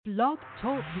Blog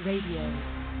Talk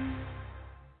Radio.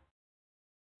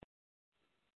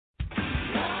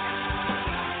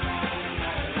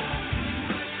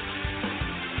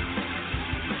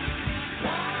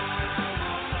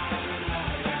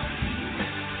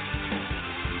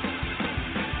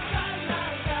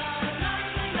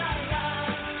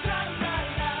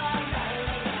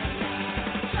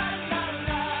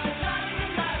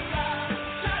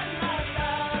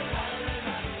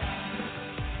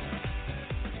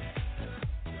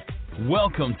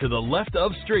 Welcome to the Left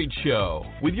of Str8 Show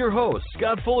with your host,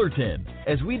 Scott Fullerton,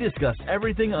 as we discuss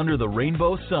everything under the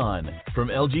rainbow sun, from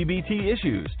LGBT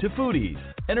issues to foodies,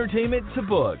 entertainment to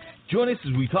books. Join us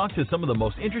as we talk to some of the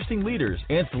most interesting leaders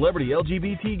and celebrity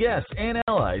LGBT guests and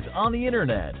allies on the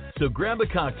internet. So grab a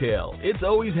cocktail, it's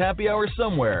always happy hour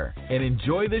somewhere, and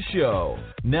enjoy the show.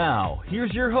 Now,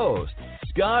 here's your host,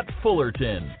 Scott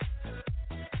Fullerton.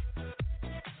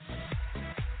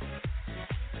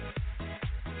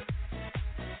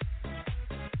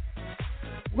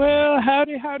 Well,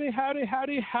 howdy,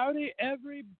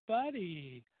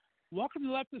 everybody. Welcome to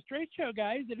the Left of Str8 Show,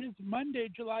 guys. It is Monday,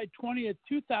 July 20th,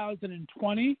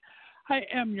 2020. I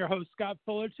am your host, Scott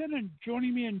Fullerton, and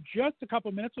joining me in just a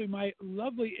couple minutes will be my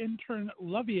lovely intern,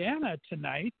 Loviana,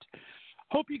 tonight.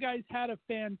 Hope you guys had a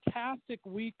fantastic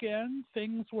weekend.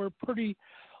 Things were pretty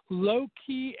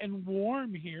low-key and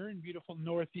warm here in beautiful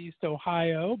Northeast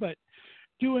Ohio, but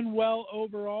doing well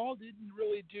overall. Didn't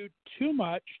really do too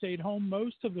much. Stayed home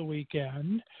most of the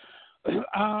weekend.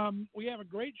 We have a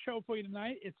great show for you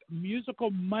tonight. It's Musical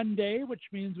Monday, which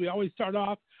means we always start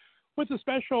off with a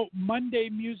special Monday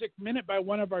Music Minute by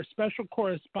one of our special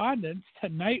correspondents.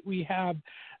 Tonight we have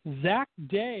Zach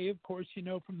Day, of course, you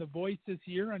know, from The Voice this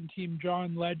year on Team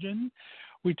John Legend.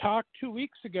 We talked 2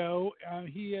 weeks ago.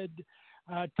 He had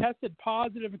tested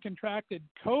positive and contracted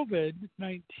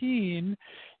COVID-19.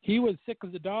 He was sick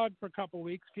as a dog for a couple of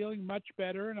weeks, feeling much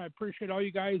better, and I appreciate all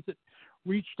you guys that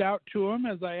reached out to him.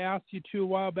 As I asked you to a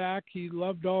while back, he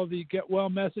loved all the get well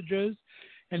messages,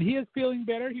 and he is feeling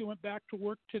better. He went back to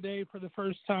work today for the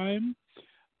first time,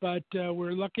 but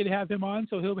we're lucky to have him on,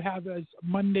 so he'll have his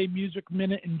Monday Music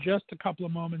Minute in just a couple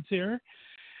of moments here.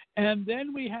 And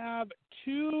then we have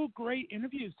two great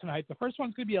interviews tonight. The first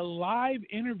one's going to be a live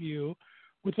interview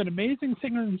with an amazing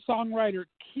singer and songwriter,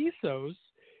 Kisos.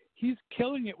 He's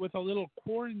killing it with a little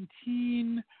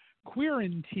quarantine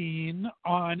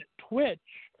on Twitch.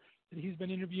 He's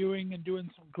been interviewing and doing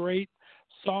some great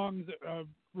songs,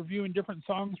 reviewing different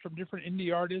songs from different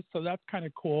indie artists, so that's kind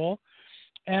of cool.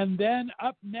 And then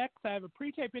up next, I have a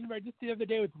pre-tape interview just the other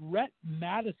day with Rett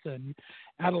Madison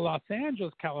out of Los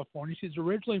Angeles, California. She's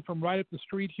originally from right up the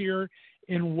street here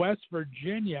in West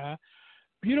Virginia.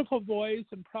 Beautiful voice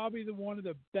and probably one of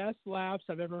the best laughs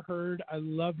I've ever heard. I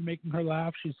loved making her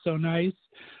laugh. She's so nice.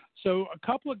 So a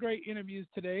couple of great interviews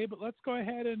today, but let's go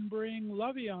ahead and bring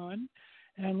Lovey on,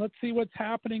 and let's see what's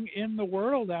happening in the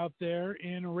world out there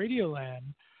in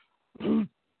Radioland.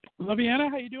 Loviana,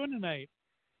 how you doing tonight?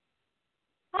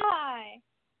 Hi.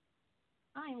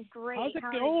 I'm great. How's it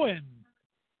going?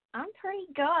 I'm pretty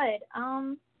good.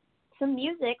 Some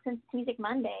music, since Music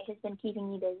Monday, has been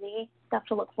keeping me busy. Stuff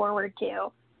to look forward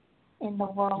to in the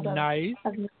world of nice.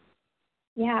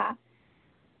 Yeah.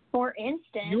 For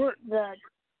instance,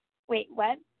 Wait,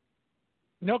 what?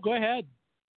 No, go ahead.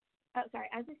 Oh, sorry.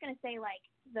 I was just going to say, like,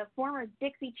 the former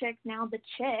Dixie Chicks, now the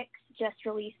Chicks, just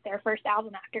released their first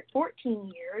album after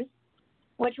 14 years,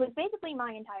 which was basically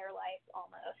my entire life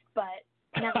almost. But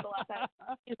nevertheless, I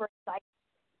was super excited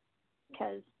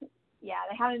because, yeah,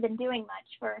 they haven't been doing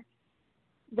much for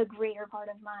the greater part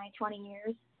of my 20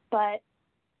 years. But,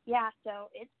 yeah, so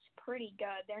it's pretty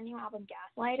good. Their new album,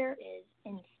 Gaslighter, is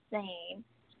insane.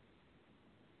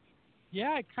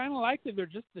 Yeah, I kind of like it. They're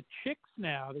just the Chicks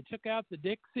now. They took out the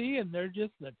Dixie, and they're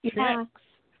just the Chicks. Yeah.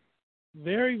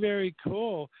 Very, very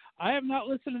cool. I have not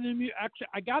listened to the music. Actually,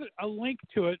 I got a link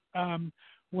to it.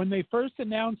 When they first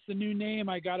announced the new name,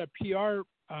 I got a PR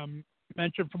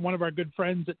mention from one of our good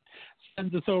friends that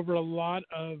sends us over a lot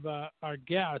of our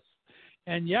guests.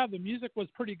 And, yeah, the music was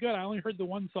pretty good. I only heard the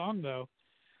one song, though.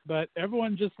 But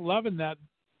everyone's just loving that.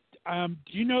 Do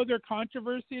you know their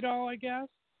controversy at all, I guess?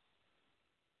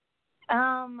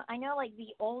 I know, like,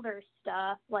 the older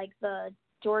stuff, like the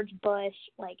George Bush,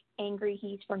 like, angry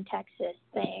he's from Texas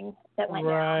thing that went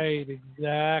down. Right,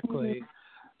 exactly. Mm-hmm.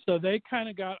 So they kind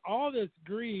of got all this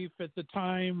grief at the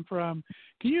time from,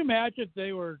 can you imagine if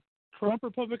they were Trump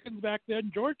Republicans back then?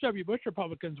 George W. Bush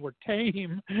Republicans were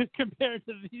tame compared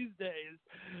to these days.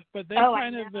 But they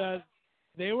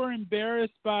they were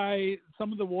embarrassed by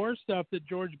some of the war stuff that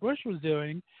George Bush was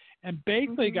doing, and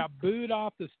basically got booed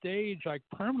off the stage like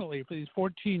permanently for these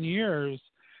 14 years.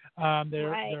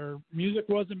 Their music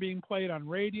wasn't being played on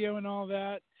radio and all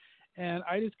that. And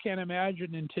I just can't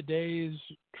imagine in today's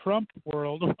Trump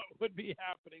world what would be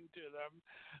happening to them.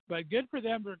 But good for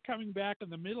them for coming back in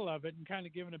the middle of it and kind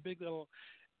of giving a big little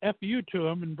FU to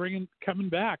them and coming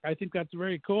back. I think that's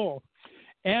very cool.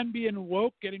 And being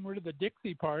woke, getting rid of the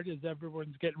Dixie part, as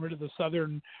everyone's getting rid of the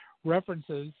Southern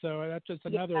references. So that's just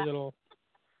another little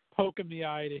poke in the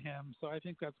eye to him. So I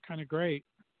think that's kind of great.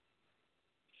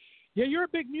 Yeah, you're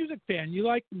a big music fan. You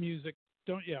like music,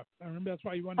 don't you? I remember that's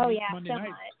why you wanted Monday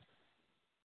night.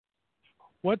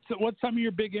 What's some of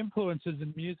your big influences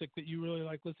in music that you really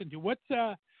like listening to?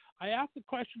 I ask the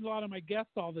question a lot of my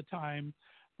guests all the time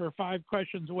for 5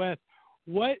 questions with.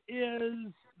 What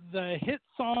is the hit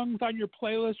songs on your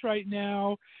playlist right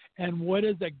now, and what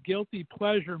is a guilty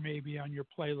pleasure maybe on your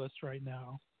playlist right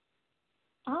now?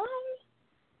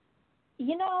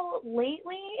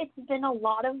 Lately it's been a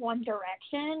lot of One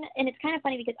Direction, and it's kind of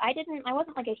funny because I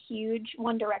wasn't like a huge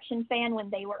One Direction fan when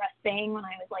they were a thing when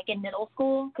I was like in middle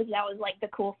school, because that was like the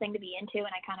cool thing to be into,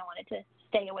 and I kind of wanted to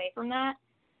stay away from that.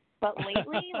 But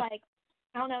lately, like,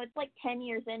 I don't know, it's like 10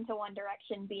 years into One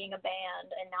Direction being a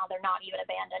band, and now they're not even a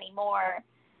band anymore,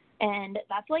 and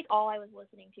that's like all I was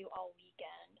listening to all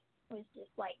weekend. It was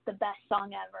just like the best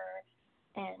song ever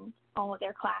and all of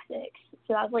their classics.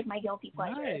 So that was like my guilty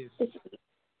pleasure this week.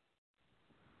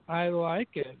 I like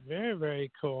it. Very,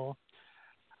 very cool.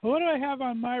 What do I have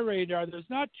on my radar? There's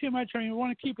not too much. I mean, we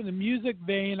want to keep in the music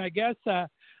vein. I guess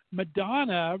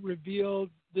Madonna revealed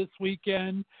this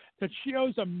weekend that she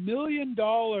owes $1 million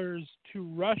to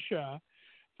Russia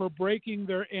for breaking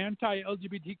their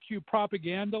anti-LGBTQ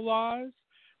propaganda laws.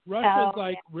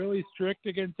 Russia's really strict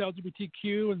against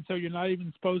LGBTQ, and so you're not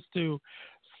even supposed to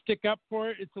stick up for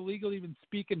it. It's illegal to even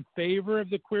speak in favor of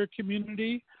the queer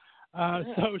community.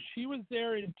 So she was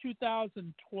there in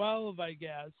 2012, I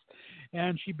guess,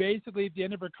 and she basically at the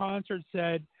end of her concert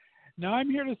said, "Now I'm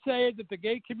here to say that the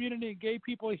gay community and gay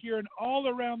people here and all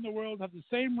around the world have the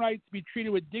same rights to be treated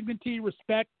with dignity,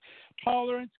 respect,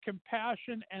 tolerance,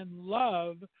 compassion, and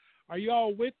love. Are you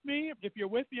all with me? If you're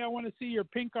with me, I want to see your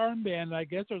pink armband." I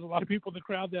guess there's a lot of people in the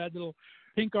crowd that had little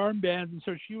pink armbands, and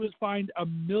so she was fined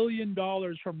 $1 million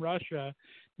from Russia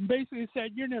and basically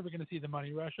said, "You're never going to see the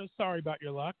money, Russia. Sorry about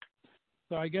your luck."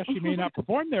 So I guess she may not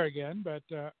perform there again, but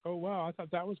oh wow, I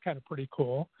thought that was kind of pretty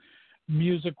cool,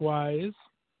 music-wise.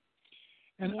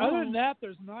 And other than that,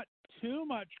 there's not too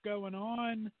much going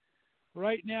on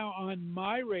right now on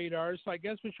my radar, so I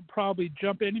guess we should probably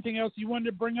jump. Anything else you wanted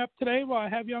to bring up today while I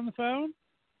have you on the phone?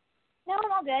 No,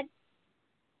 I'm all good.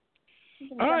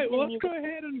 All right, well, let's go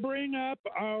ahead and bring up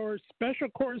our special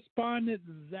correspondent,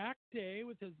 Zach Day,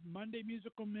 with his Monday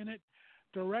Musical Minute,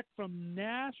 direct from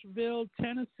Nashville,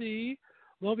 Tennessee.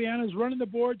 Loviana's running the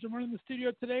boards and running the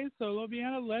studio today, so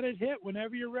Loviana, let it hit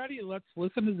whenever you're ready. Let's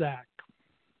listen to Zach.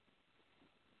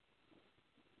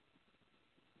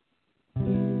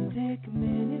 Take a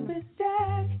minute with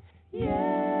Zach,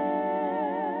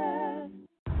 yeah.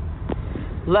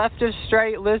 Left of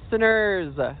Str8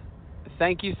 listeners,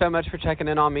 thank you so much for checking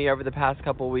in on me over the past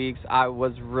couple of weeks. I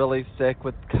was really sick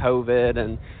with COVID,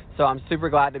 and so I'm super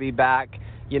glad to be back.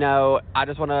 You know, I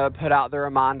just want to put out the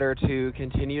reminder to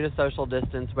continue to social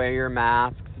distance, wear your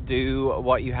masks, do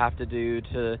what you have to do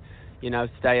to, you know,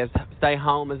 stay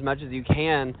home as much as you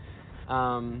can,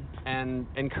 and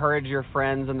encourage your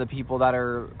friends and the people that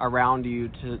are around you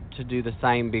to do the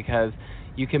same, because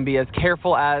you can be as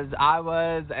careful as I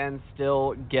was and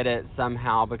still get it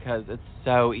somehow, because it's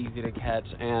so easy to catch.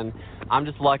 And I'm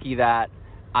just lucky that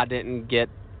I didn't get,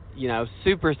 you know,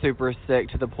 super, super sick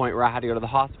to the point where I had to go to the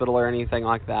hospital or anything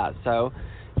like that. So,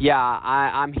 yeah,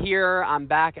 I'm here, I'm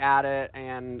back at it,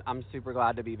 and I'm super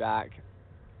glad to be back.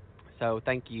 So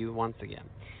thank you once again.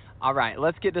 All right,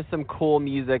 let's get to some cool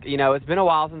music. You know, it's been a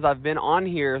while since I've been on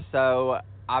here, so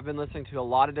I've been listening to a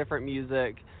lot of different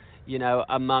music, you know,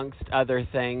 amongst other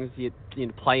things, you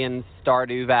know, playing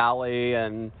Stardew Valley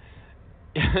and,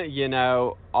 you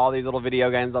know, all these little video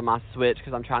games on my Switch,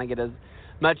 because I'm trying to get as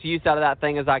much use out of that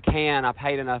thing as I can. I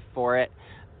paid enough for it.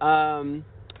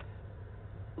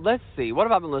 Let's see. What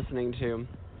have I been listening to?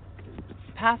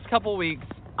 Past couple weeks,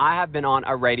 I have been on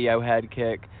a Radiohead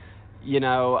kick. You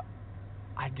know,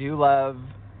 I do love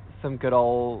some good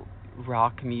old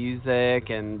rock music,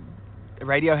 and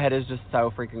Radiohead is just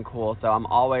so freaking cool. So I'm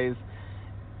always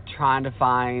trying to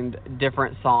find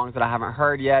different songs that I haven't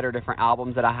heard yet, or different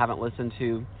albums that I haven't listened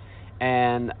to.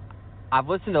 And I've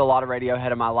listened to a lot of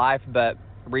Radiohead in my life, but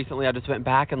recently I just went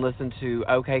back and listened to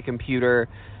OK Computer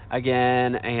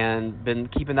again and been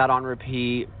keeping that on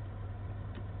repeat.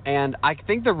 And I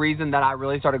think the reason that I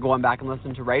really started going back and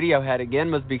listening to Radiohead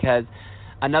again was because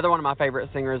Another one of my favorite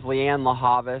singers, Leanne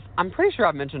LaHavis. I'm pretty sure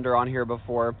I've mentioned her on here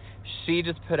before. She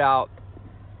just put out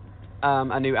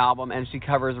a new album, and she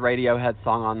covers Radiohead's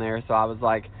song on there. So I was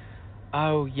like,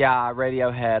 oh, yeah,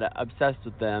 Radiohead, obsessed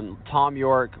with them. Tom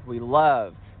York, we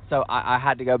love. So I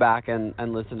had to go back and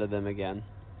listen to them again.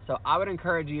 So I would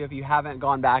encourage you, if you haven't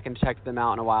gone back and checked them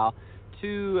out in a while,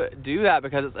 to do that,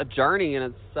 because it's a journey and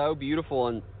it's so beautiful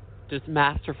and just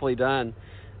masterfully done.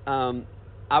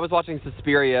 I was watching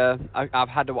Suspiria.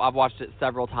 I've watched it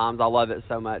several times. I love it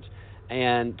so much.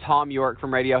 And Tom York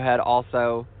from Radiohead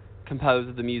also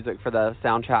composed the music for the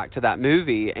soundtrack to that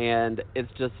movie, and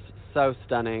it's just so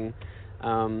stunning.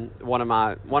 One of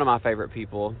my favorite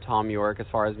people, Tom York, as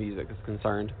far as music is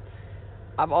concerned.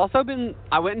 I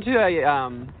went into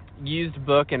a used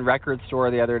book and record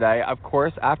store the other day, of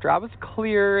course, after I was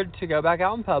cleared to go back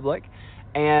out in public,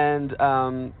 and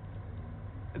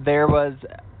there was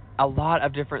a lot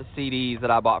of different CDs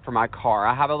that I bought for my car.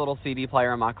 I have a little CD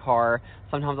player in my car.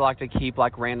 Sometimes I like to keep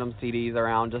like random CDs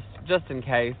around just in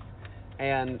case,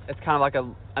 and it's kind of like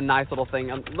a nice little thing,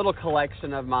 a little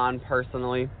collection of mine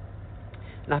personally.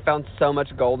 And I found so much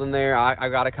gold in there. I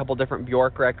got a couple different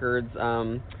Bjork records,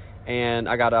 and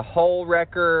I got a Hole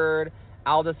record,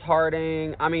 Aldous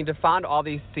Harding. I mean, to find all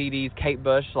these CDs, Kate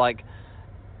Bush, like,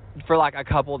 for like a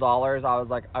couple dollars, I was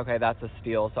like, okay, that's a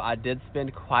steal. So I did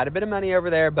spend quite a bit of money over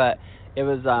there, but it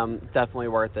was definitely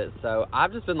worth it. So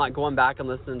I've just been like going back and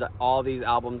listening to all these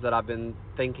albums that I've been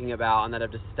thinking about and that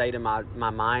have just stayed in my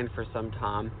mind for some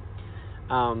time.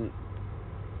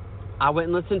 I went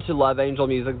and listened to Love Angel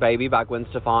Music Baby by Gwen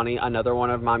Stefani, another one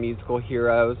of my musical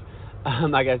heroes.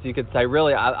 I guess you could say.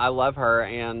 Really, I love her,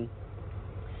 and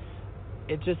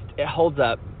it holds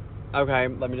up. Okay,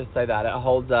 let me just say that. It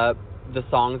holds up. The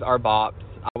songs are bops.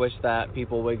 I wish that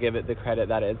people would give it the credit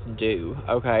that it's due.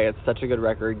 Okay, it's such a good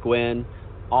record. Gwen,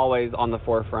 always on the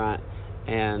forefront,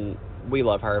 and we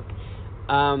love her.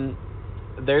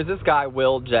 There's this guy,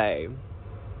 Will J.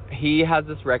 He has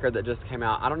this record that just came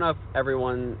out. I don't know if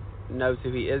everyone knows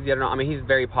who he is yet or not. I mean, he's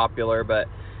very popular, but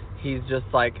he's just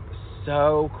like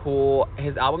so cool.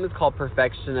 His album is called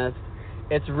Perfectionist.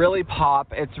 It's really pop.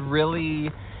 It's really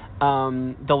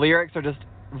the lyrics are just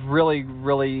really,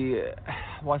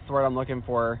 what's the word I'm looking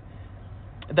for?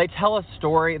 They tell a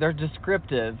story. They're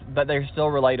descriptive, but they're still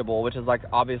relatable, which is like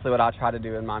obviously what I try to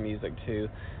do in my music too.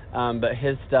 But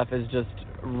his stuff is just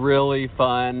really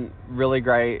fun, really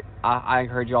great. I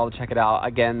encourage you all to check it out.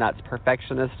 Again, that's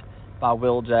Perfectionist by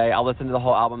Will J. I listened to the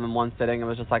whole album in one sitting and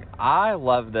was just like, I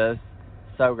love this.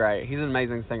 So great. He's an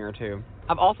amazing singer too.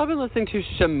 I've also been listening to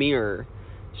Shamir.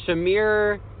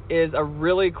 Shamir is a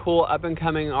really cool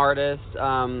up-and-coming artist.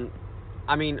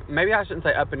 I mean, maybe I shouldn't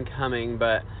say up-and-coming,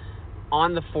 but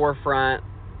on the forefront,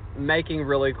 making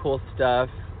really cool stuff.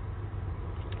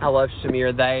 I love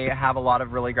Shamir. They have a lot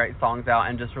of really great songs out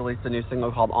and just released a new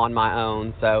single called On My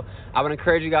Own. So I would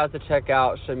encourage you guys to check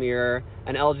out Shamir,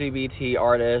 an LGBT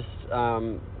artist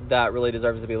that really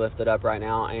deserves to be lifted up right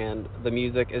now. And the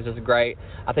music is just great.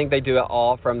 I think they do it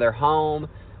all from their home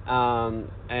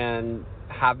and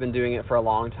have been doing it for a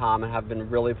long time and have been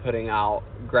really putting out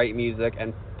great music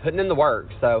and putting in the work.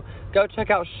 So go check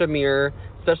out Shamir,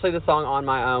 especially the song On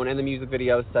My Own, and the music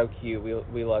video is so cute.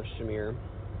 We love Shamir.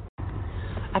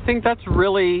 I think that's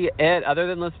really it. Other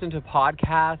than listening to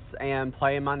podcasts and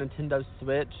playing my Nintendo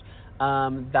Switch,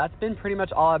 that's been pretty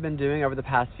much all I've been doing over the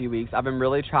past few weeks. I've been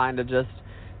really trying to just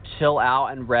chill out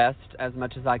and rest as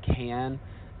much as I can,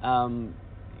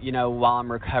 while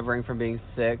I'm recovering from being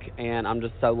sick. And I'm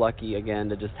just so lucky, again,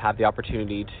 to just have the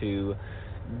opportunity to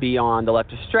be on the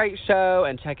Left of Str8 show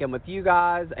and check in with you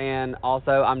guys. And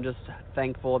also, I'm just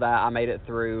thankful that I made it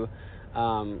through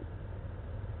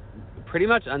pretty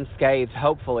much unscathed,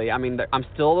 hopefully. I mean, I'm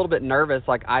still a little bit nervous.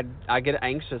 Like, I get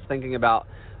anxious thinking about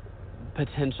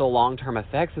potential long-term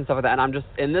effects and stuff like that, and I'm just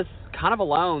in this kind of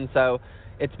alone, so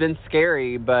it's been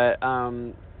scary, but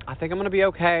I think I'm going to be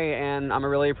okay, and I'm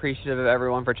really appreciative of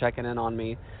everyone for checking in on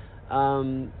me.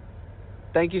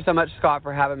 Thank you so much, Scott,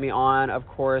 for having me on. Of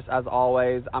course, as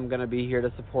always, I'm going to be here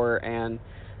to support and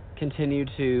continue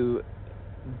to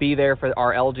be there for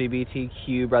our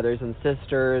LGBTQ brothers and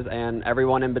sisters and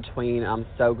everyone in between. I'm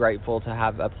so grateful to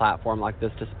have a platform like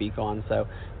this to speak on. So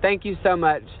thank you so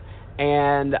much.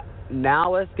 And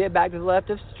now let's get back to the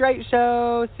Left of Str8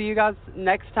 show. See you guys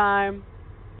next time.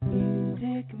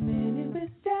 Take a minute with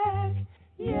Zach.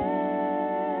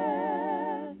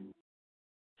 Yeah.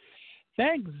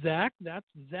 Thanks, Zach. That's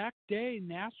Zach Day,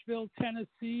 Nashville,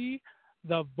 Tennessee.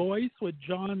 The Voice with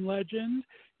John Legend.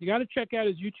 You got to check out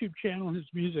his YouTube channel and his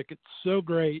music. It's so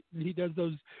great. And he does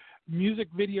those music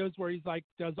videos where he's like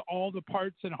does all the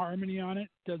parts in harmony on it,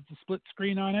 does the split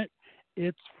screen on it,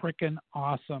 It's freaking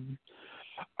awesome.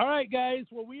 All right, guys.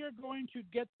 Well, we are going to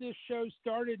get this show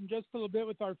started in just a little bit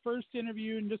with our first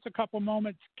interview in just a couple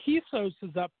moments. Kisos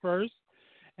is up first.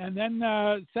 And then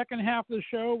the second half of the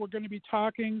show, we're going to be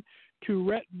talking to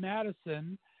Rett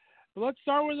Madison. But let's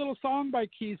start with a little song by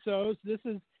Kisos. This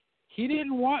is He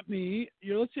Didn't Want Me.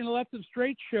 You're listening to Left of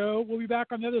Str8 show. We'll be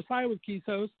back on the other side with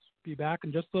Kisos. Be back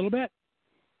in just a little bit.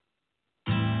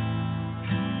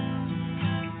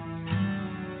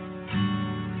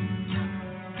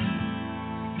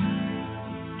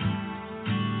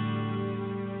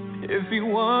 If he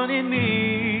wanted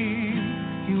me,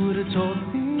 he would have told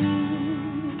me.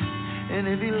 And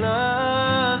if he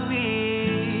loved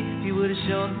me, he would have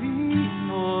shown me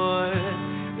more.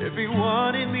 If he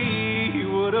wanted me, he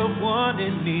would have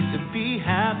wanted me to be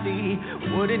happy.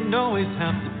 Wouldn't always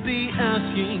have to be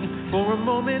asking for a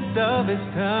moment of his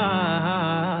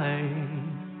time.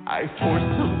 I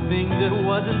forced something that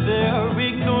wasn't there,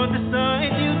 ignored the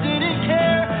signs you didn't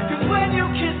care. 'Cause when you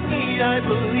kissed me, I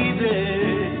believed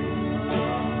it.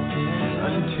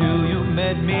 Until you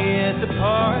met me at the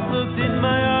park, looked in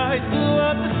my eyes, blew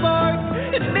up the spark,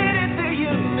 admitted that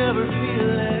you'd never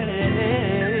feel it.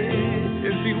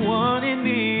 If he wanted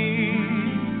me,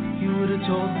 he would have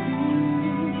told me.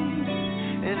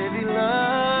 And if he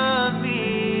loved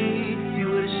me, he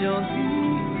would have shown me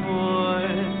more.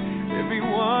 If he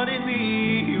wanted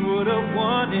me, he would have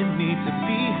wanted me to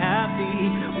be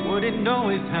happy. Wouldn't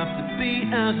always have to be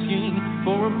asking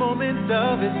for a moment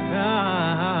of his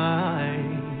time.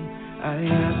 I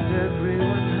asked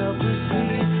everyone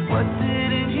helplessly, what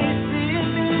didn't he see in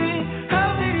me?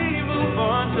 How did he move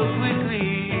on so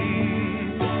quickly?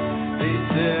 They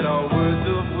said all words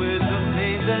of wisdom,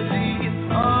 names as these.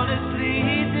 Honestly,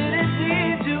 he didn't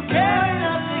seem to care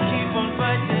enough to keep on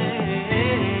fighting.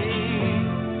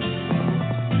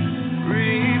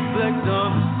 Reflect on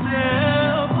the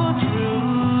simple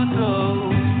truth,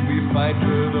 though. We fight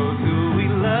for those who we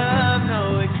love,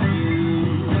 no excuse.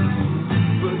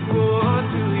 But for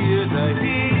 2 years I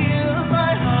healed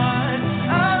my heart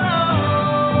alone.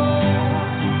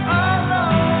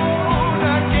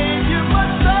 I gave you my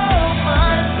soul,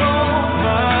 my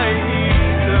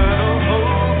eternal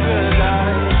hope. 'Cause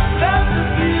that's the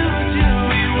future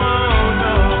we won't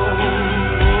know.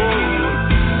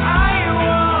 I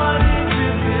wanted to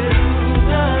build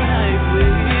a life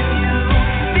with you.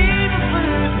 Be the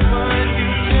first one you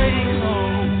take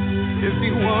home. If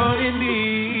he wanted me,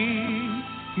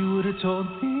 he would have told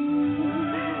me.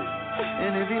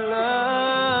 And if he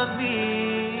loved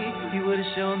me, he would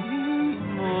have shown me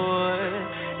more.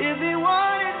 If he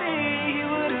wanted me, he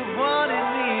would have wanted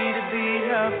me to be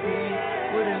happy.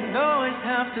 Wouldn't always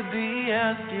have to be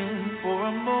asking for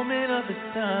a moment of his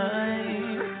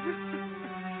time.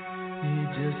 He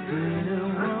just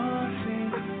didn't want me.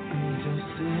 He just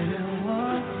didn't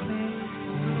want me.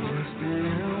 He just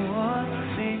didn't want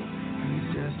me. He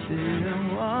just didn't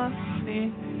want me.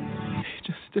 He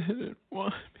just didn't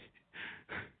want me.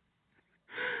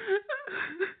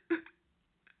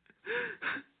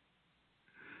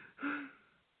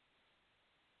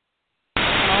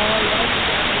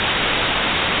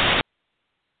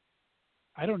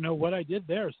 I don't know what I did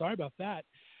there. Sorry about that.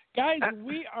 Guys,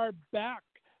 we are back.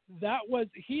 That was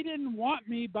He Didn't Want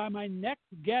Me by my next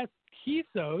guest,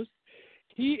 Kisos.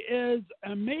 He is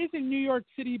an amazing New York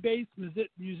City-based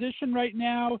musician right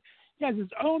now. He has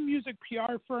his own music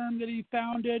PR firm that he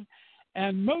founded.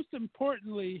 And most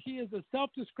importantly, he is a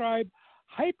self-described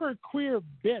hyper-queer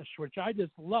bish, which I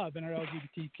just love in our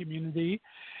LGBT community.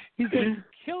 He's been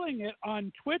killing it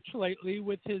on Twitch lately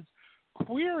with his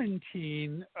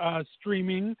Queerantine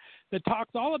streaming that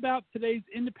talks all about today's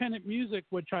independent music,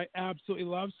 which I absolutely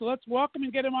love. So let's welcome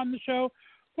and get him on the show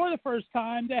for the first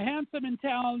time, the handsome and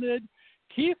talented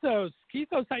Kisos.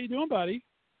 Kisos, how you doing, buddy?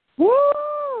 Woo!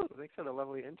 Thanks for the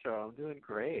lovely intro. I'm doing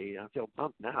great. I feel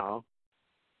pumped now.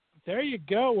 There you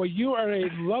go. Well, you are a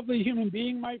lovely human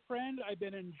being, my friend. I've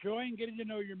been enjoying getting to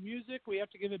know your music. We have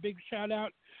to give a big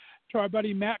shout-out to our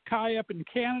buddy Matt Kai up in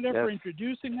Canada for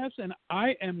introducing us, and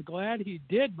I am glad he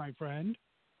did, my friend.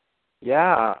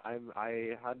 Yeah,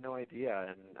 I had no idea,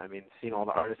 and I mean, seeing all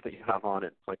the artists that you have on,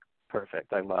 it's like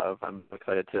perfect. I'm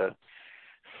excited to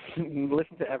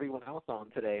listen to everyone else on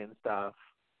today and stuff.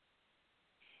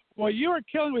 Well, you are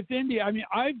killing with indie. I mean,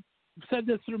 I've said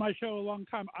this through my show a long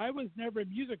time. I was never a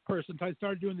music person until I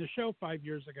started doing the show 5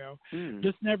 years ago.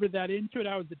 Just never that into it.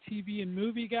 I was the TV and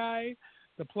movie guy,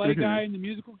 the play guy, and the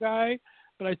musical guy.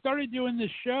 But I started doing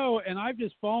this show, and I've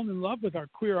just fallen in love with our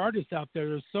queer artists out there.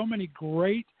 There's so many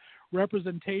great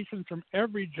representations from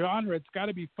every genre. It's got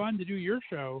to be fun to do your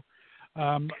show.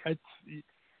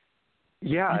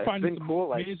 Yeah, You it's find been some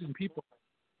cool. amazing people.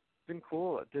 It's been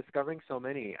cool discovering so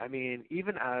many. I mean,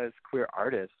 even as queer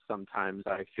artists, sometimes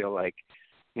I feel like,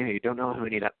 you don't know how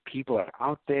many people are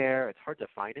out there. It's hard to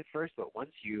find at first, but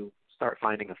once you start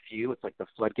finding a few, it's like the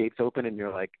floodgates open and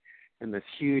you're like in this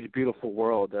huge, beautiful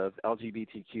world of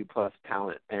LGBTQ plus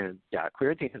talent. And yeah,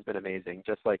 queerty has been amazing.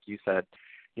 Just like you said,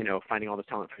 finding all this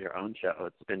talent for your own show.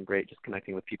 It's been great just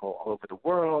connecting with people all over the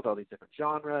world, all these different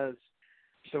genres,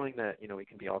 showing that, we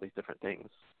can be all these different things.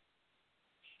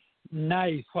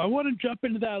 Nice. Well, I want to jump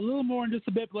into that a little more in just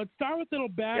a bit, but let's start with a little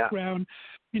background.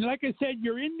 Yeah. Like I said,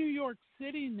 you're in New York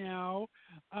City now.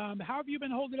 How have you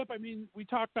been holding up? I mean, we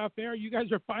talked off air. You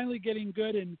guys are finally getting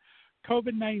good in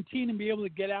COVID-19 and be able to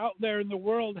get out there in the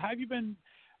world. How have you been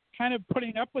kind of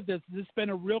putting up with this? Has this been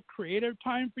a real creative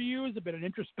time for you? Has it been an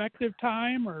introspective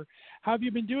time, or how have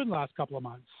you been doing the last couple of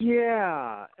months?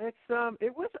 Yeah, it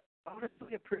was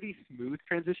honestly a pretty smooth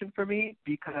transition for me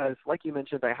because, like you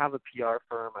mentioned, I have a PR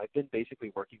firm. I've been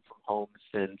basically working from home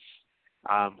since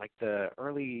like the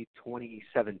early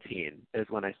 2017 is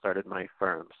when I started my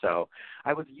firm. So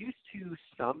I was used to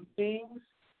some things,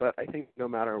 but I think no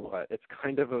matter what, it's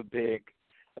kind of a big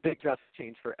drastic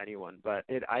change for anyone. But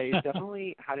I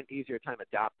definitely had an easier time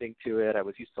adapting to it. I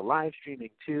was used to live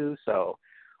streaming too. So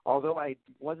although I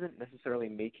wasn't necessarily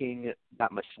making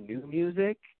that much new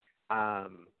music,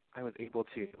 I was able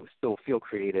to still feel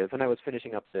creative, and I was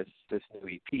finishing up this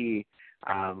new EP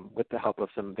with the help of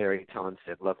some very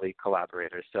talented, lovely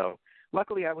collaborators. So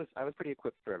luckily, I was pretty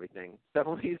equipped for everything.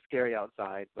 Definitely scary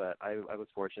outside, but I was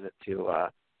fortunate to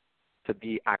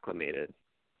be acclimated.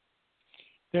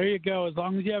 There you go. As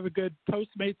long as you have a good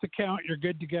Postmates account, you're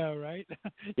good to go, right?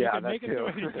 You can make it do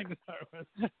anything to start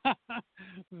with.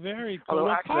 Very cool.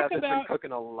 Although actually, I've just been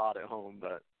cooking a lot at home,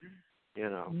 but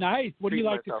Nice. What do you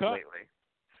like to cook? Lately.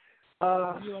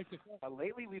 What do you like to cook?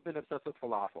 Lately, we've been obsessed with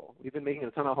falafel. We've been making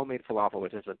a ton of homemade falafel,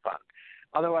 which has been fun.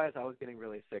 Otherwise, I was getting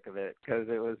really sick of it because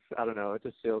it was, I don't know, it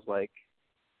just feels like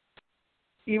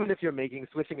even if you're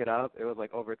switching it up, it was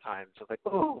like over time. So it's like,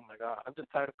 oh my God, I'm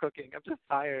just tired of cooking. I'm just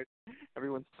tired.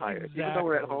 Everyone's tired. Exactly. Even though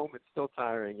we're at home, it's still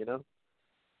tiring,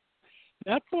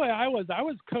 That's the way I was. I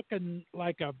was cooking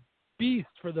like a beast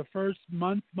for the first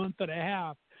month and a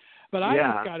half. But I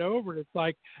just got over it. It's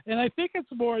like, and I think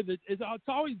it's more that it's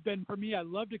always been for me. I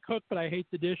love to cook, but I hate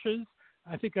the dishes.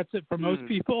 I think that's it for most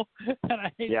people, and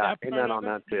I hate that part amen of on it.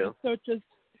 that too. So it's just,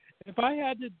 if I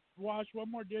had to wash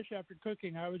one more dish after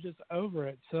cooking, I was just over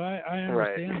it. So I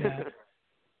understand that.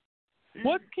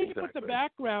 Let's keep with the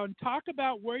background. Talk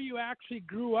about where you actually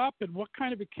grew up and what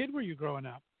kind of a kid were you growing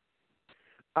up?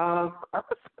 I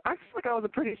was a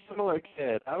pretty similar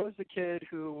kid. I was a kid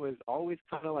who was always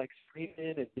kind of like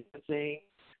screaming and dancing.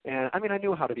 And I mean, I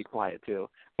knew how to be quiet too.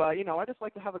 But, I just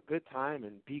like to have a good time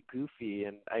and be goofy.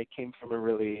 And I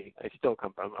still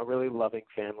come from a really loving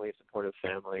family, supportive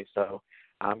family. So,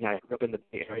 I grew up in the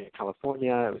Bay Area,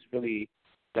 California. It was really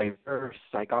diverse.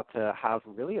 I got to have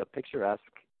really a picturesque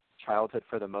childhood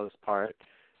for the most part.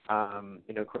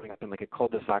 Growing up in like a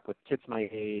cul-de-sac with kids my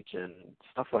age and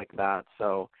stuff like that.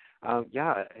 So,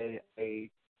 I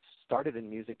started in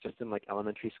music just in like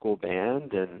elementary school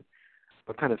band and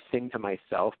would kind of sing to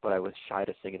myself, but I was shy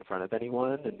to sing in front of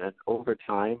anyone. And then over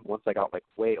time, once I got like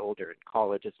way older in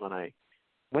college is when I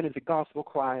went into gospel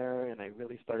choir and I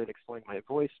really started exploring my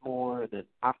voice more. And then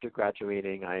after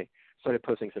graduating, I started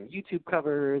posting some YouTube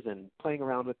covers and playing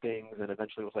around with things and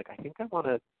eventually was like, I think I want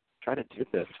to try to do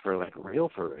this for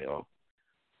real.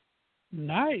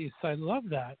 Nice. I love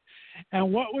that.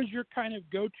 And what was your kind of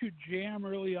go-to jam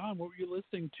early on? What were you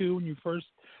listening to when you first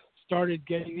started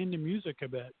getting into music a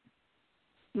bit?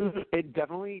 It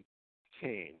definitely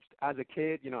changed. As a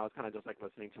kid, I was kind of just like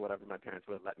listening to whatever my parents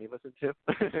would let me listen to.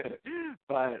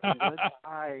 But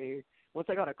once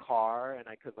I got a car and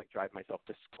I could like drive myself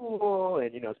to school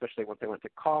and, especially once I went to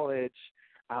college,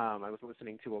 I was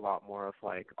listening to a lot more of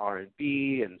like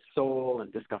R&B and soul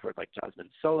and discovered like Jasmine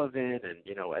Sullivan and,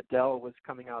 Adele was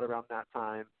coming out around that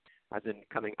time, as in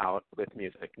coming out with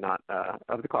music, not out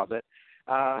of the closet.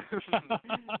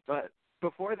 But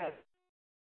before that,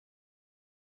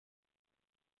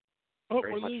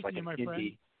 we're losing you, my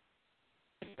friend.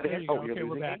 There you go. Okay,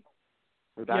 we're back.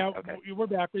 We're back? Yeah, okay. We're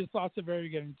back. We just lost the very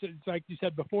beginning. It's like you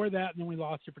said before that, and then we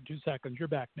lost you for 2 seconds. You're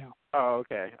back now. Oh,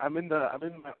 okay. I'm in the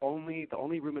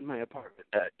only room in my apartment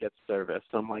that gets service.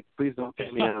 So I'm like, please don't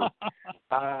take me out.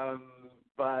 I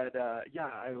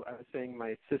was saying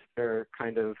my sister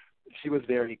she was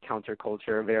very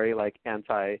counterculture, very like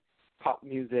anti-pop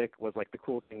music. Was like the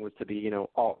cool thing was to be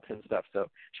alt and stuff. So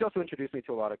she also introduced me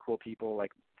to a lot of cool people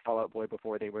like Fall Out Boy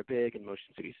before they were big and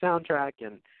Motion City Soundtrack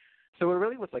and. So it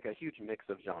really was like a huge mix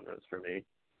of genres for me.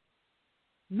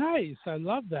 Nice. I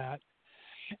love that.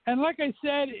 And like I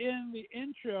said in the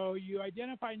intro, you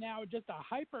identify now just a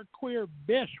hyper queer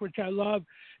bish, which I love.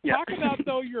 Yeah. Talk about,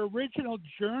 though, your original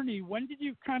journey. When did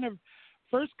you kind of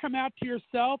first come out to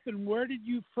yourself, and where did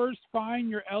you first find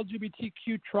your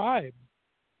LGBTQ tribe?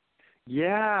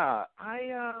 Yeah,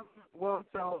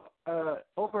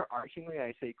 overarchingly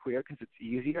I say queer because it's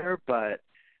easier, but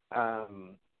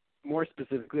more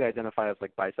specifically identify as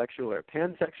like bisexual or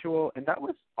pansexual, and that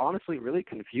was honestly really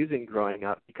confusing growing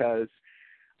up because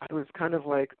I was kind of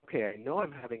like, okay, I know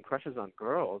I'm having crushes on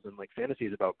girls and like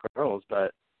fantasies about girls,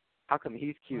 but how come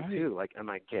he's cute too? Like, am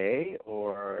I gay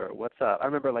or what's up? I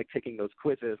remember like taking those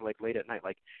quizzes like late at night,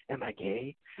 like, am I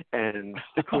gay? And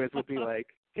the quiz would be like,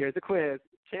 here's a quiz.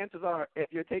 Chances are,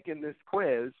 if you're taking this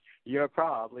quiz, you're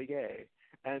probably gay.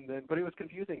 And then, but it was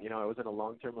confusing. You know, I was in a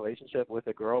long-term relationship with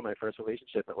a girl. My first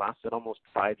relationship, it lasted almost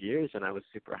 5 years, and I was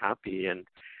super happy. And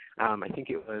I think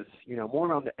it was, you know, more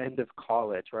around the end of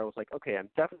college where I was like, okay, I'm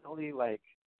definitely like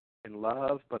in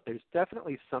love, but there's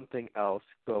definitely something else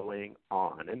going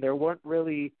on. And there weren't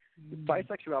really,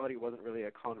 bisexuality wasn't really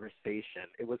a conversation.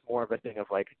 It was more of a thing of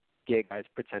like gay guys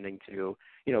pretending to,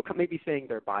 you know, maybe saying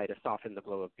they're bi to soften the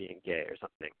blow of being gay or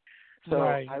something. So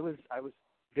I was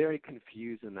very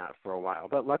confused in that for a while.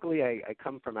 But luckily I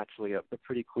come from actually a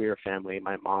pretty queer family.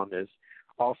 My mom is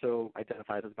also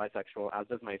identifies as bisexual, as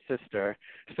does my sister.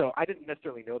 So I didn't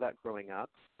necessarily know that growing up,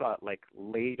 but like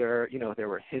later, you know, there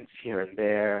were hints here and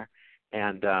there.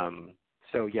 And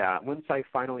so yeah, once I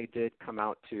finally did come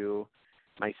out to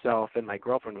myself, and my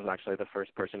girlfriend was actually the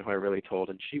first person who I really told,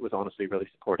 and she was honestly really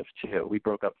supportive too. We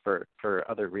broke up for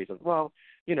other reasons. Well,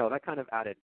 you know, that kind of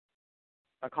added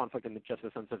a conflict in just the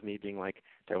sense of me being like,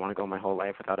 do I want to go my whole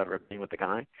life without ever being with a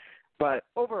guy? But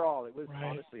overall, it was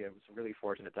honestly, I was really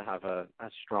fortunate to have a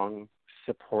strong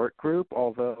support group,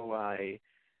 although I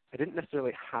didn't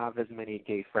necessarily have as many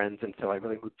gay friends until I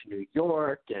really moved to New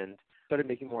York and started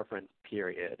making more friends,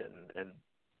 period, and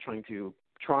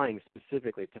trying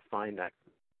specifically to find that.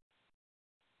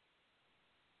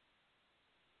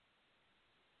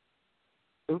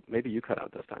 Oop, maybe you cut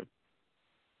out this time.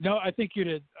 No, I think you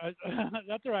did.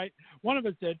 That's all right. One of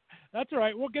us did. That's all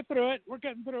right. We'll get through it. We're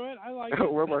getting through it. I like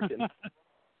it. We're working.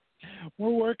 We're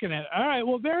working it. All right.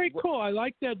 Well, very cool. I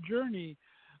like that journey.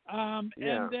 Yeah.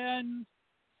 And then,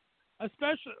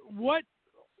 especially, what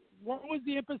was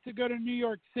the impetus to go to New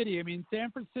York City? I mean, San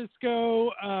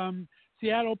Francisco,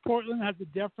 Seattle, Portland has a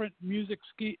different music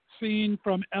scene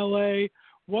from LA.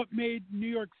 What made New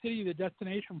York City the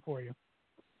destination for you?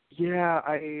 Yeah,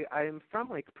 I'm from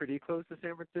like pretty close to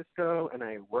San Francisco, and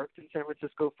I worked in San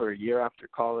Francisco for a year after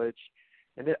college,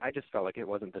 and I just felt like it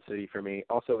wasn't the city for me.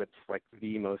 Also, it's like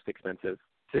the most expensive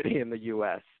city in the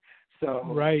U.S. So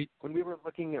when we were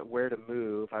looking at where to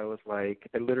move, I was like,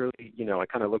 I literally, you know, I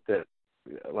kind of looked at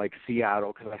like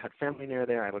Seattle because I had family near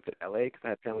there. I looked at L.A. because I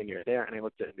had family near there, and I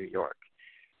looked at New York.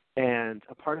 And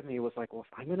a part of me was like, well,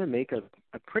 if I'm going to make a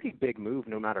pretty big move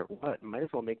no matter what, might as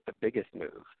well make the biggest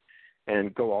move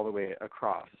and go all the way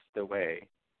across the way.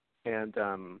 And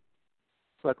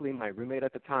luckily my roommate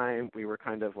at the time, we were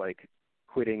kind of like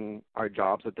quitting our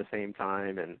jobs at the same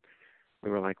time, and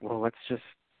we were like, well, let's just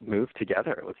move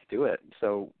together. Let's do it.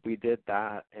 So we did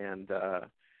that, and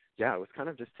yeah, it was kind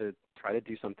of just to try to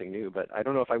do something new, but I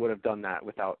don't know if I would have done that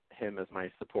without him as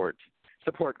my support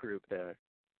group there.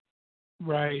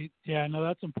 Right. Yeah, no,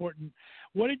 that's important.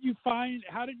 What did you find?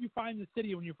 How did you find the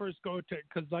city when you first go to?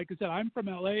 Because, like I said, I'm from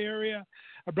LA area.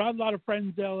 I brought a lot of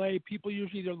friends to LA. People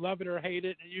usually either love it or hate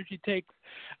it. It usually takes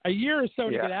a year or so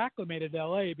to get acclimated to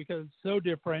LA because it's so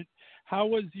different. How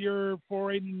was your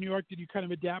foray in New York? Did you kind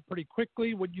of adapt pretty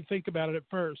quickly? What did you think about it at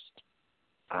first?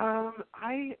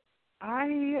 It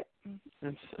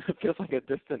feels like a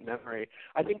distant memory.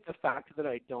 I think the fact that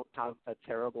I don't have a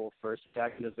terrible first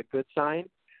reaction is a good sign.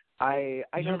 I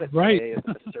know that LA isn't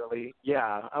necessarily,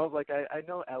 I was like, I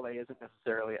know LA isn't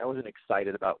necessarily, I wasn't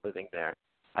excited about living there.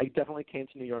 I definitely came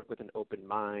to New York with an open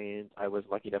mind. I was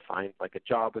lucky to find like a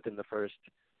job within the first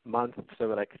month so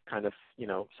that I could kind of, you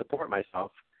know, support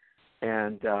myself.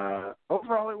 And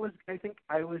overall, I think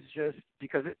I was just,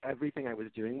 because everything I was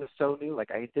doing was so new, like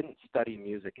I didn't study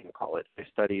music in college. I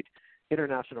studied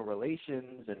international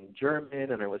relations and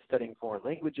German, and I was studying foreign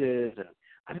languages, and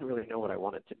I didn't really know what I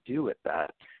wanted to do with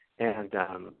that. And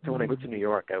so when I moved to New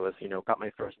York, I was, you know, got my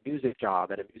first music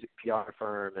job at a music PR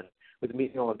firm and was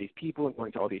meeting all of these people and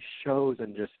going to all these shows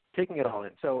and just taking it all in.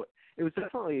 So it was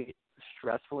definitely a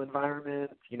stressful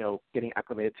environment, you know, getting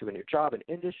acclimated to a new job and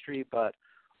industry. But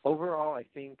overall, I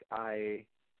think I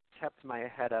kept my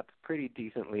head up pretty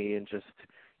decently and just,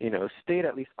 you know, stayed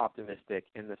at least optimistic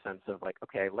in the sense of like,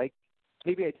 okay, I like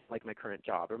maybe I don't like my current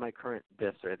job or my current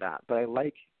this or that, but I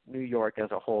like New York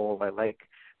as a whole. I like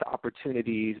the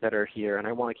opportunities that are here, and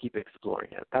I want to keep exploring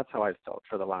it. That's how I've felt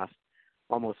for the last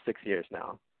almost 6 years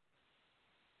now.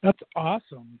 That's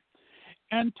awesome.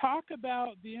 And talk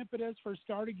about the impetus for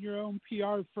starting your own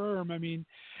PR firm. I mean,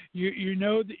 you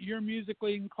know that you're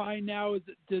musically inclined now.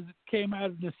 Does it came out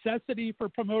of necessity for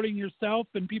promoting yourself,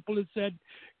 and people have said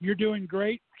you're doing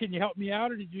great? Can you help me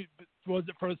out, or was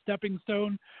it for a stepping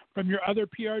stone from your other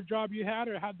PR job you had,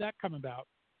 or how'd that come about?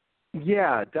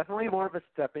 Yeah, definitely more of a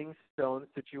stepping stone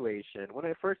situation. When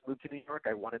I first moved to New York,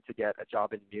 I wanted to get a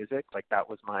job in music. Like, that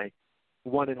was my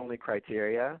one and only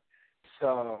criteria.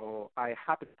 So I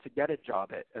happened to get a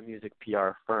job at a music PR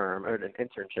firm, or an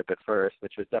internship at first,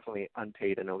 which was definitely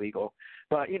unpaid and illegal.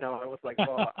 But, you know, I was like,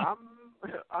 well,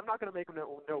 I'm not going to make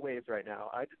no waves right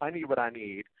now. I need what I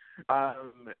need.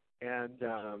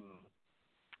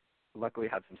 Luckily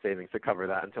had some savings to cover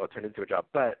that until it turned into a job.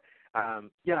 But,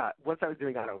 yeah, once I was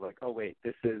doing that, I was like, oh, wait,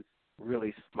 this is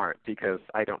really smart because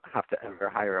I don't have to ever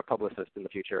hire a publicist in the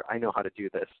future. I know how to do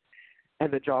this.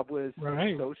 And the job was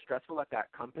so stressful at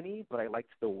that company, but I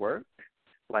liked the work.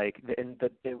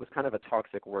 It was kind of a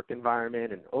toxic work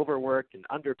environment and overworked and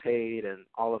underpaid and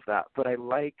all of that. But I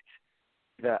liked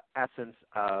the essence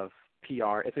of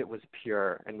PR if it was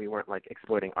pure and we weren't like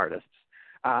exploiting artists.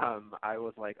 I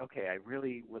was like, okay, I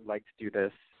really would like to do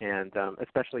this, and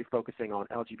especially focusing on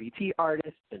LGBT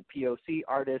artists and POC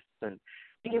artists and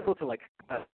being able to like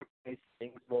customize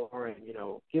things more and, you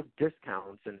know, give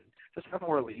discounts and just have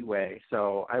more leeway.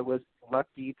 So I was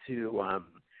lucky to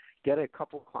get a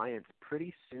couple clients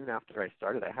pretty soon after I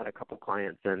started. I had a couple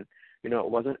clients, and, you know, it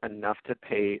wasn't enough to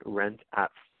pay rent at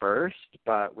first,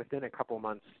 but within a couple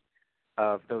months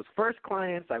of those first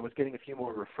clients, I was getting a few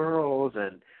more referrals,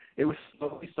 and it was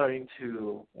slowly starting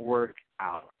to work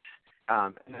out.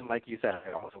 And then, like you said,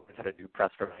 I also wanted to do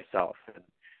press for myself, and,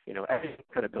 you know, everything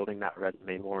kind of building that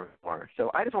resume more and more.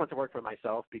 So I just wanted to work for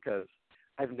myself because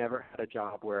I've never had a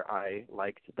job where I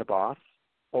liked the boss,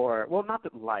 or, well, not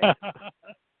that liked.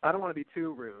 I don't want to be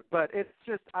too rude, but it's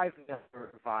just I've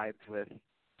never vibed with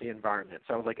the environment.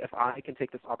 So I was like, if I can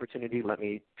take this opportunity, let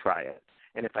me try it.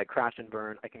 And if I crash and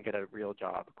burn, I can get a real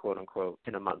job, quote unquote,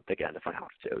 in a month again if I have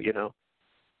to, you know?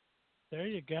 There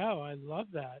you go. I love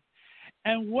that.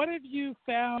 And what have you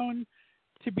found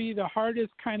to be the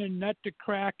hardest kind of nut to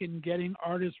crack in getting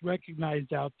artists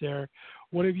recognized out there?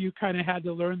 What have you kind of had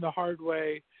to learn the hard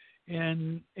way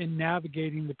in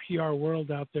navigating the PR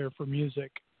world out there for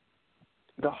music?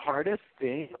 The hardest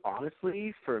thing,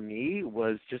 honestly, for me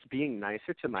was just being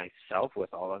nicer to myself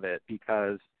with all of it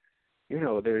because, you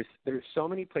know, there's so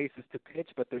many places to pitch,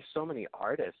 but there's so many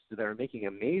artists that are making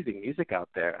amazing music out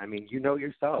there. I mean, you know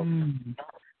yourself,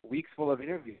 weeks full of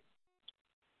interviews.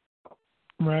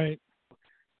 Right.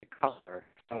 Color.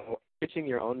 So pitching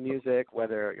your own music,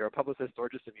 whether you're a publicist or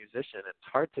just a musician, it's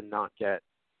hard to not get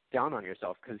down on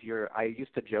yourself because I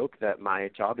used to joke that my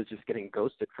job is just getting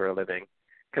ghosted for a living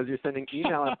because you're sending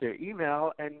email after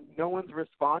email and no one's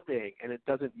responding, and it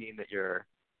doesn't mean that you're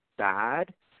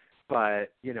bad,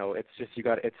 but, you know, it's just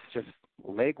it's just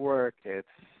legwork, it's,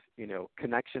 you know,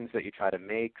 connections that you try to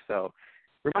make. So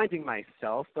reminding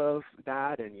myself of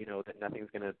that and, you know, that nothing's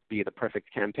going to be the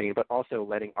perfect campaign, but also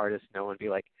letting artists know and be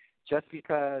like, just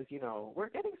because, you know, we're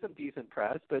getting some decent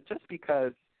press, but just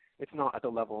because it's not at the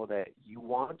level that you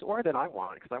want or that I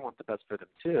want, because I want the best for them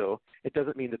too, it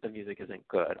doesn't mean that the music isn't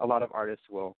good. A lot of artists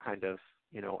will kind of,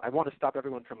 you know, I want to stop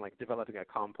everyone from like developing a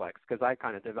complex, because I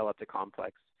kind of developed a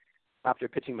complex after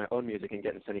pitching my own music and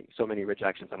getting so many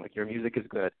rejections. I'm like, your music is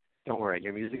good. Don't worry,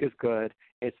 your music is good.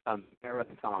 It's a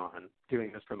marathon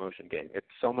doing this promotion game. It's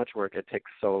so much work. It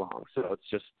takes so long. So it's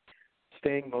just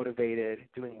staying motivated,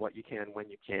 doing what you can when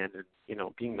you can, and, you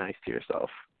know, being nice to yourself.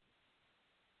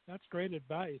 That's great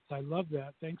advice. I love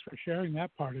that. Thanks for sharing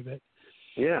that part of it.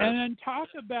 Yeah. And then talk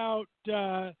about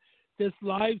this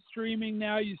live streaming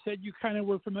now. You said you kind of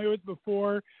were familiar with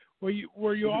before. Were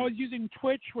you always using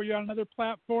Twitch? Were you on another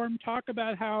platform? Talk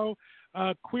about how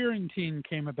Quarantine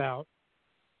came about.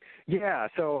 Yeah,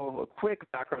 so a quick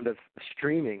background of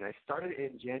streaming. I started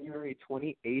in January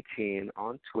 2018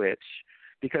 on Twitch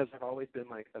because I've always been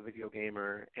like a video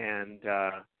gamer, and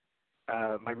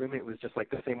my roommate was just like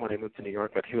the same when I moved to New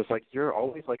York, but he was like, you're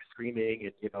always like screaming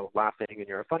and, you know, laughing, and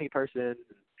you're a funny person.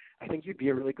 I think you'd be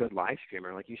a really good live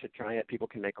streamer. Like, you should try it. People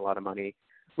can make a lot of money,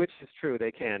 which is true. They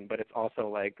can, but it's also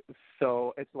like,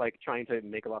 so it's like trying to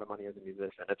make a lot of money as a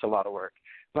musician. It's a lot of work.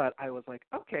 But I was like,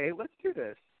 okay, let's do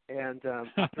this. And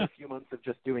after a few months of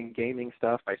just doing gaming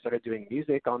stuff, I started doing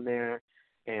music on there,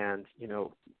 and, you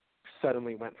know,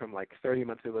 suddenly went from like 30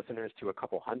 monthly listeners to a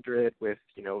couple hundred with,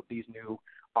 you know, these new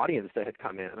audience that had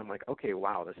come in. And I'm like, okay,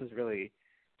 wow, this is really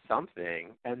something.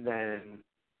 And then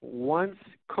once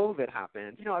COVID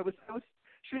happened, I was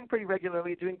shooting pretty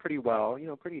regularly, doing pretty well,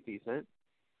 pretty decent.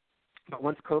 But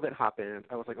once COVID happened,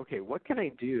 I was like, okay, what can I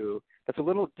do that's a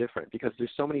little different? Because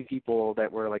there's so many people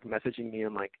that were like messaging me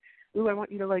and like, ooh, I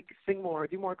want you to like sing more,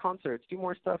 do more concerts, do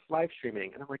more stuff live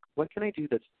streaming. And I'm like, what can I do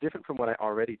that's different from what I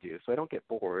already do so I don't get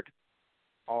bored?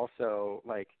 Also,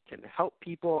 like, can help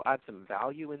people, add some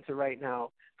value into right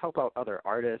now, help out other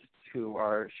artists who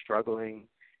are struggling.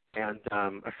 And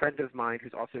a friend of mine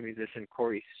who's also a musician,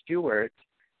 Corey Stewart,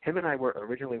 him and I were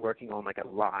originally working on like a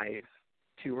live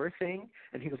tour thing,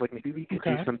 and he was like, maybe we could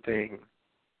do something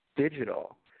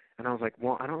digital. And I was like,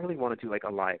 well, I don't really want to do like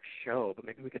a live show, but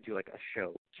maybe we could do like a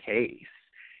showcase.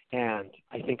 And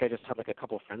I think I just had like a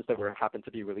couple of friends that happened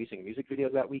to be releasing music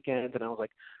videos that weekend, and I was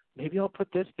like, maybe I'll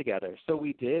put this together. So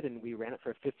we did, and we ran it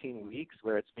for 15 weeks,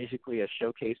 where it's basically a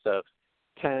showcase of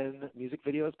 10 music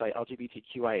videos by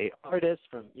LGBTQIA artists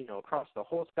from, across the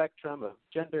whole spectrum of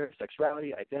gender,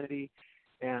 sexuality, identity.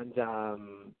 And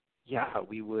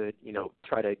we would,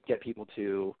 try to get people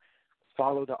to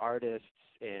follow the artists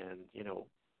and,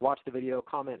 watch the video,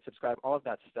 comment, subscribe, all of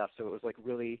that stuff. So it was like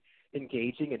really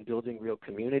engaging and building real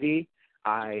community.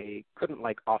 I couldn't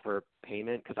like offer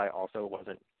payment because I also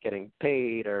wasn't getting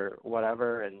paid or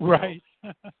whatever. And right.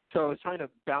 So I was trying to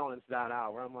balance that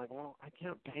out where I'm like, well, I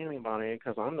can't pay anybody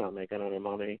because I'm not making any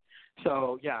money.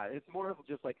 So yeah, it's more of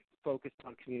just like focused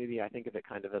on community. I think of it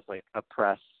kind of as like a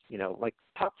press, like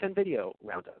top 10 video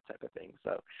roundup type of thing.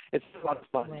 So it's a lot of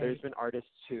fun. Right. There's been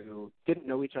artists who didn't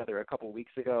know each other a couple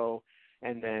weeks ago,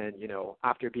 and then,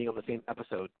 after being on the same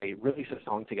episode, they released a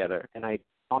song together, and I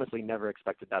honestly never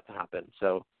expected that to happen.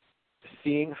 So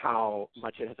seeing how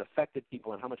much it has affected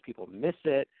people and how much people miss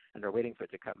it and are waiting for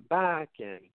it to come back,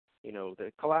 and,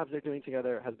 the collabs they're doing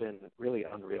together has been really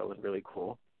unreal and really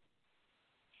cool.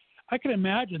 I can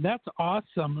imagine. That's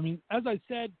awesome. I mean, as I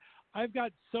said, I've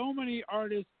got so many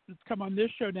artists that's come on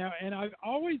this show now, and I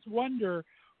always wonder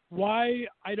why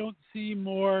I don't see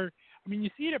more. I mean, you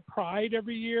see it at Pride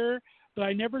every year, but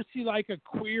I never see like a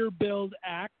queer build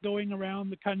act going around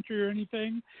the country or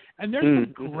anything. And there's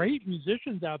some great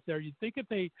musicians out there. You'd think if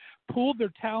they pooled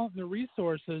their talent and their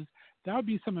resources, that would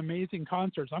be some amazing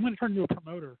concerts. I'm going to turn into a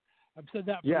promoter. I've said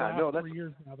that for the last 3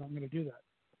 years now that I'm going to do that.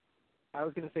 I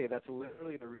was going to say that's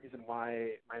literally the reason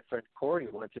why my friend Corey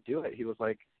wanted to do it. He was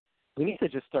like, we need to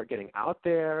just start getting out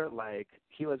there. Like,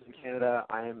 he lives in Canada,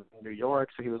 I'm in New York,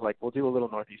 so he was like, we'll do a little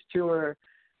Northeast tour.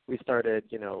 We started,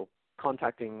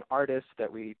 contacting artists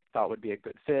that we thought would be a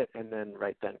good fit, and then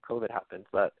right then COVID happened.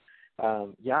 But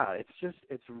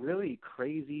it's really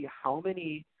crazy how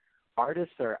many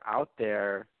artists are out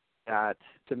there that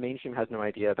the mainstream has no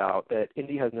idea about, that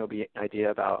indie has no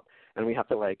idea about, and we have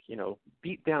to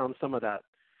beat down some of that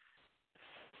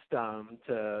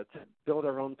to build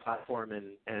our own platform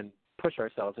and push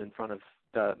ourselves in front of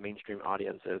the mainstream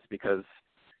audiences, because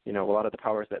a lot of the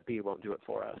powers that be won't do it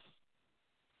for us.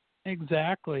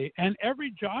 Exactly. And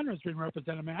every genre has been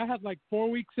represented. I mean, I had like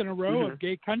 4 weeks in a row of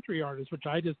gay country artists, which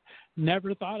I just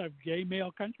never thought of, gay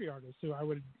male country artists who I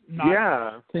would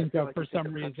not think of for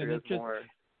some reason. It's just more,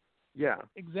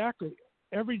 exactly.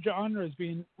 Every genre is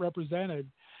being represented.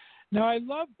 Now, I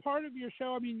love part of your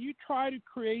show. I mean, you try to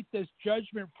create this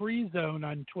judgment-free zone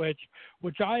on Twitch,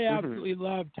 which I absolutely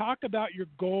love. Talk about your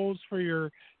goals for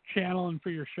your channel and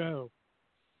for your show.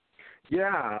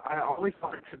 Yeah, I always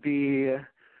want it to be –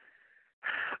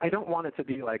 I don't want it to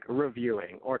be like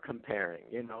reviewing or comparing.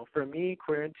 For me,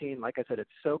 Quarantine, like I said, it's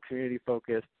so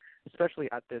community-focused, especially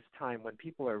at this time when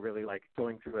people are really like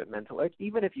going through it mentally. Like,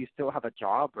 even if you still have a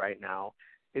job right now,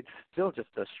 it's still just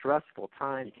a stressful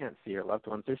time. You can't see your loved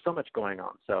ones. There's so much going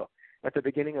on. So at the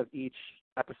beginning of each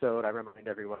episode, I remind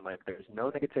everyone, like, there's no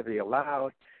negativity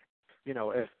allowed.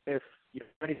 If you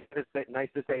have anything nice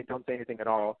to say, don't say anything at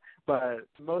all. But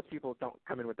most people don't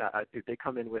come in with that attitude. They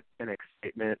come in with an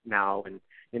excitement now, and,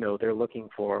 they're looking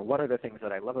for, what are the things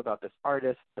that I love about this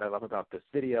artist, that I love about this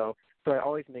video. So I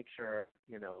always make sure,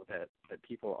 that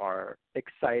people are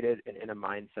excited and in a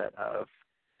mindset of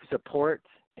support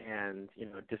and,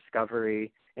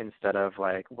 discovery, instead of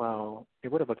like, well,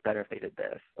 it would have looked better if they did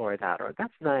this or that, or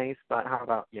that's nice, but how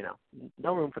about,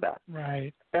 no room for that.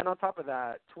 Right. And on top of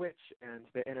that, Twitch and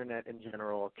the internet in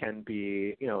general can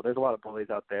be, there's a lot of bullies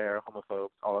out there, homophobes,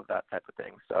 all of that type of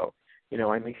thing. So,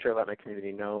 I make sure to let my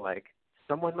community know, like,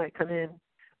 someone might come in,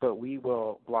 but we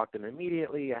will block them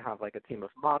immediately. I have like a team of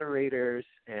moderators,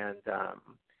 and,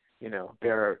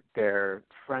 they're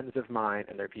friends of mine,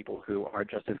 and they're people who are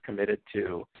just as committed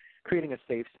to creating a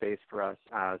safe space for us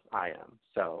as I am.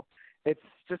 So it's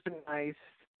just a nice,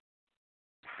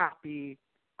 happy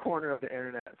corner of the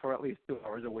internet for at least 2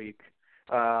 hours a week,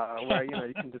 where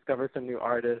you can discover some new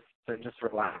artists and just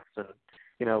relax and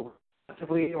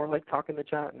passively or like talk in the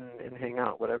chat and hang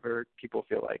out, whatever people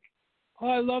feel like. Oh,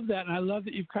 I love that, and I love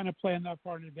that you've kind of planned that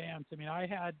far in advance. I mean, I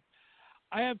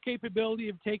have capability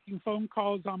of taking phone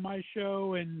calls on my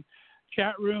show and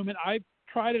chat room, and I've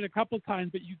tried it a couple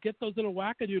times, but you get those little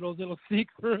wackadoodles that'll sneak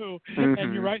through,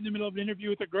 and you're right in the middle of an interview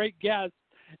with a great guest,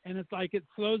 and it's like it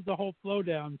slows the whole flow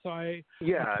down. So I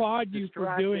applaud you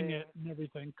for doing it and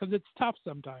everything, because it's tough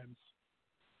sometimes.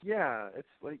 Yeah, it's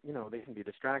like, they can be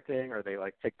distracting or they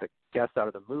like take the guest out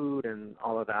of the mood and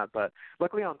all of that. But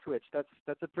luckily on Twitch,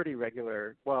 that's a pretty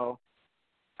regular, well,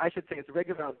 I should say it's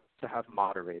regular to have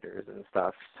moderators and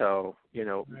stuff. So,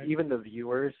 Right. Even the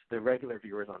viewers, the regular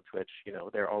viewers on Twitch,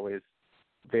 they're always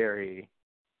the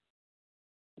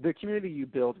community you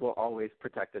build will always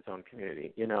protect its own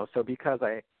community, So because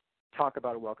I talk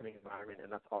about a welcoming environment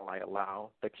and that's all I allow,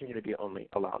 the community only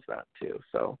allows that too.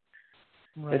 So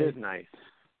Right. It is nice.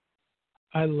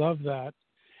 I love that.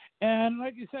 And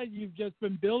like you said, you've just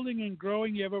been building and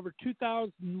growing. You have over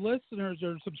 2,000 listeners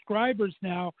or subscribers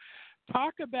now.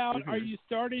 Talk about, Are you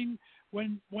starting,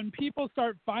 when people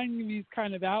start finding these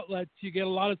kind of outlets, you get a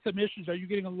lot of submissions. Are you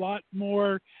getting a lot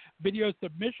more video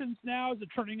submissions now? Is it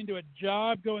turning into a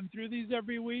job going through these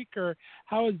every week? Or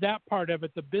how is that part of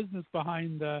it, the business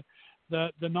behind the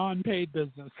non-paid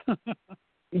business?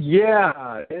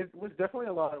 Yeah, it was definitely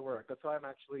a lot of work. That's why I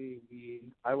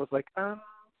was like, I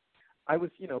was,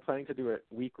 planning to do it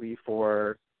weekly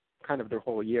for kind of the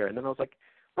whole year. And then I was like,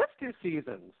 let's do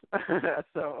seasons.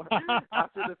 So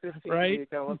after the 15th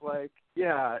week, I was like,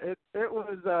 yeah, it's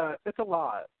a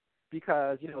lot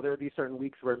because, there would be certain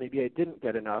weeks where maybe I didn't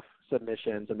get enough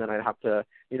submissions and then I'd have to,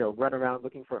 run around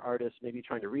looking for artists, maybe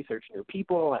trying to research new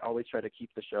people. I always try to keep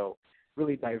the show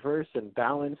really diverse and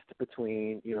balanced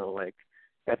between, like,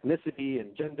 ethnicity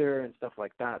and gender and stuff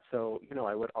like that. So,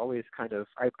 I would always I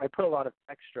put a lot of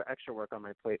extra work on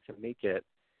my plate to make it,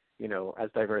 as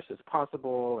diverse as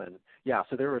possible. And yeah,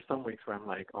 so there were some weeks where I'm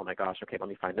like, oh my gosh, okay, let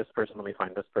me find this person. Let me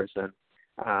find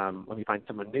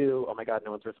someone new. Oh my God,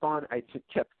 no one's responding. I just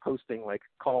kept posting like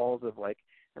calls of like,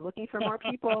 I'm looking for more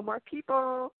people, more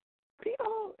people.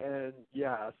 And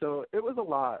yeah, so it was a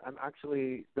lot. I'm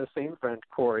actually the same friend,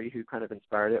 Corey, who kind of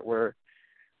inspired it. We're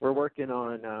working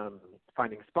on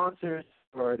finding sponsors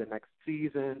for the next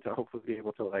season to hopefully be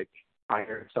able to like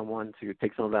hire someone to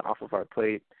take some of that off of our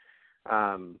plate.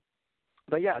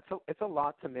 But yeah, it's a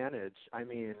lot to manage. I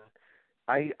mean,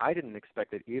 I didn't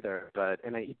expect it either,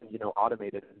 and I even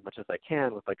automated as much as I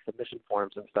can with like submission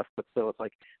forms and stuff. But still, it's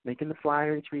like making the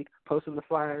flyer each week, posting the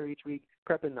flyer each week,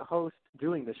 prepping the host,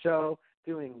 doing the show,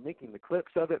 making the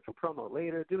clips of it for promo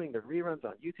later, doing the reruns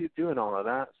on YouTube, doing all of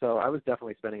that. So I was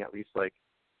definitely spending at least like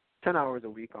 10 hours a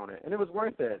week on it, and it was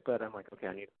worth it, but I'm like, okay,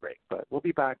 I need a break. But we'll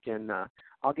be back in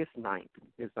August 9th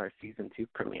is our Season 2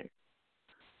 premiere.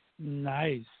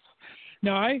 Nice.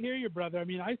 No, I hear you, brother. I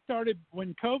mean,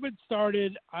 when COVID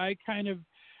started, I kind of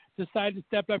decided to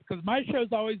step up because my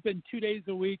show's always been 2 days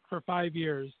a week for 5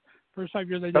 years. First 5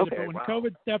 years I did it, but when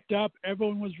COVID stepped up,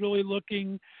 everyone was really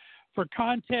looking for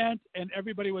content, and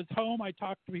everybody was home. I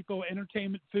talked to people,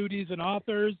 entertainment foodies and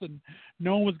authors, and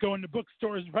no one was going to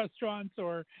bookstores, restaurants,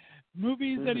 or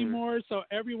movies anymore. So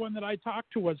everyone that I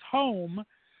talked to was home.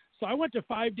 So I went to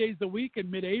 5 days a week in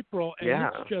mid-April, and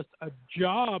it's just a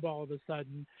job all of a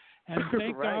sudden. And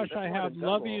thank gosh I have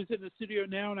Lovey who's in the studio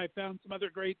now, and I found some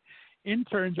other great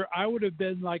interns, or I would have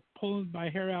been like pulling my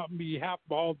hair out and be half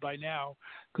bald by now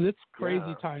because it's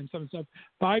crazy time. Some stuff.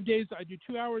 5 days, I do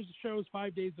 2 hours of shows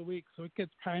 5 days a week, so it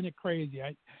gets kind of crazy.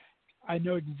 I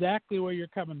know exactly where you're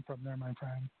coming from there, my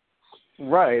friend.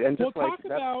 Right, and just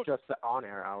that's just the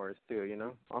on-air hours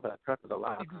too, all that prep is a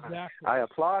lot. Exactly. I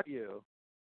applaud you.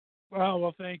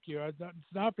 Well, thank you. It's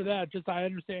not for that. Just I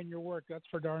understand your work. That's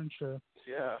for darn sure.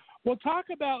 Yeah. Well,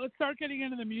 let's start getting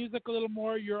into the music a little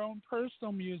more, your own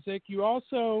personal music.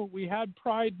 We had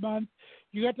Pride Month.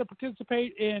 You got to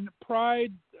participate in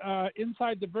Pride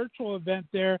inside the virtual event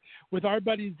there with our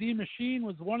buddy Z Machine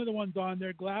was one of the ones on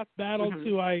there, Glass Battles,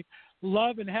 who I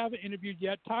love and haven't interviewed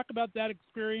yet. Talk about that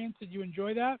experience. Did you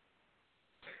enjoy that?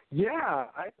 Yeah,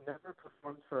 I've never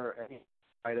performed for any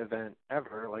Pride event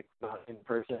ever, like not in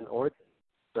person or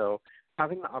so.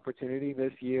 Having the opportunity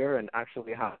this year and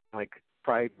actually have like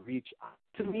Pride reach out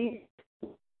to me,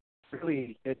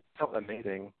 really, it felt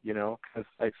amazing, because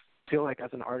I feel like as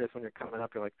an artist when you're coming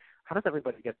up, you're like, how does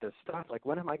everybody get this stuff? Like,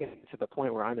 when am I getting to the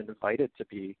point where I'm invited to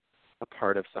be a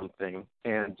part of something?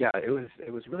 And yeah, it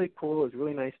was really cool. It was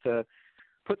really nice to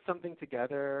put something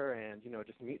together and,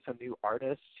 just meet some new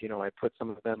artists. I put some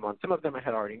of them I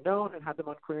had already known and had them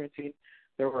on Quarantine.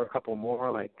 there were a couple more,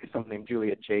 like someone named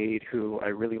Julia Jade, who I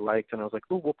really liked, and I was like,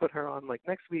 oh, we'll put her on like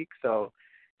next week. So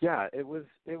yeah,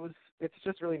 it's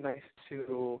just really nice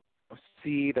to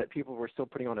see that people were still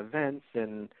putting on events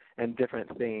and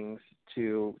different things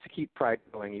to keep Pride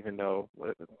going, even though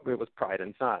it was Pride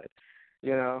inside,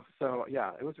 you know. So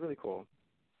yeah, it was really cool.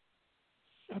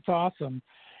 That's awesome.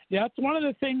 Yeah, it's one of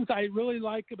the things I really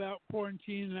like about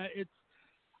quarantine.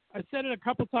 I said it a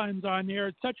couple times on there.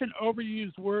 It's such an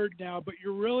overused word now, but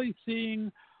you're really seeing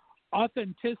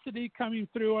authenticity coming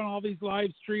through on all these live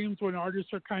streams when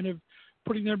artists are kind of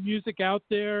putting their music out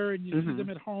there, and you see them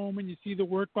at home and you see the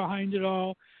work behind it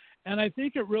all. And I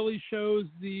think it really shows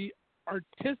the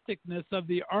artisticness of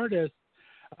the artist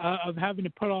of having to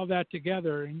put all that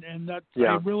together. And that's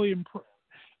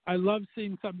I love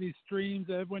seeing some of these streams,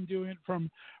 everyone doing it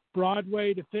from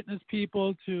Broadway to fitness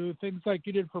people to things like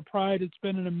you did for Pride. It's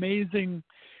been an amazing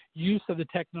use of the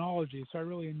technology, so I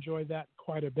really enjoy that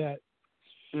quite a bit.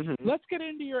 Let's get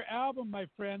into your album, my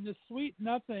friend. The Sweet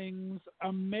Nothings,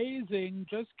 amazing,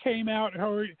 just came out.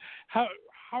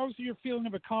 How's your feeling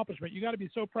of accomplishment? You got to be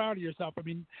so proud of yourself. I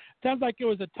mean, it sounds like it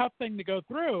was a tough thing to go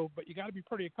through, but you got to be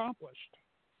pretty accomplished.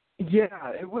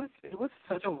 Yeah, it was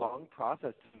such a long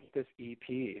process to make this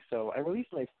EP. So I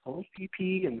released my first EP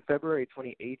in February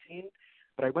 2018,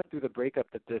 but I went through the breakup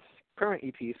that this current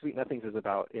EP, Sweet Nothings, is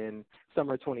about in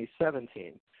summer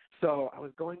 2017. So I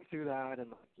was going through that and,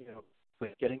 you know,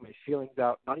 like getting my feelings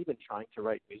out, not even trying to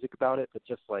write music about it, but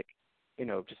just like, you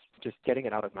know, just getting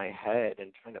it out of my head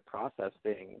and trying to process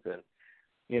things. And,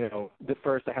 you know, the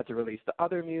first I had to release the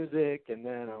other music, and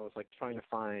then I was like trying to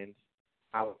find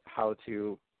out how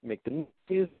to make the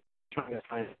music,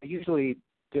 I usually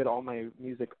did all my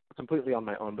music completely on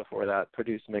my own before that,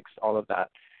 produced, mixed, all of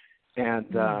that. And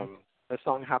the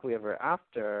song Happily Ever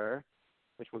After,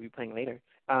 which we'll be playing later,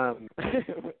 I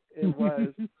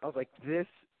was like, this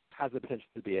has the potential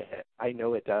to be a hit. I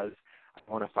know it does.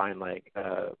 I want to find like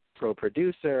a pro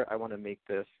producer. I want to make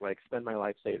this, like, spend my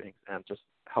life savings and just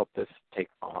help this take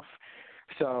off.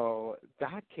 So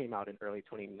that came out in early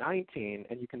 2019,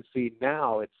 and you can see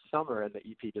now it's summer and the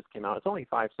EP just came out. It's only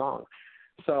 5 songs.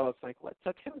 So it's like, what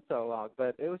took him so long?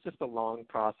 But it was just a long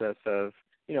process of,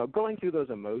 you know, going through those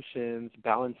emotions,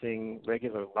 balancing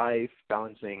regular life,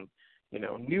 balancing, you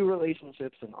know, new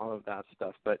relationships and all of that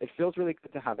stuff. But it feels really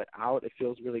good to have it out. It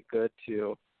feels really good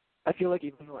to, I feel like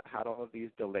even though it had all of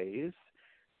these delays,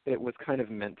 it was kind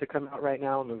of meant to come out right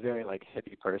now. I'm a very, like,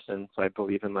 hippie person, so I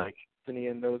believe in, like, destiny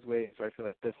in those ways. So I feel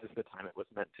like this is the time it was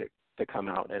meant to come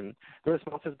out. And the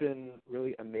response has been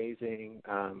really amazing.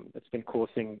 It's been cool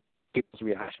seeing people's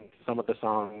reaction to some of the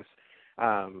songs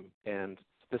and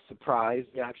the surprise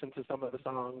reaction to some of the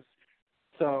songs.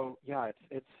 So, yeah,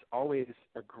 it's always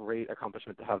a great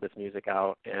accomplishment to have this music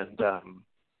out. And,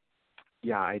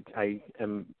 yeah, I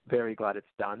am very glad it's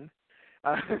done.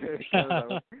 Because I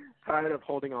was tired of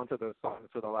holding on to those songs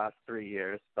for the last 3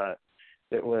 years, but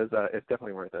it's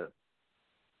definitely worth it.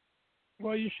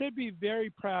 Well, you should be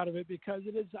very proud of it because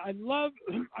it is. I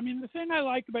mean, the thing I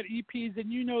like about EPs,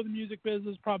 and you know the music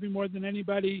business probably more than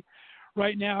anybody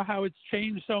right now, how it's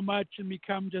changed so much and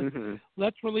become just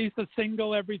let's release a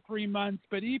single every 3 months.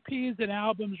 But EPs and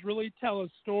albums really tell a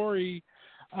story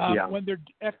when they're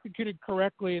executed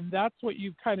correctly, and that's what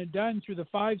you've kind of done through the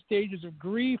 5 stages of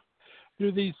grief.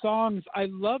 Through these songs, I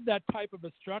love that type of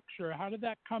a structure. How did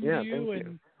that come to you,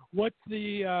 and what's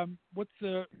been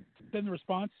the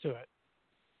response to it?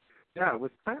 Yeah, it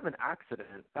was kind of an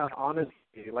accident.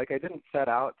 Honestly, like, I didn't set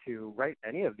out to write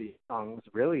any of these songs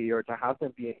really, or to have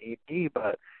them be an EP,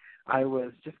 but I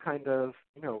was just kind of,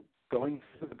 you know, going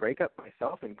through the breakup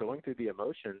myself and going through the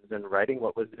emotions and writing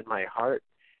what was in my heart.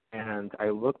 And I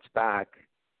looked back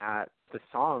at the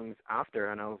songs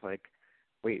after, and I was like,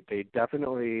 wait,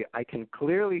 I can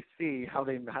clearly see how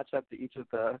they match up to each of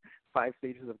the 5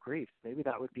 stages of grief. Maybe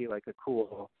that would be like a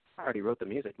cool, I already wrote the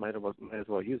music, might as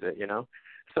well use it, you know?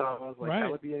 So I was like, that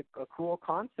would be a cool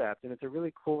concept, and it's a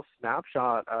really cool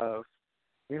snapshot of,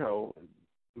 you know,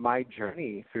 my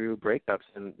journey through breakups.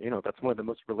 And, you know, that's one of the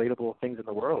most relatable things in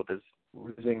the world is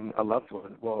losing a loved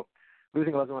one. Well,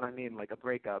 losing a loved one, I mean like a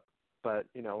breakup, but,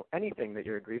 you know, anything that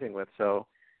you're grieving with. So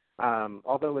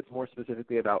although it's more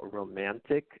specifically about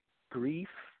romantic grief,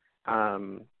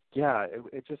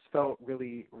 it just felt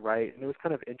really right. And it was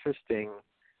kind of interesting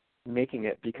making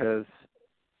it because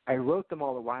I wrote them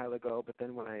all a while ago, but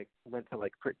then when I went to,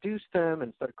 like, produce them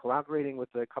and started collaborating with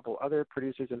a couple other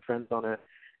producers and friends on it,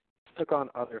 it took on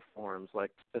other forms.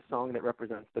 Like, the song that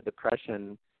represents the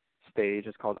depression stage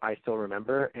is called I Still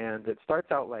Remember, and it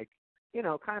starts out like, you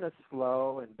know, kind of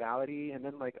slow and ballady, and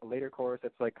then, like, a later chorus,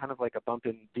 it's like kind of like a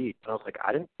bumping beat. And I was like,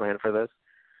 I didn't plan for this.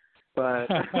 but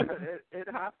it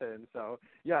happened. So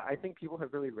yeah, I think people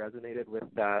have really resonated with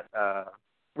that,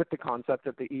 with the concept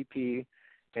of the EP,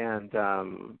 and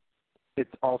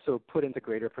it's also put into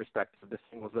greater perspective the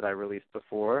singles that I released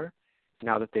before.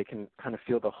 Now that they can kind of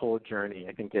feel the whole journey,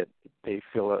 I think they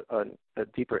feel a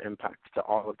deeper impact to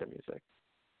all of the music.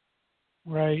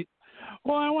 Right.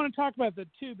 Well, I want to talk about that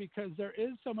too, because there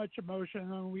is so much emotion.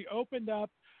 When we opened up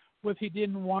with "He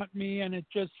Didn't Want Me," and it's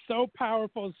just so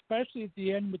powerful, especially at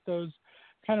the end with those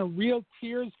kind of real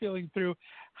tears feeling through.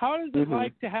 How is it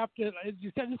like to have to, as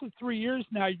you said, this is 3 years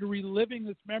now, you're reliving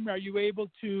this memory. Are you able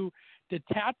to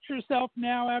detach yourself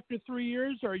now after 3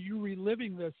 years, or are you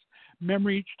reliving this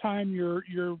memory each time you're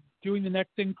doing the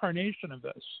next incarnation of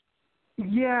this?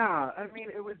 Yeah, I mean,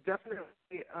 it was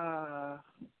definitely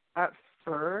at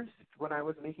first when I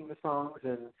was making the songs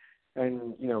and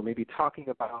maybe talking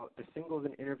about the singles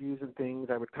and interviews and things,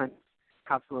 I would kind of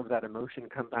have some of that emotion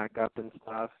come back up and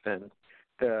stuff. And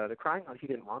the crying on "He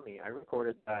Didn't Want Me," I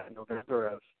recorded that in November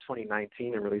of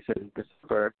 2019 and released it in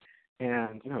December.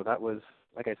 And that was,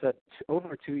 like I said,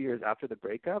 over 2 years after the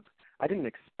breakup. I didn't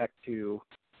expect to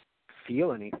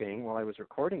feel anything while I was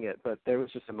recording it, but there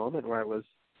was just a moment where I was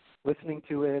listening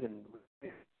to it and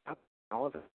all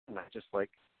of it, and I just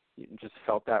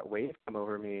felt that wave come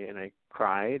over me, and I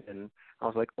cried, and I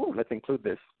was like, "Oh, let's include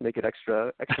this, make it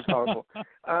extra powerful."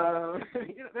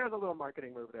 There's a little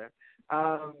marketing move there,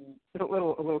 a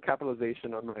little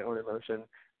capitalization on my own emotion,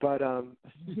 but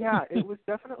yeah, it was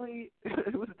definitely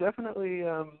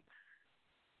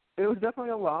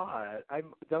a lot.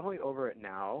 I'm definitely over it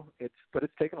now. But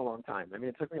it's taken a long time. I mean,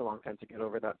 it took me a long time to get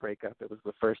over that breakup. It was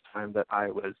the first time that I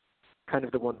was kind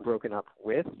of the one broken up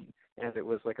with, and it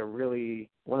was like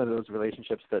one of those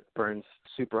relationships that burns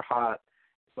super hot,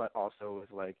 but also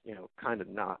was kind of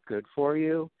not good for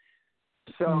you.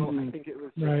 So I think it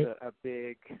was just a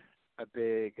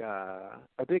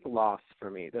big loss for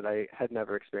me that I had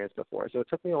never experienced before. So it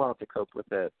took me a while to cope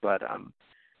with it, but I'm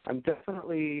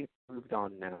definitely moved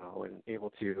on now and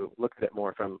able to look at it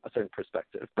more from a certain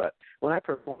perspective. But when I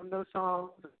perform those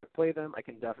songs, play them, I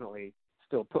can definitely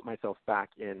still put myself back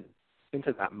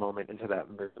into that moment, into that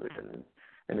mood,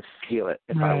 and feel it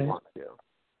if I want to.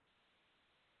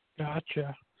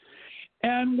 Gotcha.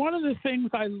 And one of the things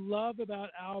I love about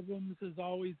albums is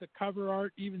always the cover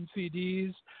art, even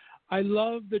CDs. I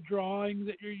love the drawing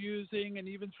that you're using, and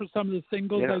even for some of the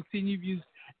singles I've seen you've used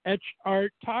etched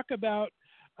art. Talk about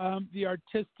the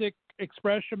artistic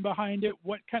expression behind it.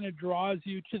 What kind of draws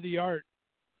you to the art,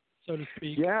 so to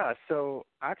speak? Yeah, so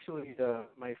actually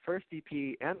my first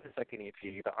EP and the second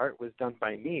EP, the art was done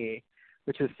by me,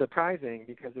 which is surprising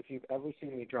because if you've ever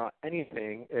seen me draw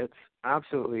anything, it's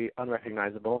absolutely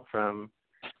unrecognizable from,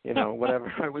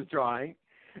 whatever I was drawing.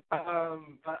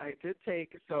 But I did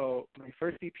my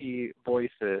first EP,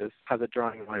 Voices, has a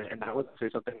drawing on it, and that was actually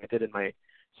something I did in my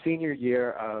senior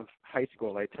year of high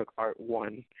school. I took Art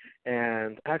 1,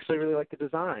 and I actually really liked the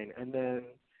design. And then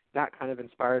that kind of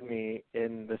inspired me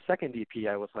in the second EP.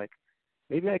 I was like,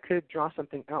 maybe I could draw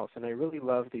something else. And I really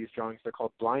love these drawings. They're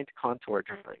called blind contour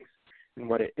drawings. And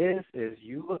what it is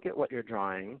you look at what you're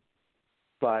drawing,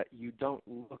 but you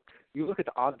look at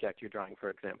the object you're drawing, for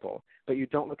example, but you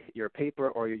don't look at your paper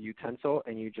or your utensil,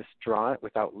 and you just draw it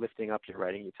without lifting up your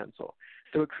writing utensil.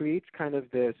 So it creates kind of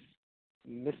this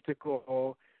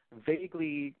mystical,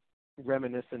 vaguely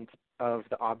reminiscent of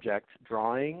the object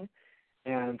drawing,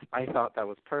 and I thought that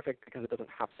was perfect because it doesn't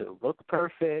have to look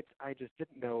perfect. I just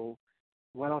didn't know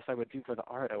what else I would do for the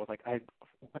art. I was like,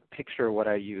 what picture would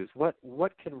I use? What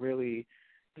can really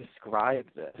describe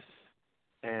this?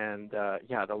 And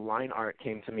the line art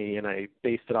came to me, and I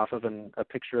based it off of a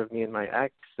picture of me and my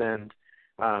ex, and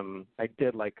I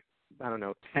did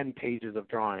 10 pages of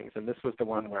drawings, and this was the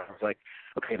one where I was like,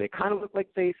 okay, they kind of look like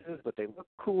faces, but they look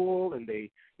cool, and they,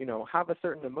 have a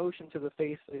certain emotion to the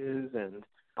faces and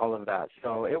all of that.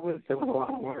 So it was a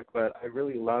lot of work, but I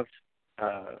really loved,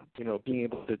 being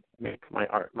able to make my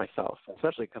art myself,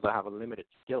 especially because I have a limited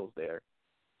skills there.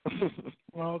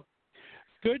 Well,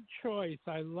 good choice.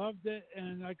 I loved it,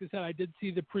 and like I said, I did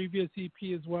see the previous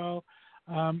EP as well.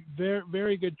 Very,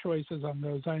 very good choices on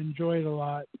those. I enjoyed it a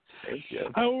lot. Thank you.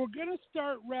 We're going to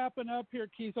start wrapping up here,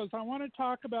 Kisos. I want to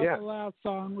talk about the last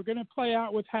song. We're going to play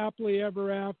out with Happily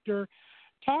Ever After.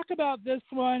 Talk about this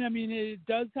one. I mean, it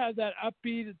does have that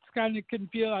upbeat. It's kind of can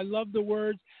feel. I love the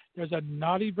words. There's a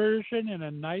naughty version and a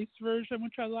nice version,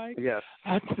 which I like. Yes.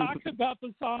 Talk about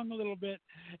the song a little bit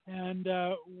and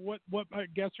what my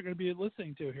guests are going to be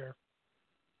listening to here.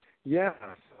 Yeah.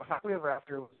 So Happily Ever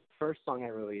After was the first song I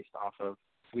released off of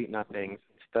Sweet Nothings.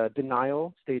 It's the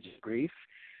Denial Stage of Grief,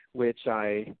 which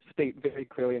I state very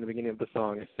clearly in the beginning of the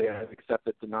song. I say I have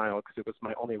accepted denial because it was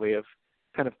my only way of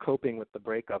kind of coping with the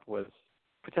breakup, was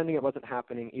pretending it wasn't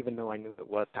happening even though I knew it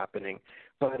was happening.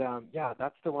 But, yeah,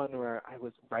 that's the one where I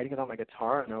was writing it on my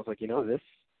guitar, and I was like, this,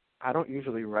 I don't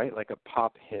usually write like a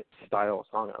pop hit style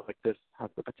song. I was like, this has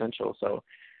the potential. So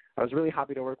I was really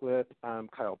happy to work with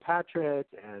Kyle Patrick,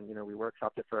 and, we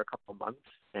workshopped it for a couple months,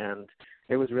 and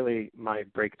it was really my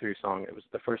breakthrough song. It was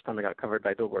the first time I got covered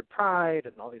by Billboard Pride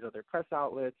and all these other press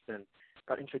outlets, and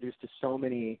got introduced to so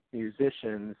many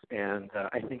musicians, and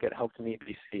I think it helped me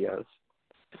be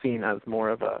seen as more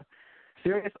of a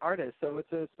serious artist. So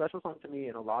it's a special song to me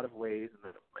in a lot of ways, and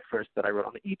then my first that I wrote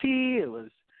on the EP. It was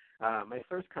my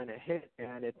first kind of hit,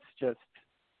 and it's just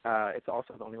it's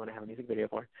also the only one I have a music video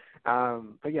for.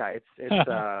 But yeah,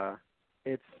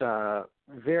 it's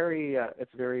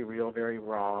very real, very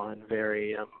raw, and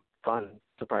very fun,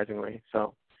 surprisingly.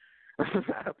 So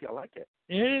I hope y'all like it.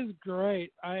 It is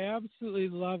great. I absolutely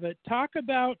love it. Talk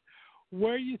about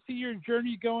where you see your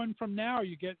journey going from now.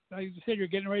 Like you said, you're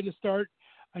getting ready to start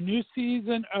a new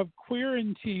season of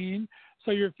Quarantine,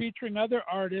 so you're featuring other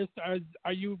artists.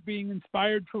 Are you being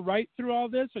inspired to write through all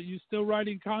this? Are you still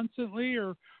writing constantly,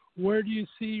 or where do you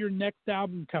see your next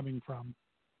album coming from?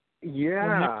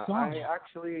 Yeah, I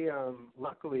actually,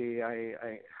 luckily,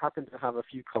 I happen to have a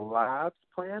few collabs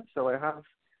planned, so I have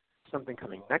something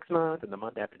coming next month, and the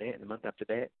month after that, and the month after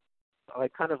that. I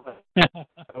kind of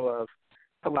of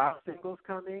collab singles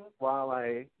coming while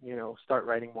I, start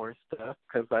writing more stuff,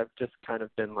 because I've just kind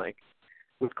of been like,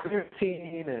 with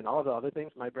Quarantine and all the other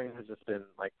things, my brain has just been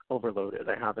like overloaded.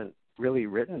 I haven't really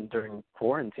written during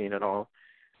quarantine at all,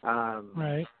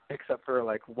 right? Except for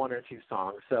like one or two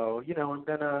songs. So, I'm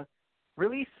gonna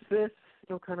release this,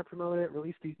 kind of promote it,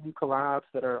 release these new collabs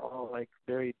that are all like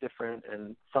very different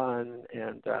and fun,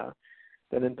 and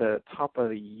then in the top of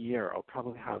the year, I'll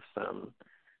probably have some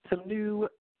new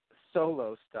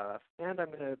solo stuff, and I'm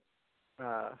gonna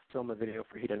film a video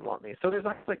for He Didn't Want Me. So there's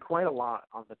actually quite a lot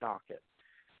on the docket.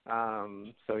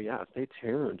 So yeah, stay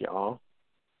tuned, y'all.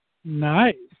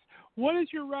 Nice. What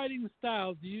is your writing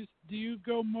style? Do you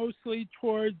go mostly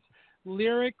towards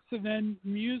lyrics and then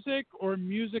music, or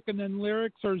music and then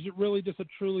lyrics, or is it really just a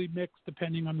truly mix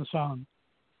depending on the song?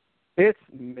 It's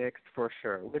mixed for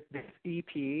sure. With this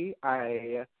EP,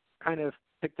 I kind of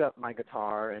picked up my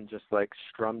guitar and just like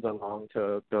strummed along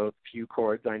to the few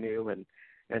chords I knew, and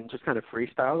just kind of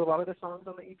freestyled a lot of the songs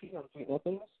on the EP on Sweet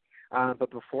Nothings.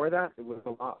 But before that, it was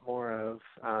a lot more of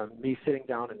me sitting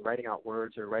down and writing out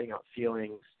words or writing out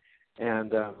feelings,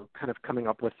 and kind of coming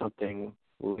up with something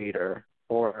later,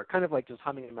 or kind of like just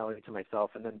humming a melody to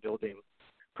myself and then building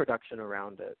production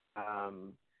around it.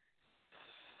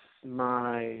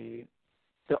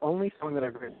 The only song that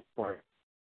I've written for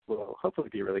will hopefully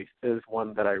be released is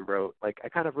one that I wrote. Like, I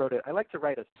kind of wrote it. I like to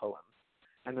write as poems,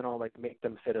 and then I'll like make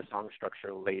them fit a song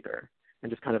structure later, and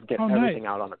just kind of get everything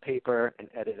out on the paper and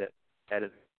edit it.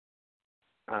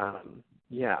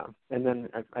 Yeah, and then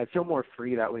I feel more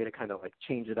free that way to kind of like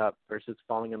change it up versus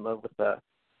falling in love with a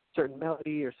certain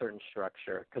melody or certain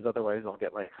structure, because otherwise I'll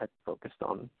get like focused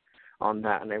on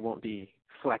that, and I won't be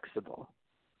flexible.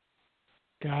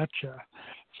 Gotcha.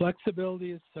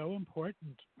 Flexibility is so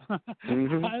important.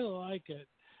 Mm-hmm. I like it.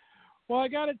 Well, I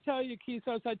got to tell you,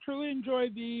 Kisos, I truly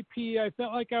enjoyed the EP. I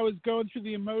felt like I was going through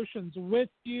the emotions with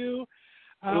you.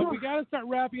 We got to start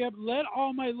wrapping up. Let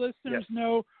all my listeners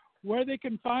know where they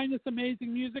can find this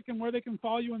amazing music and where they can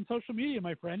follow you on social media,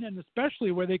 my friend, and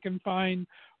especially where they can find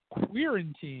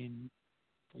Quarantine.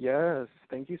 Yes,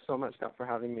 thank you so much, Scott, for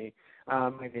having me.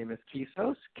 My name is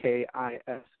Kisos,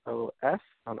 Kisos,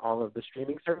 on all of the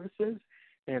streaming services.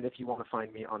 And if you want to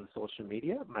find me on social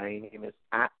media, my name is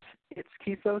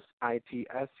 @It'sKisos,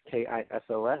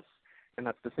 ITSKISOS. And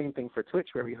that's the same thing for Twitch,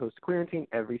 where we host Quarantine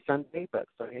every Sunday, but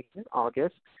starting in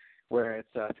August, where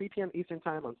it's 3 p.m. Eastern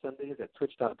Time on Sundays at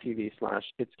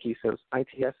twitch.tv/It'sKisos,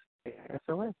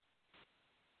 ITSKISOS.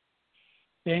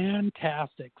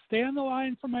 Fantastic. Stay on the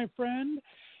line for my friend.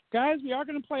 Guys, we are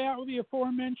going to play out with the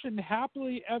aforementioned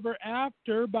Happily Ever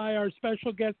After by our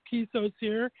special guest, Kisos,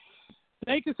 here.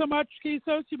 Thank you so much,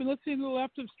 Kisos. You've been listening to the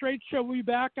Left of Str8 Show. We'll be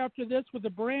back after this with a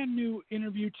brand new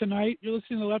interview tonight. You're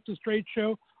listening to the Left of Str8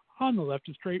 Show on the Left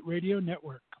of Str8 Radio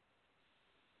Network.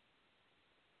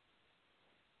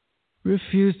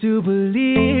 Refuse to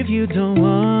believe you don't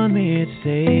want me, it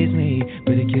saves me,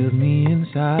 but it kills me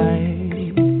inside.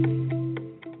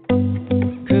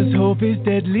 'Cause hope is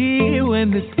deadly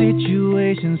when the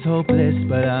situation's hopeless,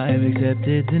 but I've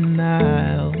accepted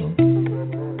denial.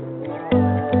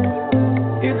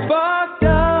 It's fucked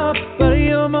up, but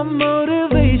you're my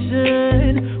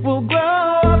motivation. We'll grow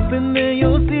up and then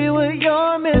you'll see what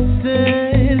you're missing.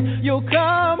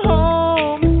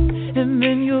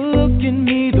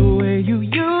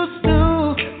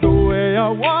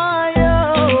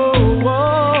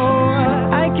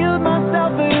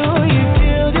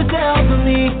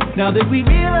 Now that we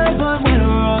realize what went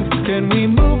wrong, can we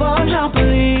move on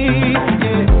happily?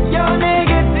 Yeah. Your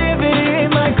negativity,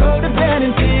 my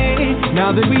codependency.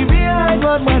 Now that we realize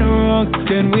what went wrong,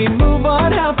 can we move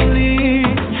on happily?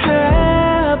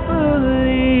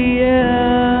 Happily,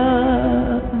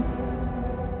 yeah.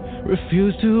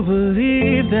 Refuse to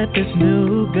believe that this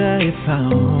new guy I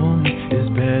found is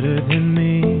better than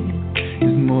me,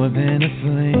 is more than a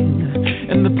fling.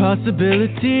 And the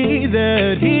possibility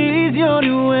that he's your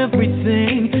new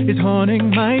everything is haunting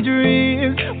my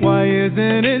dreams. Why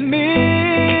isn't it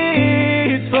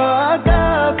me? It's fucked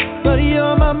up, but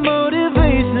you're my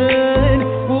motivation.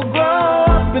 We'll grow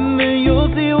up and then you'll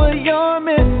see what you're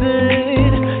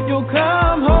missing. You'll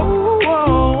come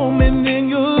home and then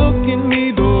you'll look at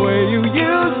me the way you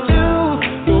used to,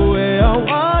 the way I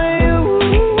want you.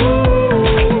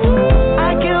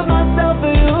 I killed myself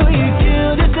for you, you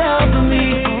killed yourself for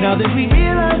me. Now that we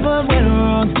realize what went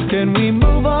wrong, can we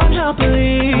move on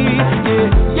happily? Yeah.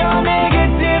 Your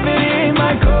negativity,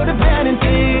 my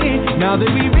codependency. Now that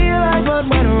we realize what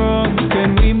went wrong,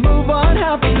 can we move on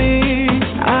happily?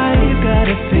 I've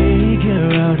gotta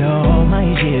figure out all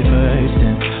my shit first,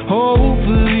 and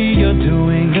hopefully you're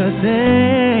doing the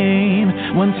same.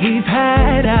 Once we've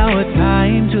had our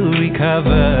time to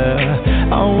recover,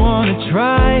 I wanna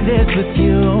try this with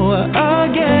you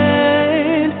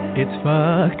again. It's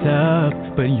fucked up,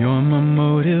 but you're my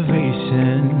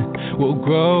motivation. We'll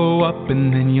grow up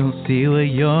and then you'll see what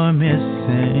you're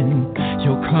missing.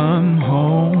 You'll come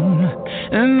home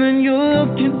and then you'll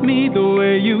look at me the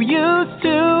way you used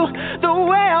to, the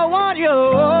way I want you.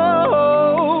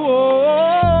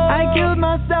 I killed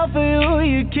myself for you,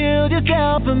 you killed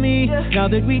yourself for me. Now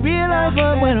that we realize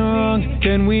what went wrong,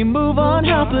 can we move on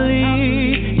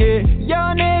happily? Yeah,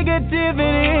 your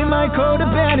negativity, my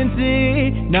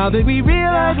codependency. Now that we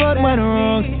realize what went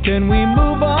wrong, can we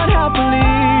move on happily?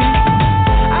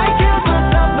 I killed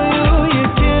myself for you, you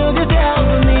killed yourself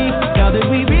for me. Now that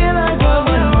we realize what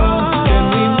went wrong, can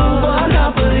we move on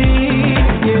happily?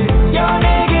 Yeah, your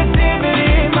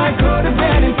negativity, my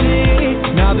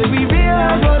codependency. Now that we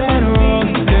realize what went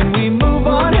wrong, can we move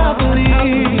on happily?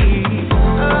 Happily,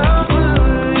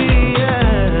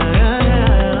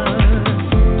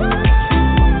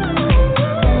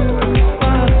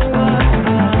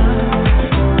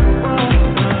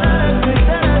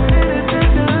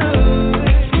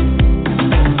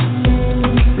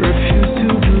 Refuse to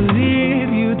believe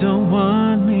you don't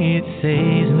want me, it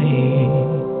saves me,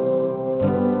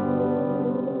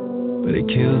 but it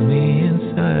kills me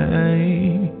inside.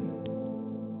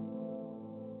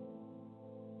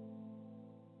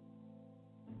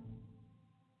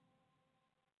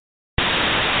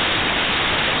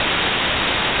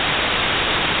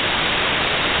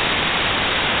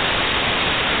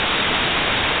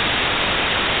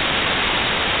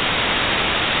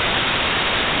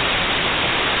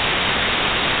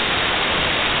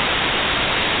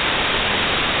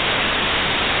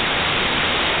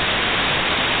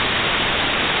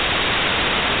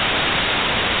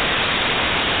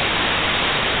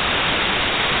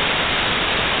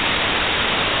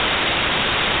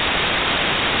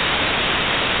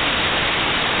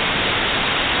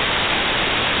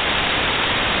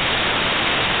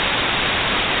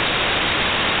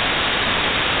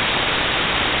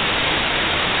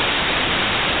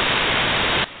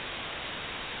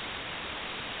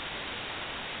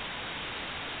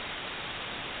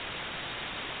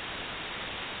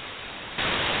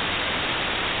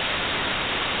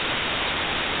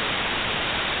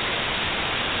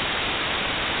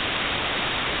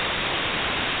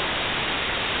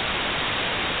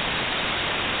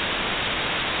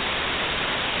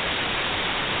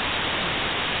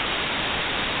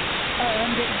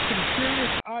 I'm getting some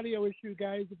serious audio issue,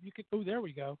 guys. If you could, oh, there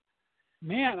we go.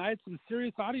 Man, I had some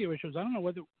serious audio issues. I don't know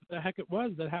what the heck it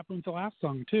was that happened with the last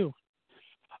song, too.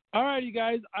 All right, you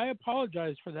guys, I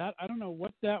apologize for that. I don't know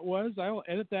what that was. I'll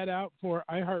edit that out for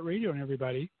iHeartRadio and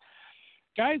everybody.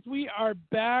 Guys, we are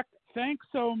back. Thanks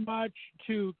so much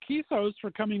to Kisos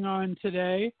for coming on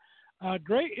today.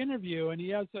 Great interview, and he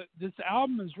has this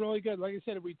album is really good. Like I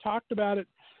said, we talked about it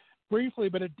briefly,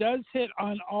 but it does hit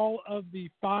on all of the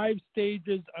 5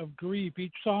 stages of grief.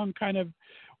 Each song kind of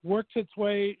works its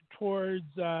way towards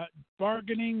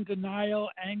bargaining, denial,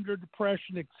 anger,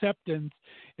 depression, acceptance.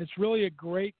 It's really a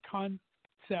great concept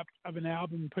of an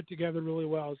album put together really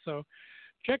well. So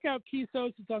check out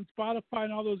Kisos. It's on Spotify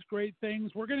and all those great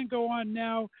things. We're going to go on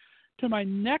now to my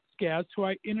next guest, who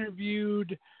I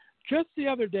interviewed just the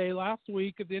other day, last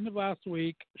week, at the end of last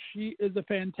week. She is a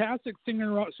fantastic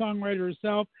singer-songwriter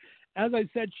herself. As I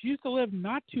said, she used to live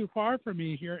not too far from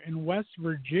me here in West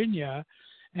Virginia,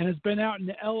 and has been out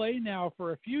in L.A. now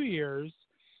for a few years.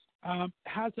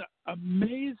 Has an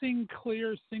amazing,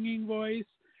 clear singing voice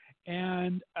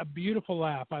and a beautiful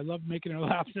laugh. I love making her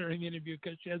laugh during the interview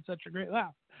because she has such a great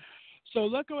laugh. So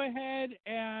let's go ahead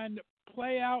and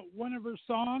play out one of her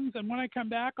songs, and when I come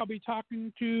back, I'll be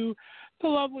talking to the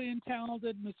lovely and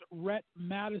talented Miss Rett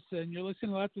Madison. You're listening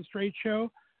to the Left of Str8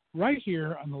 show right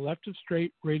here on the Left of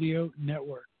Str8 Radio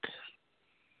Network.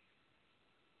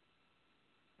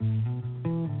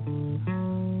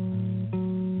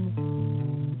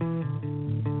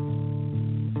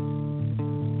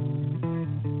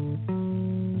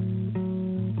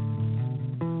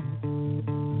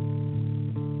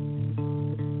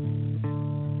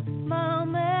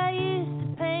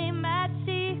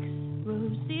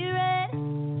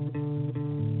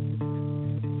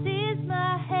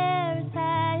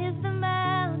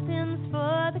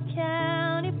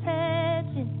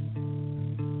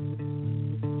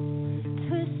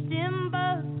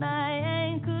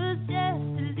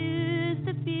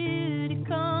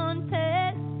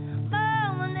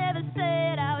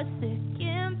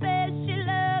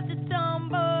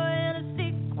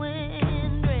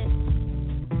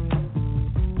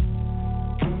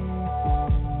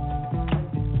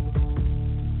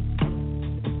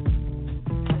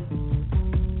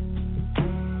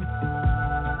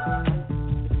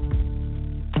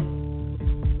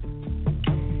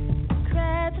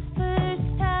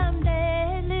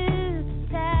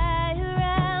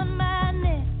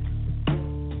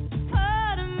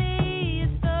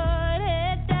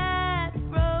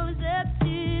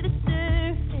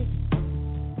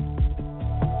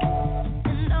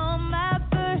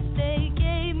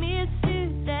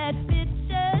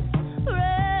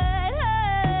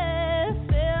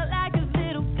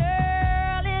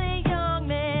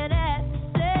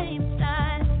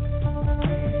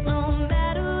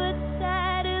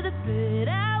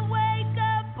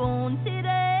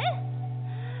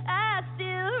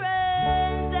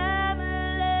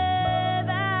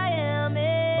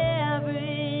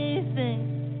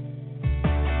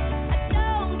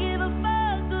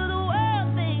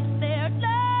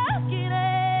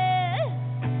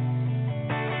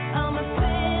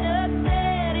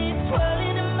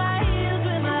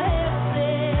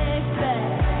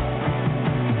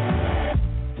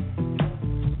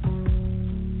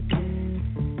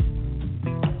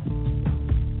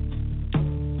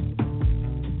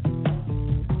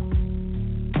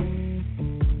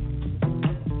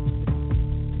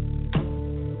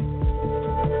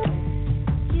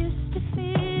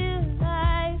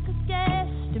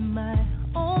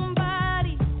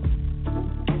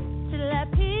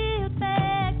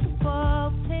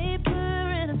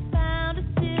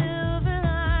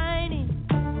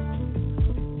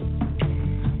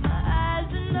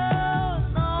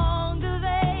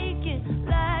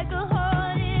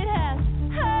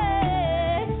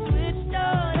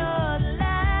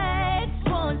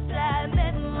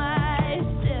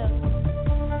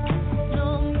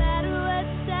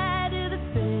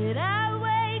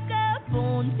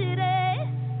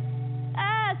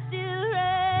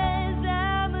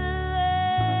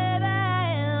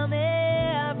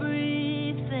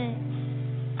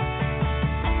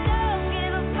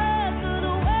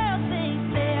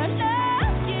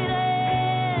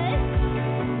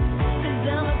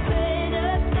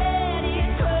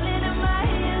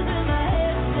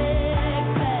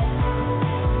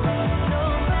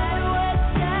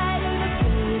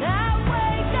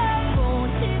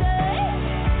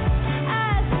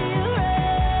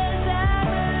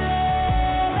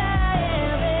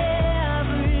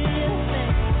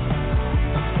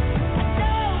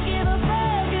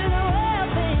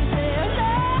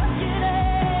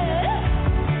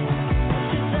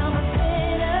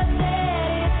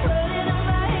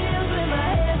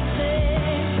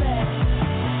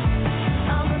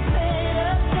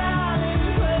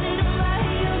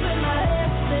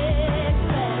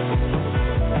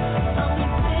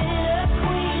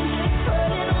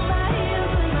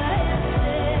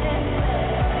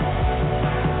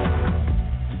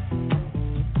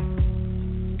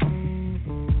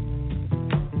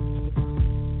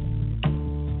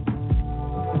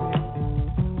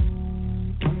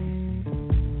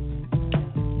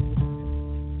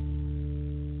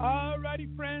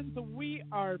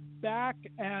 are back,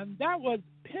 and that was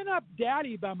Pin Up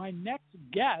Daddy by my next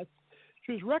guest.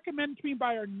 She was recommended to me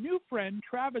by our new friend,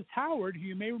 Travis Howard, who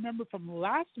you may remember from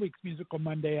last week's Musical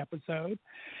Monday episode.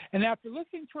 And after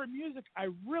listening to her music, I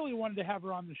really wanted to have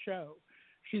her on the show.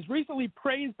 She's recently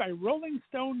praised by Rolling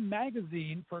Stone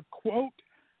magazine for, quote,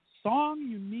 song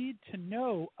you need to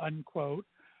know, unquote.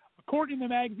 According to the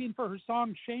magazine, for her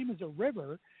song Shame is a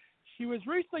River, She was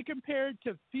recently compared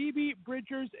to Phoebe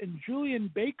Bridgers and Julian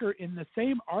Baker in the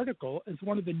same article as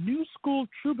one of the new school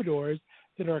troubadours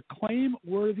that are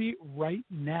acclaim-worthy right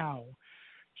now.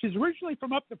 She's originally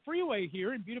from up the freeway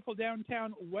here in beautiful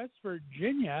downtown West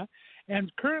Virginia and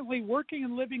is currently working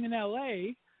and living in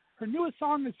L.A. Her newest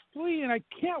song is Flea, and I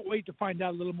can't wait to find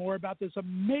out a little more about this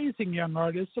amazing young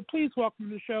artist. So please welcome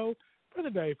to the show for the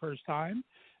very first time,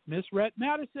 Miss Rett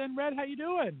Madison. Rett, how you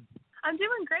doing? I'm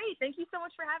doing great. Thank you so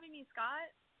much for having me, Scott.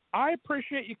 I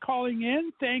appreciate you calling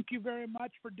in. Thank you very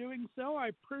much for doing so. I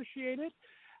appreciate it.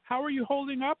 How are you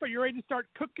holding up? Are you ready to start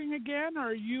cooking again,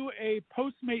 or are you a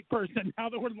Postmate person now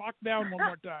that we're locked down one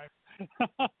more time?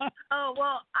 Oh,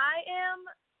 well,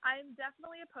 I'm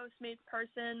definitely a Postmates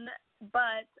person,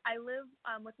 but I live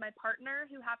with my partner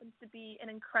who happens to be an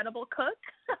incredible cook.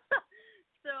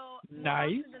 So nice.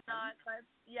 More often than not,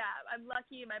 I'm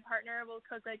lucky. My partner will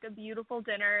cook like a beautiful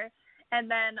dinner, and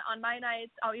then on my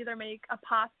nights I'll either make a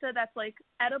pasta that's like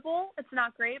edible. It's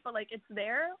not great, but like it's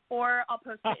there, or I'll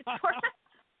Postmates for it.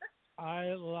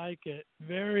 I like it.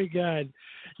 Very good.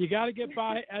 You got to get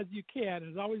by as you can.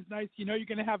 It's always nice. You know you're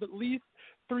going to have at least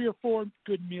 3 or 4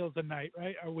 good meals a night,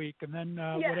 right, a week, and then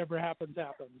whatever happens,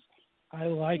 happens. I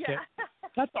like it.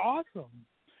 That's awesome.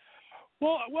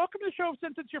 Well, welcome to the show.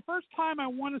 Since it's your first time, I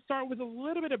want to start with a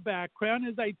little bit of background.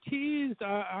 As I teased,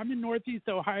 I'm in Northeast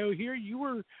Ohio here. You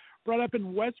were brought up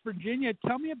in West Virginia.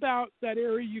 Tell me about that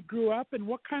area you grew up in.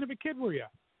 What kind of a kid were you?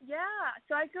 Yeah,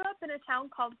 so I grew up in a town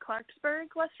called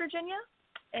Clarksburg, West Virginia,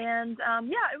 and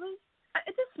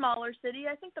it's a smaller city.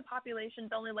 I think the population's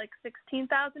only like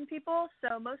 16,000 people,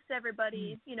 so most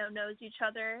everybody, knows each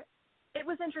other. It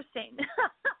was interesting.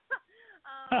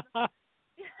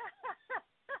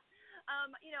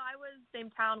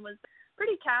 Same town was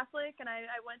pretty Catholic, and I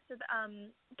went to the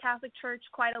Catholic church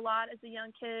quite a lot as a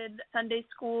young kid. Sunday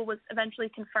school was eventually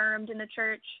confirmed in the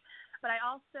church, but I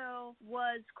also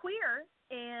was queer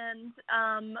and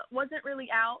wasn't really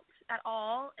out at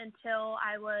all until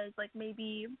I was like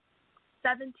maybe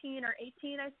 17 or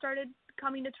 18. I started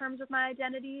coming to terms with my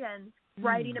identity and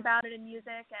writing about it in music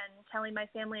and telling my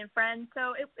family and friends.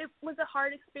 So it was a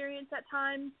hard experience at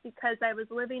times because I was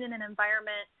living in an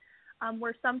environment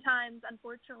where sometimes,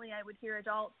 unfortunately, I would hear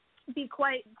adults be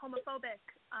quite homophobic,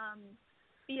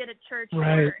 be it at church or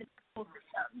in the school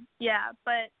system. Yeah,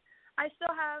 but I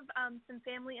still have some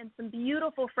family and some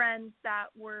beautiful friends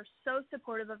that were so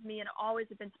supportive of me and always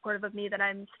have been supportive of me that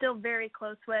I'm still very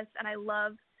close with and I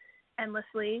love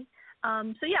endlessly.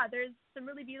 There's some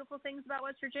really beautiful things about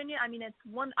West Virginia. I mean,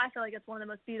 I feel like it's one of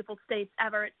the most beautiful states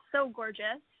ever. It's so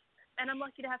gorgeous, and I'm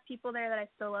lucky to have people there that I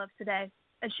still love today.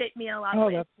 It shaped me in a lot of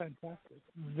ways. Oh, that's fantastic.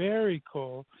 Very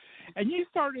cool. And you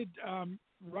started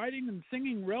writing and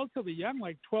singing relatively young,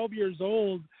 like 12 years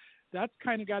old. That's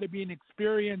kind of got to be an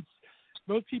experience.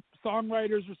 Most people,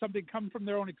 songwriters or something, come from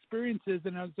their own experiences,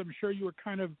 and as I'm sure you were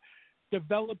kind of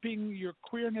developing your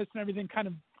queerness and everything, kind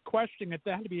of questioning it,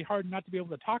 that had to be hard not to be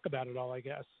able to talk about it all, I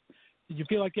guess. Did you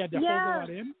feel like you had to hold a lot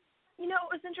in? It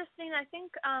was interesting. I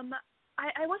think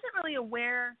I wasn't really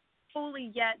aware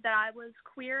fully yet that I was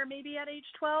queer maybe at age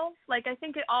 12. Like, I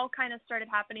think it all kind of started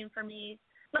happening for me.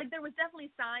 Like, there was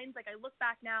definitely signs. Like, I look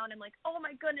back now and I'm like, oh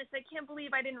my goodness, I can't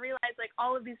believe I didn't realize like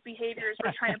all of these behaviors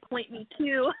were trying to point me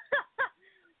to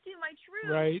my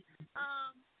truth. Right.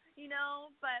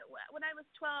 But when I was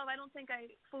 12, I don't think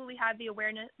I fully had the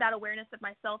awareness of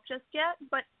myself just yet.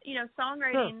 But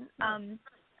songwriting,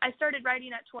 I started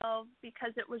writing at 12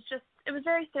 because it was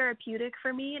very therapeutic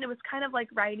for me, and it was kind of like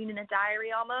writing in a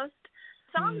diary almost.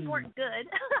 Songs weren't good.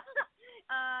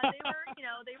 They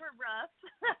were rough.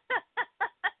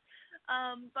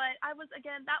 But I was,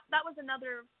 again, that was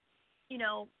another,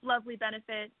 lovely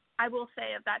benefit, I will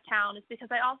say, of that town, is because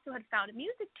I also had found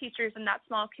music teachers in that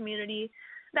small community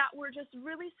that were just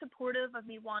really supportive of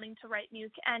me wanting to write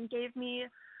music and gave me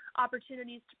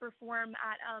opportunities to perform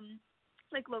at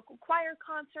like local choir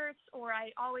concerts, or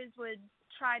I always would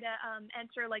try to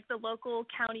enter like the local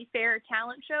county fair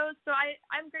talent shows. So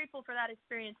I'm grateful for that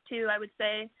experience too, I would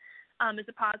say, as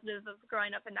a positive of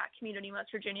growing up in that community in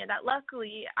West Virginia, that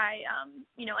luckily I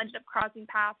ended up crossing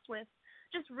paths with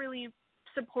just really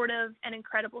supportive and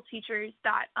incredible teachers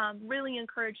that really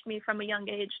encouraged me from a young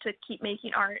age to keep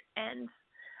making art. And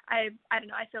I don't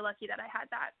know, I feel lucky that I had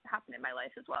that happen in my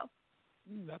life as well.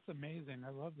 That's amazing.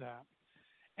 I love that.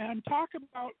 And talk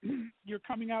about your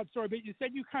coming out story, but you said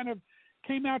you kind of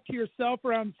came out to yourself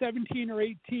around 17 or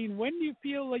 18. When do you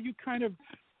feel like you kind of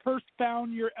first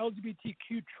found your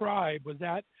LGBTQ tribe? Was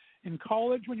that in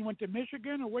college when you went to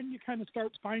Michigan, or when did you kind of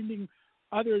start finding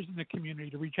others in the community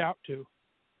to reach out to?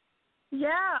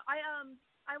 Yeah,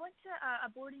 I I went to a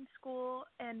boarding school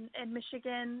in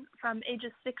Michigan from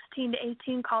ages 16 to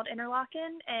 18 called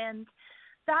Interlochen, and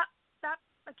that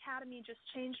academy just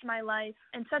changed my life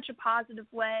in such a positive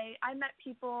way. I met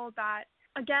people that,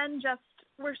 again, just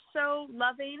were so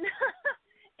loving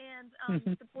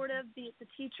and supportive, the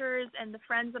teachers and the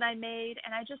friends that I made,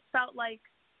 and I just felt like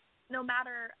no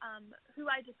matter who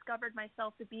I discovered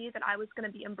myself to be, that I was going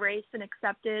to be embraced and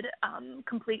accepted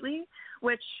completely,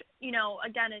 which,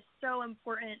 again, is so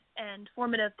important and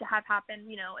formative to have happen,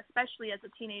 especially as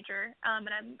a teenager.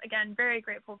 And I'm, again, very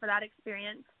grateful for that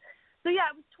experience. So, yeah,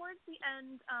 it was towards the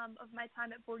end of my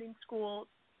time at boarding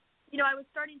school, I was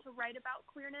starting to write about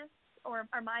queerness or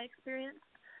my experience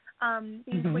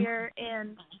being queer,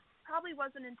 and probably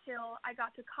wasn't until I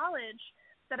got to college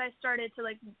that I started to,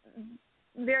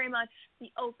 very much be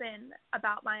open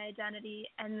about my identity,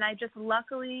 and I just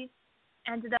luckily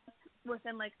ended up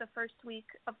within the first week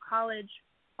of college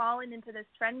falling into this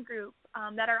friend group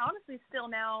that are honestly still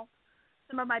now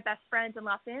some of my best friends in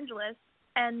Los Angeles,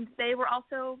 and they were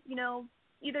also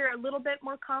either a little bit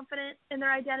more confident in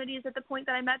their identities at the point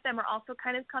that I met them, or also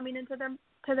kind of coming into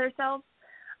themselves,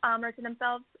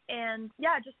 and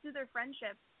just through their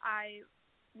friendships I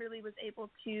really was able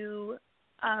to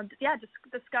just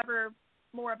discover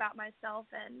more about myself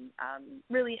and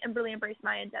really embrace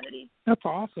my identity. That's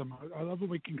awesome. I love when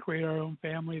we can create our own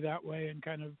family that way and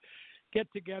kind of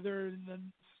get together. And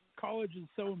then college is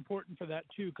so important for that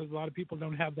too, because a lot of people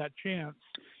don't have that chance.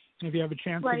 And if you have a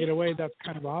chance to get away, that's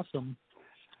kind of awesome.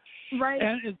 Right.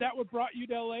 And is that what brought you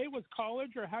to LA? Was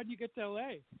college, or how did you get to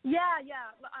LA? Yeah.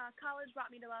 College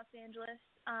brought me to Los Angeles.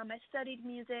 I studied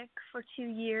music for 2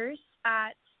 years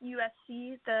at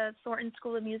USC, the Thornton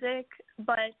School of Music,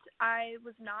 but I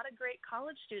was not a great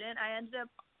college student. I ended up,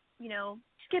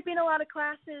 skipping a lot of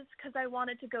classes because I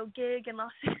wanted to go gig in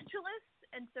Los Angeles,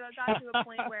 and so I got to a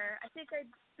point where I think it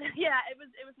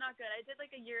was not good. I did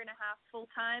a year and a half full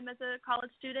time as a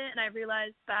college student, and I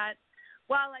realized that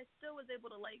while I still was able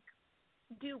to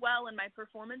do well in my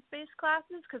performance-based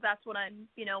classes, because that's what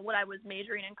what I was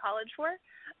majoring in college for,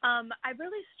 I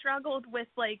really struggled with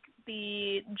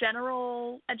the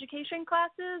general education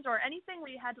classes or anything where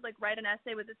you had to write an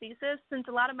essay with a thesis. Since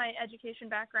a lot of my education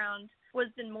background was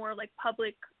in more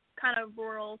public kind of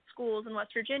rural schools in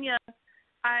West Virginia,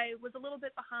 I was a little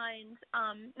bit behind,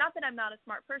 not that I'm not a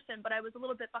smart person, but I was a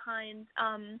little bit behind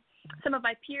some of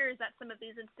my peers at some of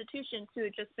these institutions who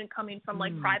had just been coming from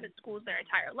private schools their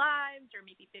entire lives, or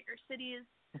maybe bigger cities.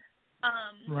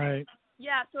 Right.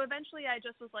 Yeah, so eventually I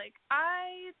just was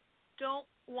I don't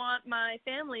want my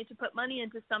family to put money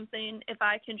into something if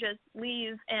I can just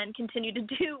leave and continue to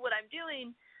do what I'm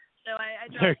doing. So I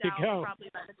dropped out probably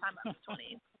by the time I was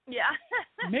 20. Yeah.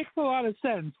 Makes a lot of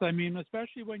sense. I mean,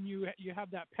 especially when you have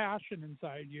that passion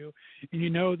inside you, and you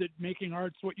know that making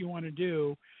art's what you want to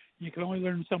do. You can only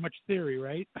learn so much theory,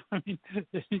 right? I mean,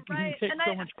 you can take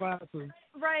so much classes.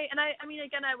 Right, and I mean,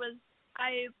 again, at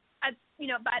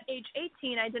age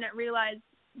 18, I didn't realize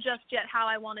just yet how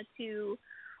I wanted to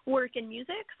work in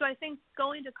music. So I think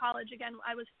going to college, again,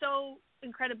 I was so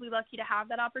incredibly lucky to have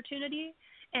that opportunity,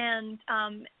 and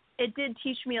it did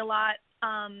teach me a lot.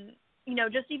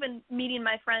 Just even meeting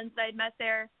my friends that I'd met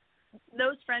there,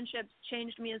 those friendships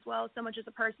changed me as well so much as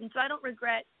a person. So I don't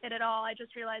regret it at all. I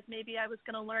just realized maybe I was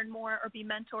going to learn more or be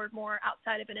mentored more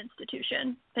outside of an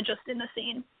institution than just in the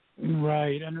scene.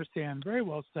 Right. Understand. Very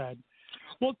well said.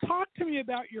 Well, talk to me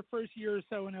about your first year or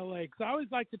so in LA, because I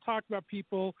always like to talk about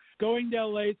people going to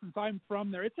LA since I'm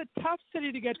from there. It's a tough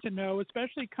city to get to know,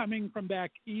 especially coming from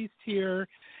back east here.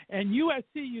 And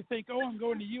USC, you think, oh, I'm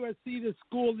going to USC to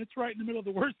school, and it's right in the middle of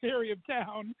the worst area of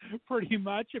town, pretty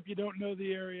much, if you don't know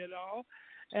the area at all.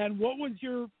 And what was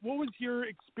your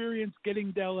experience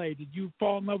getting to LA? Did you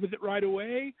fall in love with it right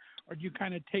away, or did you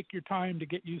kind of take your time to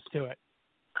get used to it?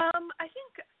 I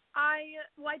think I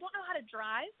don't know how to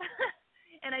drive,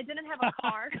 and I didn't have a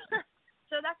car,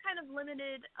 so that kind of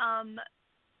limited,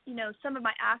 some of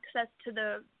my access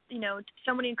to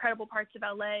so many incredible parts of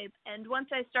LA. And once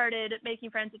I started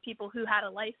making friends with people who had a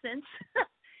license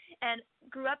and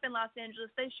grew up in Los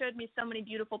Angeles, they showed me so many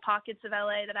beautiful pockets of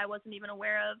LA that I wasn't even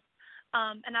aware of.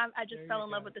 And I just fell in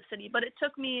love with the city, but it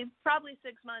took me probably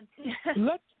 6 months.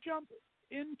 Let's jump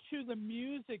into the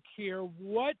music here.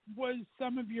 What was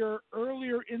some of your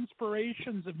earlier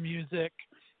inspirations of music,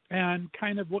 and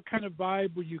what kind of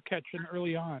vibe were you catching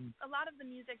early on? A lot of the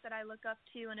music that I look up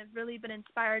to and have really been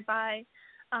inspired by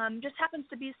just happens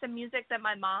to be some music that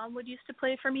my mom would used to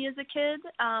play for me as a kid.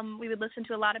 We would listen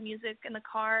to a lot of music in the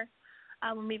car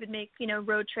when we would make,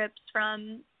 road trips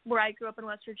from where I grew up in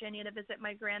West Virginia to visit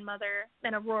my grandmother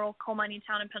in a rural coal mining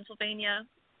town in Pennsylvania.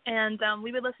 And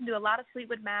we would listen to a lot of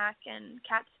Fleetwood Mac and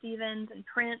Cat Stevens and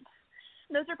Prince.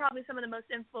 Those are probably some of the most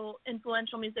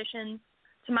influential musicians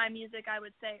to my music, I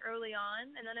would say, early on.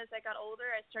 And then as I got older,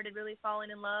 I started really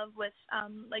falling in love with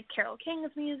like Carole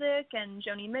King's music and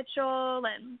Joni Mitchell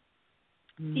and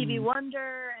Stevie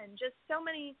Wonder and just so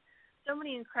many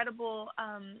incredible,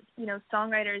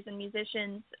 songwriters and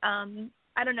musicians.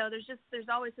 I don't know, there's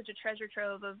always such a treasure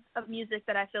trove of music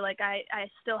that I feel like I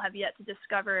still have yet to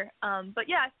discover. But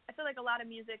yeah, I feel like a lot of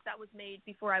music that was made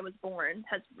before I was born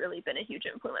has really been a huge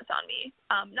influence on me.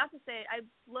 Not to say I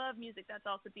love music that's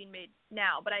also being made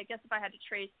now, but I guess if I had to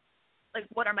trace like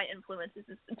what are my influences,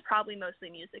 it's probably mostly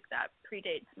music that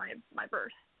predates my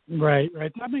birth. Right.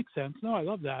 That makes sense. No, I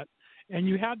love that. And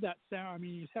you have that sound. I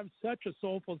mean, you have such a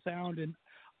soulful sound, and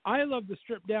I love the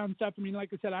stripped down stuff. I mean, like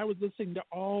I said, I was listening to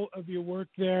all of your work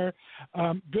there.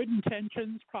 Good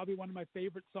Intentions, probably one of my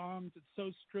favorite songs. It's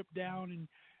so stripped down, and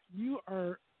you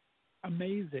are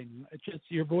amazing. It's just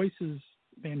your voice is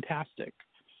fantastic.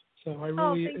 So I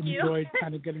really enjoyed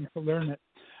kind of getting to learn it.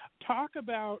 You talk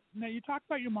about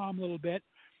your mom a little bit,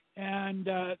 and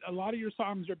a lot of your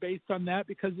songs are based on that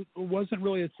because it wasn't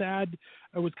really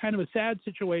it was kind of a sad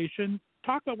situation.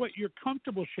 Talk about what you're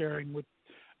comfortable sharing with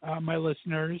my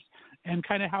listeners and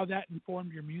kind of how that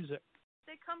informed your music.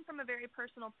 They come from a very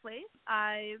personal place.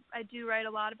 I do write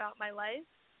a lot about my life.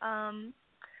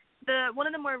 One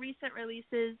of the more recent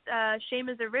releases, Shame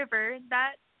is a River,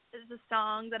 that is a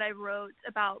song that I wrote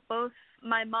about both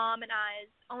my mom and I's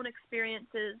own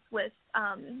experiences with,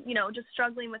 just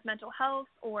struggling with mental health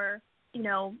or,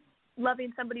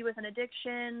 loving somebody with an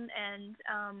addiction. And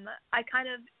I kind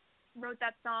of wrote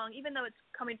that song, even though it's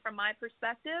coming from my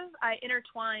perspective, I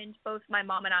intertwined both my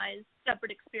mom and I's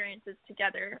separate experiences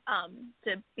together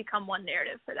to become one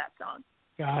narrative for that song.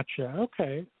 Gotcha.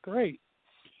 Okay, great.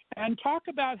 And talk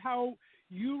about how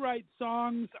you write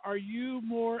songs. Are you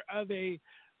more of a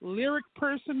lyric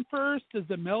person first? Does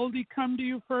the melody come to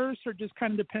you first, or just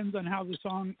kind of depends on how the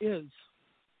song is?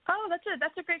 Oh,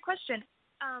 that's a great question.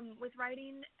 With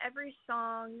writing every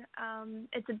song,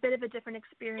 it's a bit of a different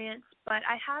experience, but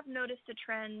I have noticed a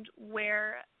trend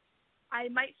where I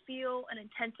might feel an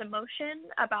intense emotion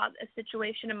about a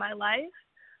situation in my life,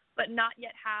 but not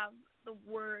yet have the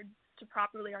words to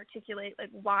properly articulate like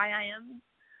why I am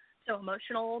so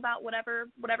emotional about whatever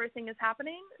thing is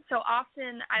happening. So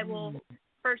often I will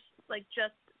first like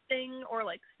just sing or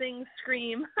like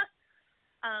scream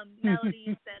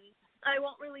melodies, and I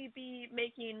won't really be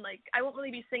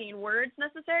singing words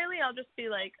necessarily. I'll just be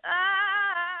like,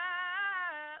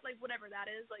 like whatever that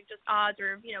is, like just ahs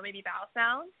or, maybe vowel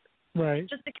sounds. Right.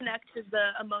 Just to connect to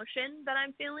the emotion that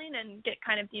I'm feeling and get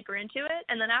kind of deeper into it.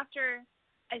 And then after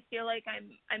I feel like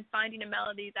I'm finding a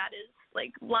melody that is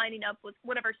like lining up with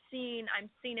whatever scene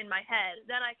I'm seeing in my head,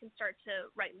 then I can start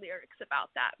to write lyrics about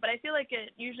that. But I feel like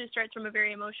it usually starts from a very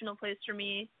emotional place for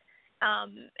me.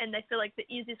 And I feel like the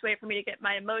easiest way for me to get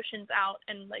my emotions out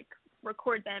and like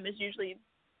record them is usually,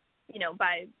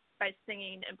 by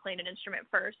singing and playing an instrument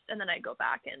first, and then I go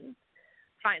back and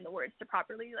find the words to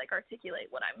properly like articulate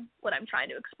what I'm trying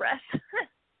to express.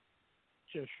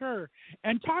 Sure.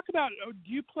 And talk about,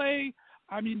 do you play?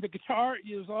 I mean, the guitar.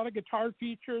 There's a lot of guitar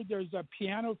featured. There's a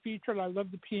piano featured. I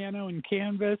love the piano and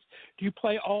Canvas. Do you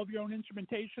play all of your own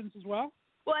instrumentations as well?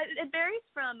 Well, it varies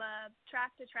from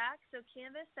track to track. So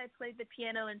Canvas, I played the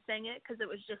piano and sang it because it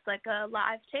was just like a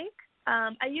live take.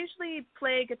 I usually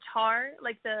play guitar,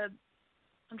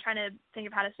 I'm trying to think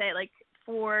of how to say it, like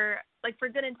for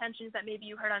Good Intentions that maybe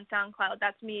you heard on SoundCloud,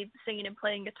 that's me singing and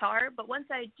playing guitar. But once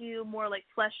I do more like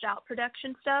fleshed out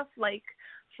production stuff, like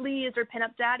Fleas or Pin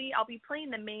Up Daddy, I'll be playing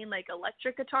the main like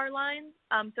electric guitar line.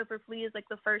 So for Fleas, like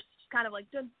the first kind of like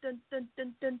dun dun dun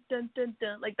dun dun dun dun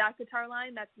dun, like that guitar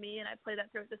line, that's me, and I play that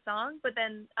throughout the song. But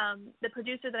then the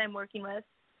producer that I'm working with,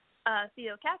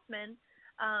 Theo Katzman,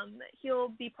 he'll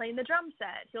be playing the drum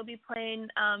set. He'll be playing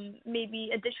maybe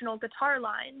additional guitar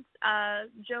lines.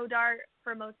 Joe Dart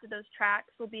for most of those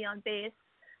tracks will be on bass.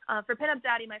 For Pin Up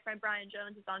Daddy, my friend Brian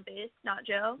Jones is on bass, not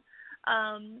Joe.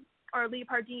 Or Lee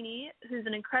Pardini, who's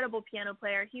an incredible piano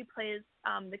player, he plays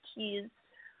the keys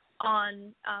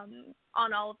on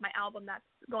all of my album that's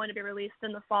going to be released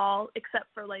in the fall, except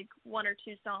for like one or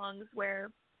two songs where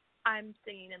I'm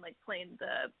singing and like playing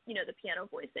the piano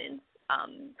voicings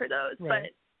for those. Right.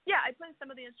 But yeah, I play some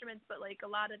of the instruments, but like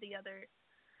a lot of the other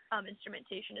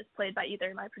instrumentation is played by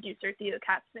either my producer Theo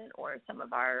Katzman or some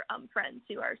of our friends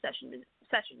who are session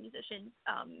musicians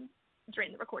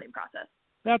during the recording process.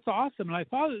 That's awesome. And I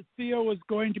thought that Theo was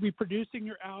going to be producing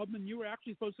your album, and you were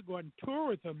actually supposed to go on tour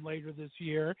with him later this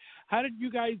year. How did you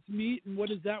guys meet, and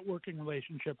what is that working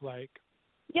relationship like?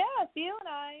 Yeah, Theo and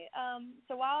I,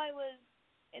 so while I was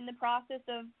in the process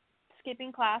of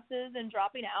skipping classes and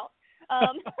dropping out,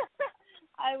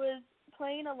 I was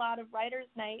playing a lot of writers'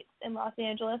 nights in Los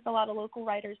Angeles, a lot of local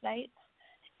writers' nights.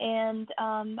 And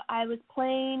I was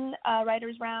playing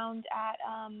writers' round at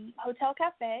Hotel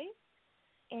Cafe,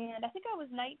 and I think I was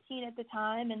 19 at the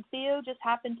time, and Theo just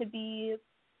happened to be,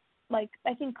 like,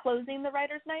 I think closing the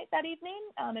writers' night that evening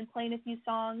and playing a few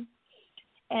songs.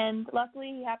 And luckily,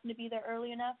 he happened to be there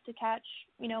early enough to catch,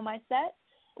 my set.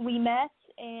 We met,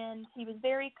 and he was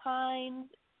very kind.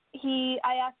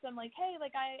 I asked him, like, hey,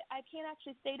 like, I can't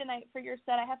actually stay tonight for your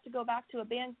set. I have to go back to a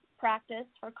band practice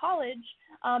for college,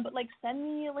 but, like, send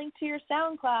me a link to your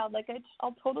SoundCloud. Like,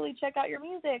 I'll totally check out your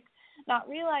music. Not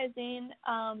realizing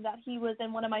that he was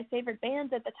in one of my favorite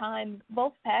bands at the time,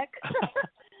 Wolfpack.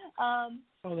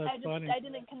 Oh, that's funny. I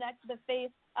didn't connect the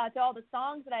face to all the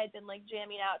songs that I had been, like,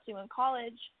 jamming out to in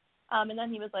college. And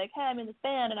then he was like, hey, I'm in this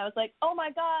band. And I was like, oh,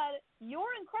 my God,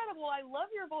 you're incredible. I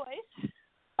love your voice.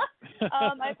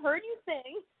 I've heard you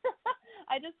sing.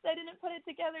 I didn't put it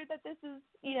together that this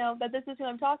is who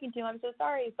I'm talking to. I'm so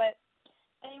sorry. But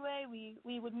anyway,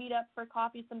 we would meet up for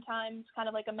coffee sometimes, kind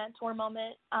of like a mentor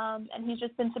moment. And he's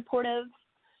just been supportive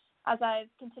as I've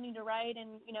continued to write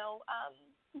and,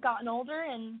 gotten older.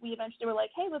 And we eventually were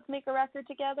like, hey, let's make a record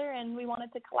together. And we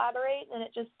wanted to collaborate. And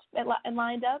it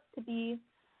lined up to be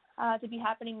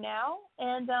happening now.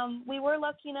 And we were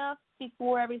lucky enough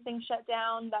before everything shut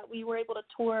down that we were able to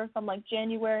tour from like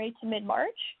January to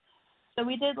mid-March. So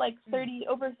we did like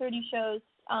over 30 shows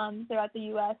throughout the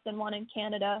U.S. and one in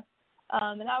Canada.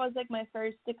 And that was like my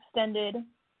first extended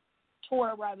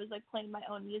tour where I was like playing my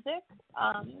own music.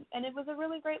 And it was a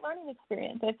really great learning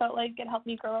experience. I felt like it helped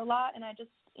me grow a lot, and I just,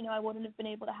 I wouldn't have been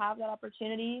able to have that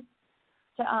opportunity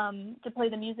to play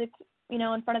the music,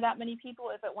 in front of that many people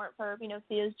if it weren't for,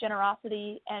 Thea's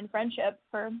generosity and friendship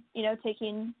for,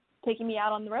 taking me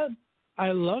out on the road.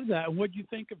 I love that. And what do you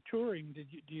think of touring? Do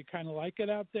you kind of like it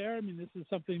out there? I mean, this is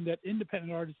something that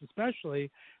independent artists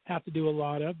especially have to do a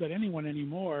lot of, but anyone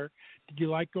anymore. Did you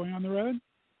like going on the road?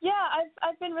 Yeah,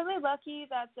 I've been really lucky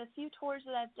that the few tours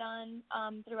that I've done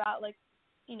throughout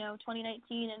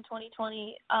 2019 and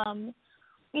 2020,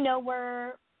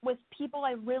 were with people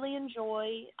I really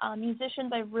enjoy,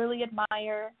 musicians I really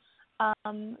admire.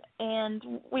 And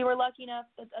we were lucky enough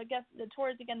that, I guess, the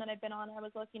tours again that I've been on, I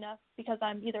was lucky enough because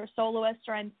I'm either a soloist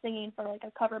or I'm singing for like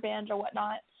a cover band or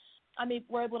whatnot.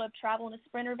 We're able to travel in a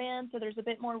Sprinter van, so there's a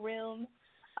bit more room.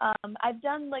 I've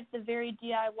done like the very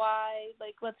DIY,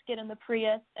 like let's get in the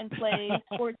Prius and play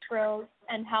sports grills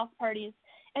and house parties.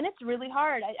 And it's really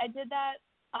hard. I did that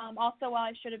also while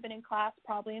I should have been in class,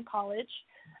 probably in college.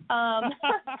 And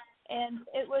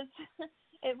it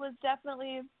was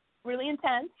definitely really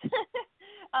intense.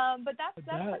 But that's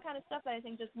the kind of stuff that I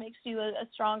think just makes you a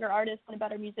stronger artist and a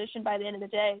better musician by the end of the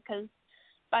day, because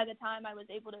by the time I was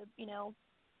able to,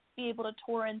 be able to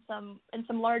tour in some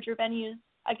larger venues,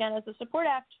 again, as a support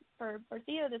act for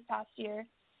Theo this past year,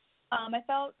 I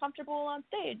felt comfortable on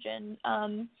stage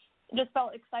and just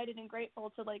felt excited and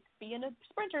grateful to, like, be in a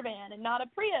Sprinter van and not a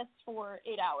Prius for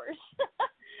 8 hours.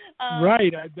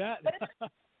 Right, I bet.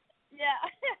 Yeah.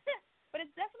 But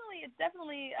it's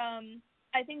definitely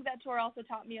I think that tour also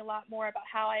taught me a lot more about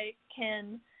how I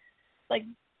can, like,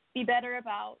 be better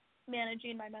about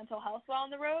managing my mental health while on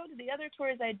the road. The other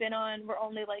tours I'd been on were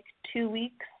only, like, 2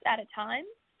 weeks at a time.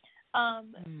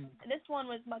 This one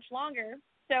was much longer.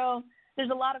 So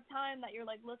there's a lot of time that you're,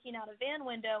 like, looking out a van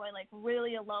window and, like,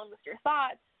 really alone with your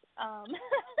thoughts.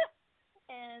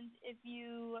 And if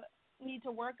you need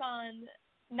to work on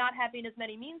not having as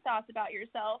many mean thoughts about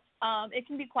yourself, it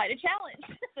can be quite a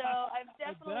challenge. So I've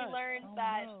definitely learned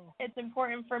that it's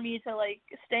important for me to, like,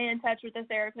 stay in touch with a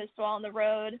therapist while on the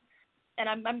road. And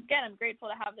I'm grateful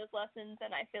to have those lessons.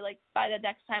 And I feel like by the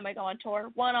next time I go on tour,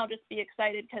 one, I'll just be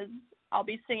excited because I'll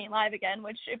be singing live again,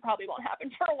 which it probably won't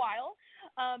happen for a while.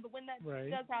 But when that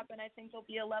does happen, I think there'll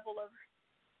be a level of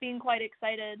being quite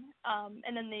excited.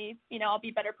 And then I'll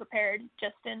be better prepared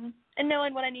just in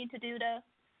knowing what I need to do to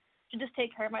just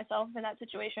take care of myself in that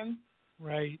situation.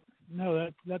 Right. No,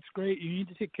 that's great. You need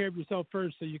to take care of yourself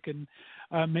first so you can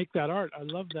make that art. I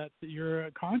love that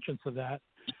you're conscious of that.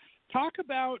 Talk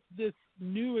about this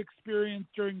new experience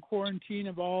during quarantine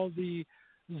of all the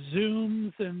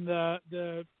Zooms and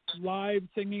the live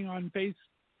singing on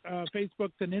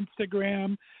Facebook and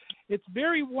Instagram. It's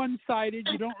very one-sided.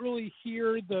 You don't really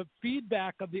hear the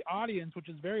feedback of the audience, which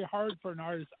is very hard for an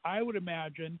artist, I would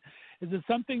imagine. Is it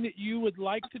something that you would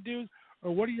like to do,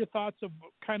 or what are your thoughts of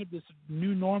kind of this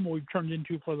new normal we've turned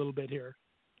into for a little bit here?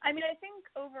 I mean, I think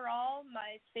overall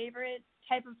my favorite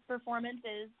type of performance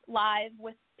is live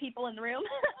with people in the room.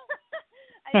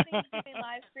 I think doing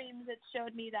live streams, it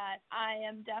showed me that I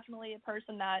am definitely a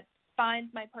person that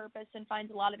finds my purpose and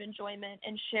finds a lot of enjoyment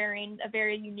in sharing a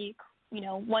very unique,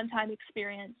 one-time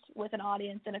experience with an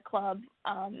audience in a club.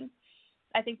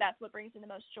 I think that's what brings me the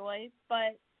most joy.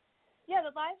 But, yeah,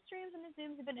 the live streams and the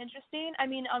Zooms have been interesting. I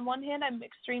mean, on one hand, I'm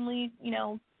extremely,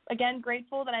 again,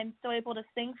 grateful that I'm still able to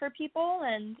sing for people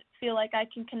and feel like I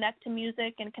can connect to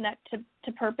music and connect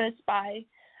to purpose by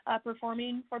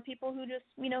performing for people who just,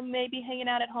 may be hanging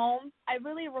out at home. I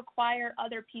really require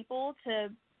other people to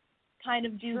kind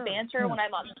of do banter when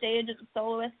I'm on stage as a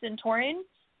soloist and touring.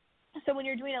 So when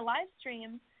you're doing a live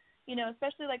stream,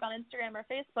 especially like on Instagram or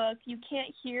Facebook, you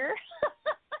can't hear,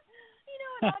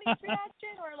 an audience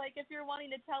reaction, or like if you're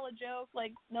wanting to tell a joke,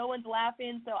 like no one's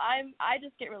laughing. So I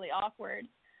just get really awkward.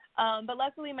 But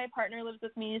luckily my partner lives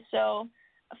with me, so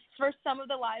for some of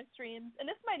the live streams, and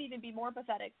this might even be more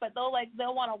pathetic, but they'll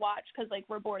want to watch because like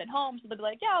we're bored at home, so they'll be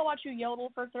like, yeah, I'll watch you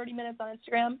yodel for 30 minutes on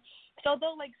Instagram. So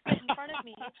they'll like sit in front of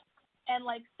me and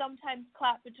like sometimes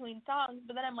clap between songs,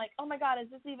 but then I'm like, oh my God, is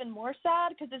this even more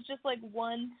sad? Because it's just like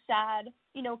one sad,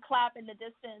 clap in the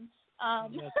distance.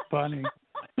 That's funny.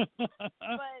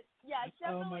 But yeah,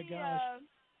 definitely. Oh my gosh.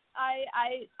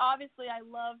 I obviously I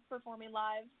love performing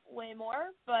live way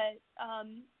more, but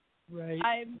right.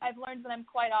 I've learned that I'm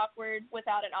quite awkward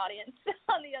without an audience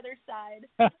on the other side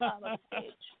of the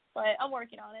stage. But I'm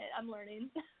working on it. I'm learning.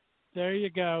 There you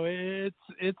go.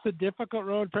 It's a difficult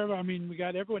road for everyone. I mean, we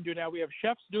got everyone doing it now. We have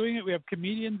chefs doing it. We have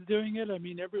comedians doing it. I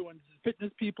mean,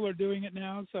 fitness people are doing it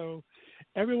now. So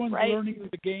everyone's learning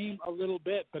the game a little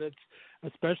bit. But it's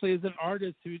especially as an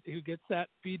artist who gets that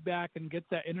feedback and gets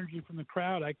that energy from the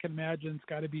crowd, I can imagine it's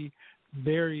got to be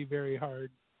very, very hard.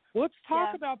 Well, let's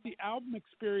talk about the album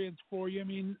experience for you. I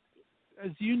mean,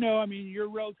 as you know, you're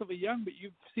relatively young, but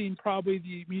you've seen probably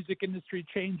the music industry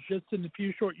change just in the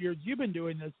few short years you've been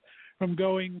doing this, from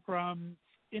going from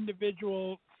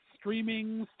individual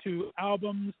streamings to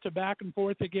albums to back and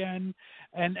forth again.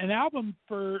 And an album,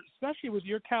 especially with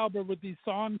your caliber, with these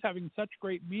songs having such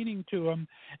great meaning to them,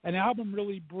 an album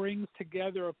really brings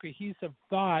together a cohesive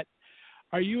thought.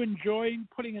 Are you enjoying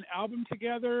putting an album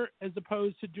together as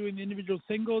opposed to doing the individual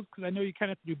singles? Because I know you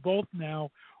kind of have to do both now.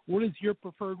 What is your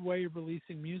preferred way of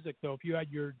releasing music, though, if you had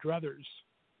your druthers?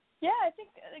 Yeah, I think,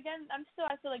 again,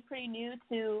 I feel like pretty new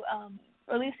to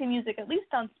releasing music, at least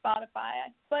on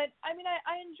Spotify. But, I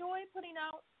enjoy putting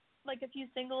out, like, a few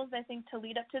singles, I think, to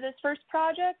lead up to this first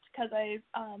project, because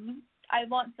I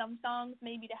want some songs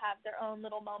maybe to have their own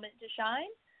little moment to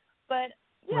shine. But,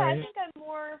 yeah, I think I'm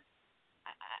more...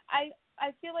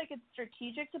 I feel like it's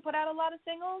strategic to put out a lot of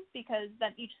singles because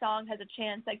then each song has a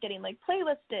chance at getting like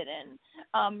playlisted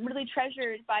and really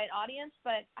treasured by an audience.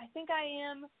 But I think I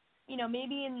am,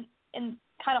 maybe in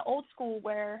kind of old school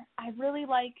where I really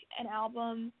like an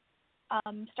album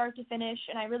start to finish,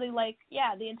 and I really like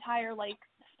the entire like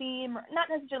theme. Not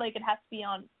necessarily like it has to be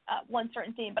on one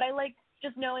certain theme, but I like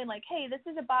just knowing like, hey, this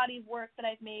is a body of work that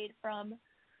I've made from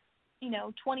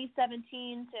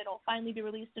 2017 to it'll finally be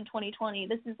released in 2020.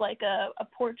 This is like a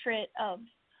portrait of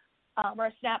or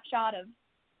a snapshot of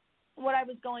what I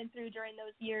was going through during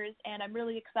those years, and I'm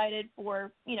really excited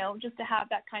for just to have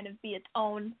that kind of be its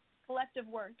own collective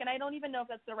work. And I don't even know if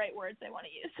that's the right words I want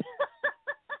to use.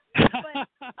 But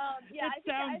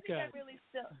I think I really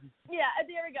still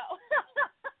there we go.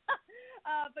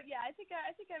 But yeah, I think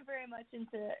I'm very much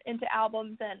into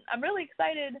albums, and I'm really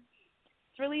excited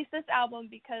to release this album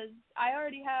because I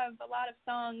already have a lot of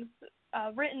songs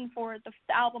written for the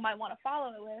album I want to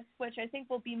follow it with, which I think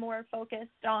will be more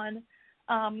focused on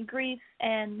grief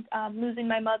and losing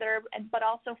my mother, but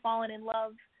also falling in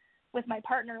love with my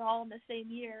partner all in the same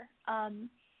year. And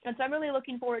so I'm really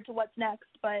looking forward to what's next,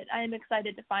 but I am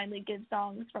excited to finally give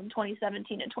songs from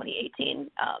 2017 and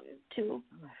 2018 to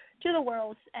the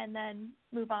world and then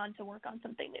move on to work on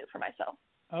something new for myself.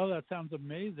 Oh, that sounds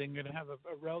amazing. Going to have a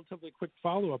relatively quick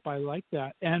follow-up. I like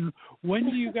that. And when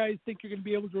do you guys think you're going to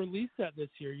be able to release that this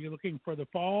year? Are you looking for the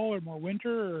fall or more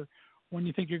winter, or when do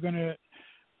you think you're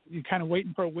kind of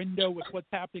waiting for a window with what's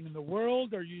happening in the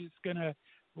world, or are you just going to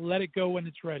let it go when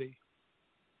it's ready?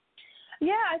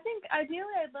 Yeah, I think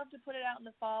ideally I'd love to put it out in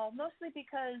the fall, mostly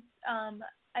because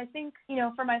I think,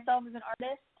 for myself as an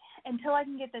artist, until I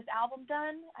can get this album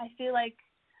done, I feel like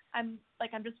I'm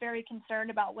just very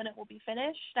concerned about when it will be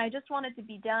finished. I just want it to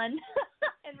be done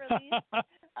and released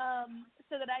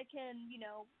so that I can,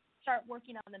 start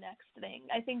working on the next thing.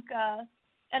 I think,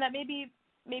 and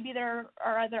maybe there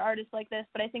are other artists like this,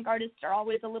 but I think artists are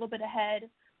always a little bit ahead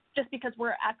just because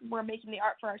we're making the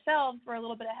art for ourselves. We're a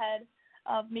little bit ahead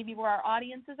of maybe where our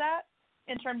audience is at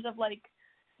in terms of like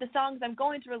the songs I'm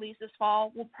going to release this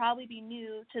fall will probably be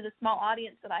new to the small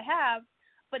audience that I have.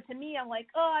 But to me, I'm like,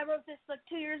 oh, I wrote this like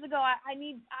 2 years ago. I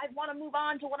want to move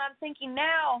on to what I'm thinking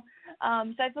now.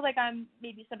 So I feel like I'm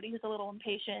maybe somebody who's a little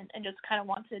impatient and just kind of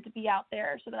wants it to be out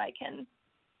there so that I can,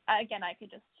 again, I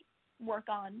could just work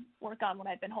on what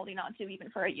I've been holding on to even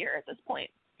for a year at this point.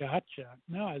 Gotcha.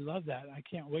 No, I love that. I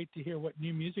can't wait to hear what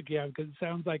new music you have because it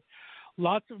sounds like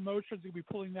lots of emotions. You'll be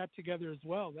pulling that together as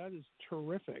well. That is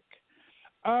terrific.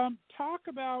 Talk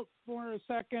about for a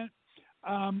second,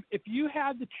 if you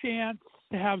had the chance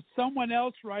to have someone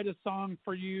else write a song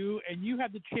for you and you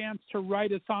had the chance to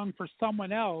write a song for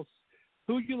someone else,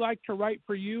 who would you like to write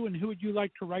for you and who would you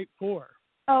like to write for?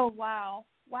 Oh, wow.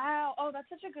 Oh, that's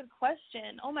such a good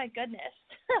question. Oh, my goodness.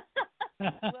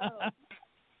 Whoa.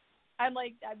 I'm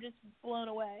just blown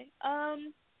away.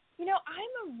 You know,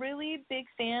 I'm a really big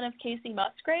fan of Kacey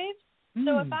Musgraves.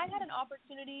 So if I had an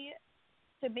opportunity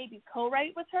to maybe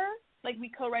co-write with her, like we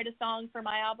co-write a song for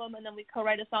my album and then we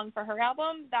co-write a song for her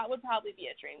album, that would probably be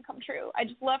a dream come true. I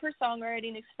just love her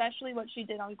songwriting, especially what she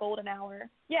did on Golden Hour.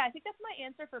 Yeah, I think that's my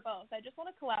answer for both. I just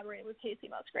want to collaborate with Kacey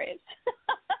Musgraves.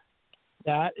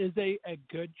 That is a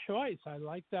good choice. I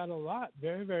like that a lot.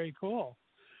 Very, very cool.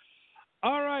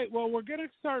 All right, well, we're going to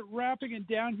start wrapping it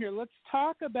down here. Let's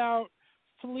talk about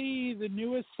Flee, the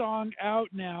newest song out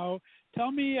now.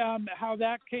 Tell me how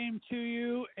that came to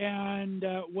you and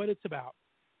what it's about.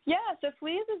 Yeah, so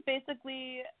Fleas is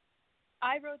basically,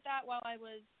 I wrote that while I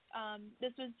was,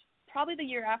 this was probably the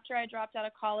year after I dropped out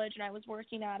of college and I was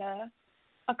working at a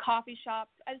coffee shop.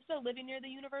 I was still living near the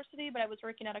university, but I was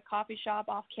working at a coffee shop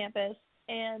off campus.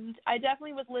 And I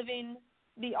definitely was living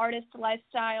the artist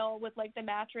lifestyle with like the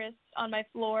mattress on my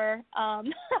floor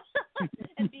and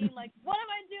being like, what am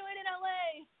I doing in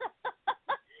LA?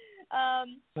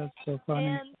 That's so funny.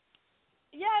 And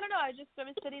yeah, I don't know. I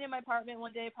was sitting in my apartment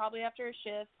one day, probably after a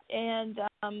shift, and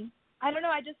I don't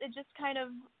know.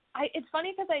 It's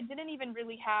funny because I didn't even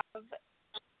really have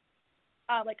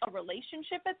like a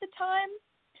relationship at the time,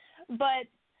 but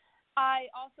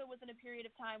I also was in a period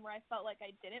of time where I felt like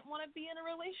I didn't want to be in a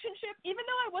relationship, even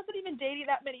though I wasn't even dating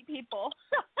that many people.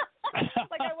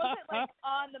 Like I wasn't like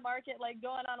on the market, like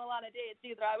going on a lot of dates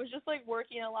either. I was just like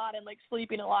working a lot and like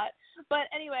sleeping a lot. But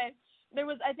anyway,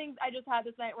 I think I just had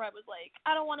this night where I was like,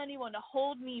 I don't want anyone to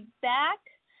hold me back.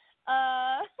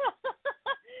 I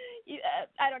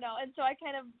don't know. And so I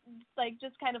kind of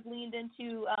leaned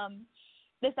into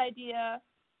this idea,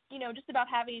 you know, just about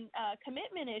having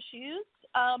commitment issues,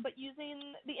 but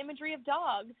using the imagery of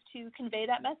dogs to convey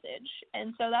that message.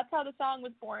 And so that's how the song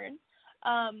was born.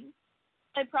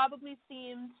 It probably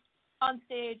seemed on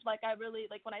stage like I really,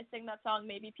 like when I sing that song,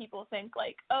 maybe people think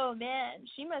like, oh man,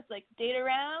 she must like date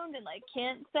around and like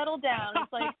can't settle down.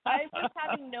 It's like I was just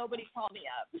having nobody call me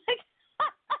up.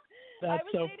 That's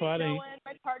so funny. No one.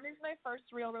 My partner's my first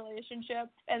real relationship,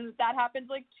 and that happened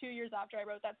like 2 years after I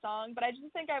wrote that song. But I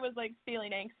just think I was like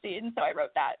feeling angsty, and so I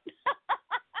wrote that.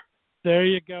 There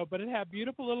you go. But it had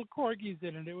beautiful little corgis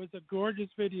in it. It was a gorgeous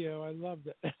video. I loved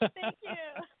it. Thank you.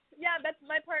 Yeah, that's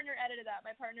my partner edited that.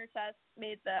 My partner Tess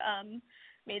made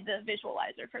the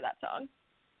visualizer for that song.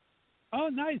 Oh,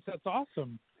 nice. That's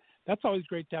awesome. That's always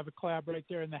great to have a collab right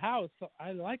there in the house.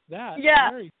 I like that.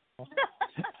 Yeah. Very cool.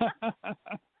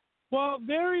 Well,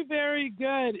 very, very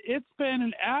good. It's been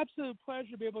an absolute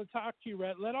pleasure to be able to talk to you,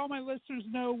 Rett. Let all my listeners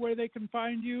know where they can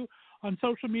find you on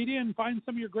social media and find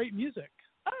some of your great music.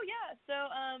 Oh, yeah. So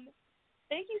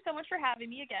thank you so much for having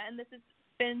me again. This has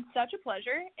been such a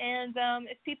pleasure. And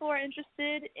if people are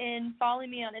interested in following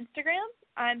me on Instagram,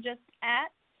 I'm just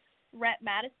at Rett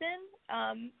Madison,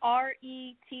 RettMadison.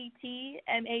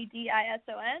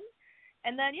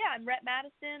 And then, yeah, I'm Rett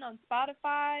Madison on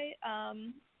Spotify.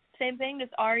 Same thing,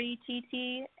 just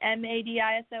RettMadison.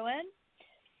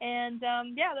 And,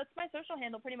 yeah, that's my social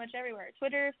handle pretty much everywhere.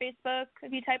 Twitter, Facebook.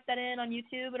 If you type that in on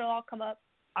YouTube, it'll all come up.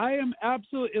 I am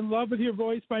absolutely in love with your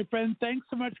voice, my friend. Thanks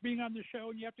so much for being on the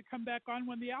show, and you have to come back on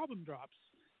when the album drops.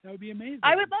 That would be amazing.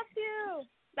 I would love to.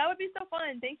 That would be so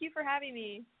fun. Thank you for having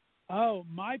me. Oh,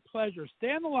 my pleasure.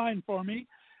 Stay on the line for me.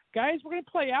 Guys, we're going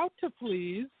to play out to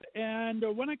Fleas, and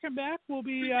when I come back, we'll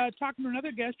be talking to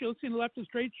another guest. You'll see the Left of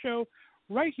Str8 show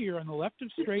right here on the Left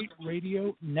of Str8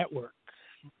 Radio Network.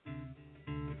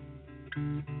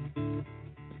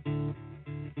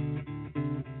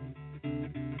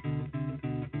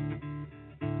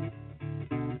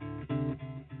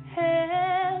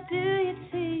 How do you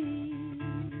teach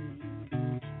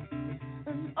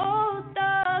an old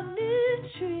dog new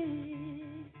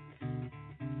tricks?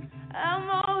 I'm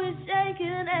always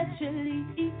shaking at your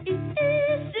leash,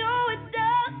 so it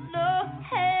don't know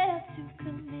how to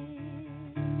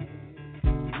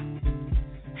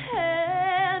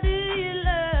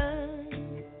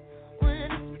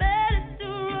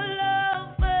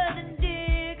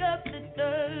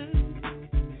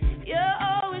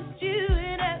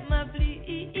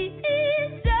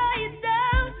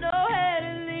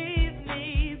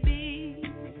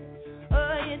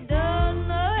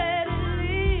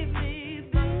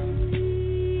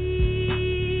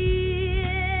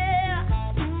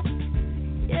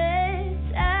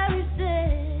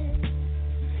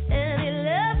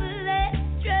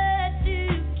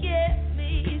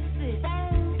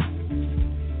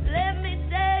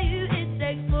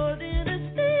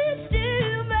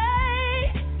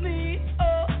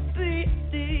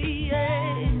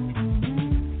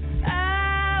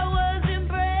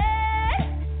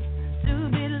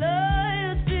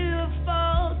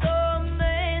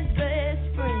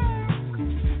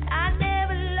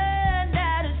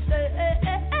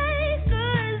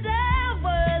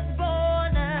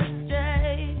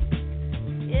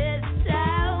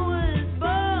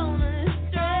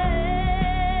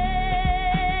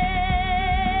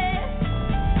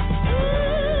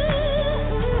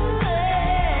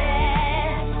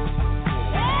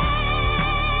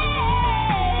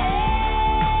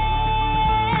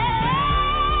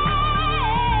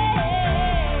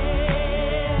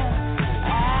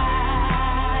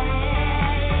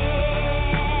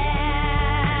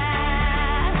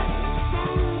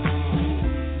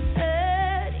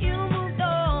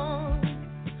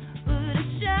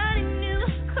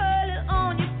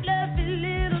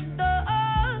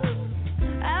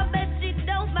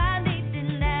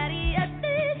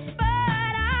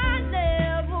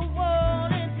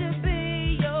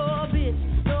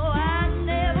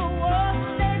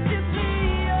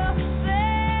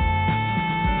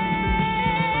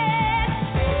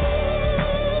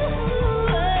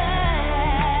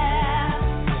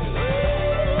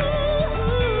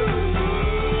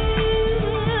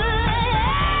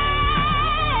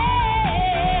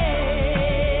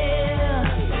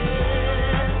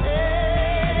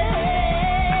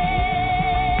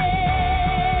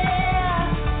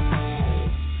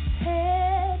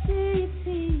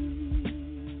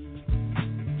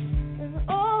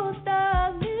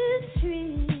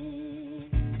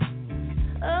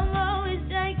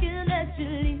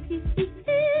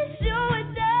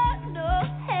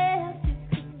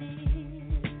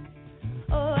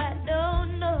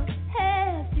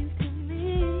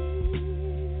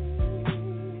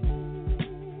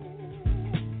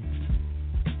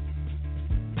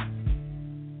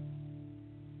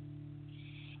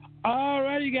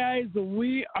Alrighty, guys,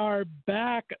 we are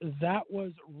back. That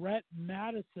was Rett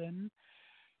Madison.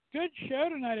 Good show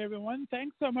tonight, everyone.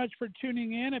 Thanks so much for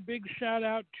tuning in. A big shout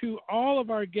out to all of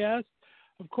our guests.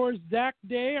 Of course, Zach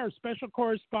Day, our special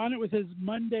correspondent with his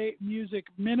Monday Music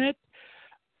Minute.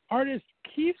 Artist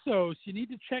Kisos, you need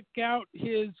to check out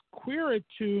his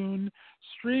Queer-a-Tune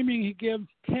streaming. He gives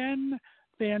 10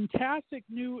 fantastic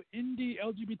new indie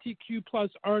LGBTQ plus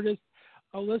artists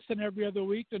a listen every other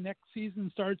week. The next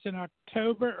season starts in August.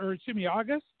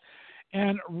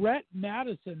 And Rett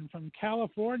Madison from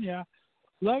California.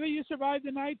 Lovey, you survived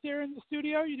the night there in the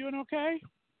studio? You doing okay?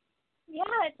 Yeah,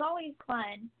 it's always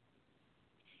fun.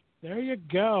 There you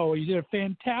go. You did a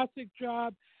fantastic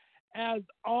job as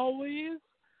always.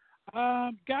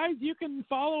 Guys, you can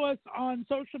follow us on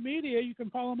social media. You can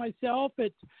follow myself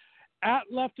at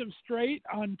Left of Str8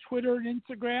 on Twitter and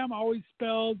Instagram, always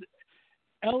spelled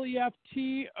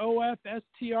LEFTOFSTR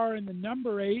and the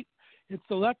number 8. It's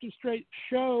the Left of Str8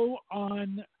 show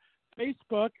on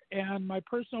Facebook, and my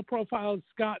personal profile is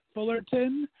Scott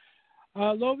Fullerton.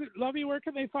 Lovey, where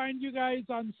can they find you guys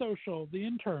on social, the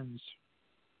interns?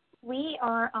 We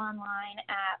are online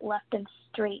at Left of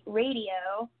Str8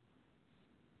 Radio,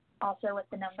 also with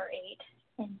the number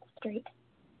 8 in Str8.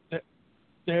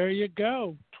 There you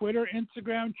go. Twitter,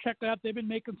 Instagram, check it out. They've been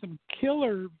making some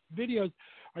killer videos.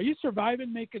 Are you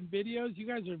surviving making videos? You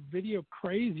guys are video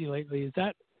crazy lately. Is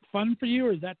that fun for you,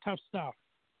 or is that tough stuff?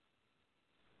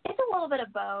 It's a little bit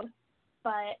of both,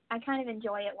 but I kind of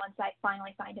enjoy it once I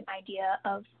finally find an idea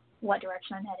of what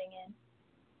direction I'm heading in.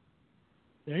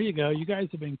 There you go. You guys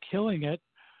have been killing it.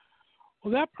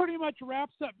 Well, that pretty much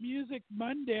wraps up Music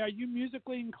Monday. Are you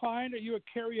musically inclined? Are you a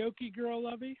karaoke girl,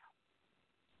 Lovey?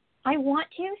 I want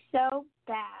to so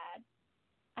bad.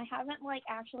 I haven't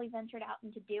actually ventured out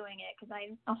into doing it because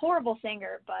I'm a horrible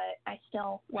singer, but I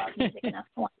still love music enough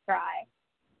to want to try.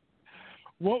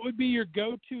 What would be your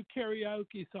go-to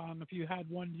karaoke song if you had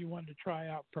one you wanted to try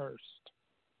out first?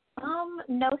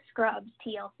 No Scrubs,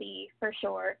 TLC, for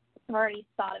sure. I've already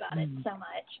thought about it so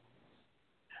much.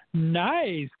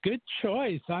 Nice. Good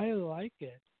choice. I like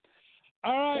it.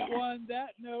 All right. Yeah. Well, on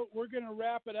that note, we're going to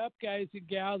wrap it up, guys and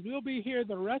gals. We'll be here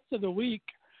the rest of the week.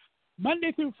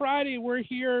 Monday through Friday, we're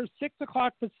here 6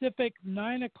 o'clock Pacific,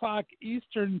 9 o'clock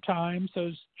Eastern time.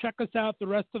 So check us out the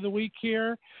rest of the week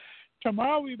here.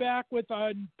 Tomorrow we'll be back with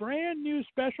a brand new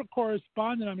special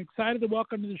correspondent. I'm excited to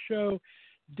welcome to the show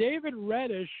David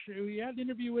Reddish. We had an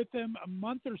interview with him a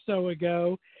month or so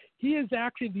ago. He is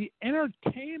actually the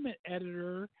entertainment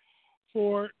editor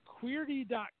for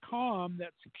Queerty.com.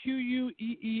 That's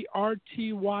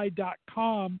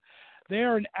QUEERTY.com. They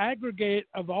are an aggregate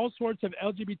of all sorts of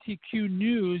LGBTQ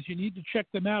news. You need to check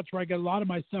them out. It's where I get a lot of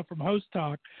my stuff from Host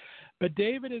Talk. But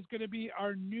David is going to be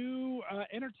our new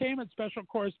entertainment special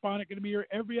correspondent, going to be here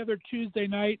every other Tuesday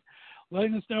night,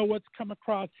 letting us know what's come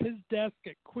across his desk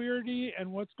at Queerty and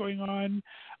what's going on,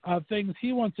 things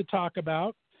he wants to talk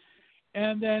about.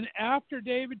 And then after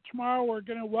David tomorrow, we're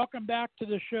going to welcome back to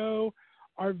the show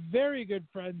our very good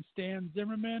friend Stan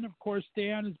Zimmerman. Of course,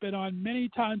 Stan has been on many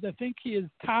times. I think he is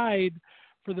tied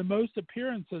for the most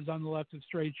appearances on the Left of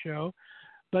Str8 show.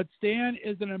 But Stan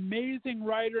is an amazing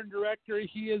writer and director.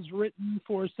 He has written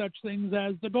for such things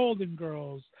as The Golden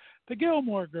Girls, The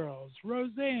Gilmore Girls,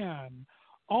 Roseanne,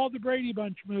 all the Brady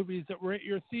Bunch movies that were at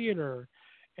your theater,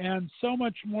 and so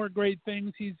much more great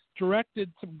things. He's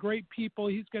directed some great people.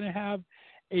 He's going to have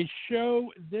a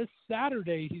show this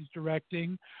Saturday he's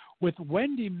directing with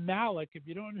Wendy Malick. If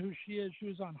you don't know who she is, she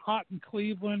was on Hot in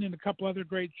Cleveland and a couple other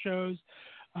great shows.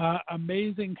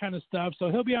 Amazing kind of stuff.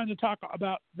 So he'll be on to talk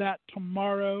about that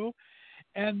tomorrow.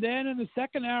 And then in the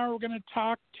second hour, we're going to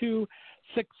talk to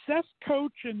success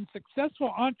coach and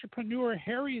successful entrepreneur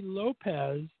Harry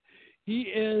Lopez. He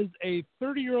is a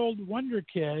 30-year-old wonder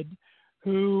kid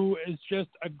who is just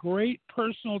a great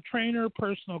personal trainer,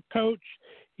 personal coach.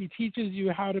 He teaches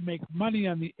you how to make money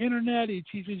on the internet. He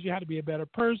teaches you how to be a better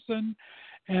person,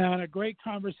 and a great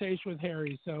conversation with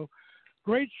Harry. So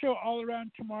great show all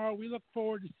around tomorrow. We look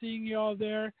forward to seeing you all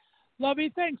there. Lovey,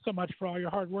 thanks so much for all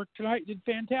your hard work tonight. You did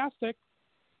fantastic.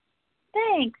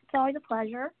 Thanks. It's always a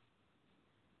pleasure.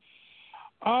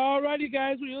 All righty,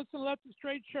 guys. We listen to the Left of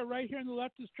Str8 show right here on the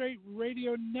Left of Str8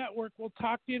 Radio Network. We'll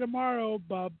talk to you tomorrow.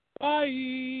 Bye-bye.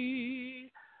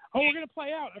 Oh, we're going to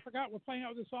play out. I forgot. We're playing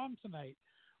out with a song tonight.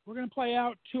 We're going to play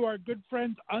out to our good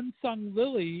friends Unsung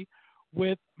Lily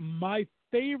with my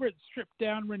favorite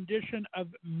stripped-down rendition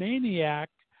of Maniac.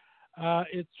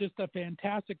 It's just a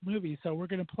fantastic movie. So we're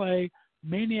going to play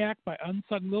Maniac by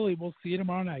Unsung Lily. We'll see you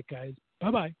tomorrow night, guys.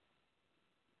 Bye-bye.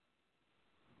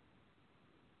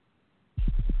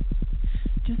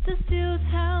 Just a steel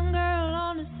town girl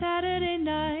on a Saturday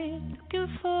night, looking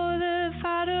for the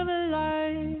fight of her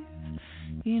life.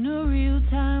 In a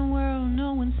real-time world,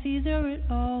 no one sees her at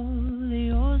all.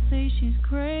 They all say she's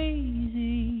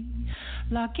crazy,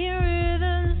 locking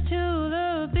rhythms to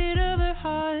the beat of her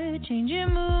heart,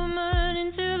 changing movement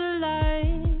into the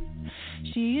light.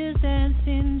 She is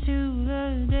dancing to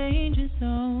the danger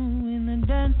zone when the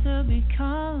dancer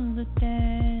becomes a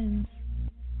dance.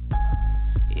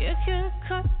 It can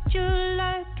cut you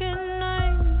like a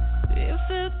knife if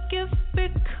the gift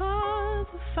becomes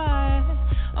a fight.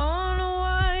 On a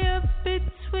wire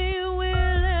between will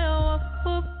and what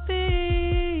will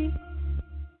be.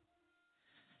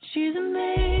 She's a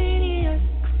maniac,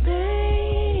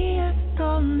 maniac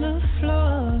on the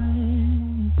floor,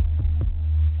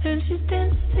 and she's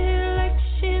dancing like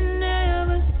she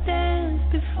never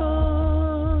danced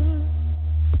before.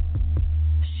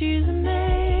 She's a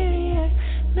maniac,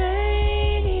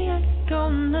 maniac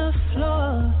on the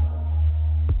floor,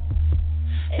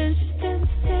 and she's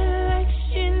dancing like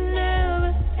she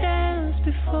never danced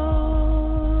before.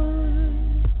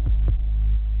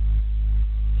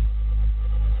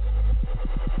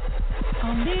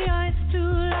 On the ice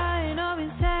blue line of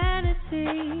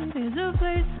insanity, there's a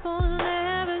place we'll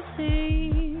never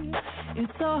see.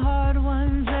 It's a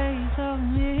hard-won place of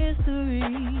mystery.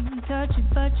 Touch it,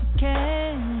 but you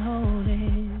can't hold it.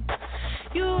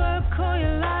 You work all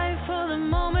your life for the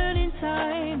moment in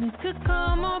time. It could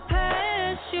come or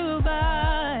pass you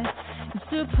by. It's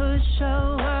to push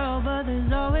a world, but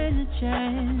there's always a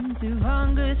chance if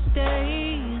hunger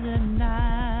stays at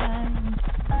night.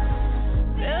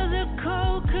 There's a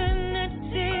cold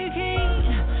kinetic heat,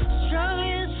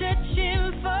 struggling,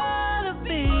 stretching for the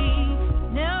beat.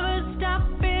 Never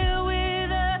stopping with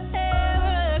the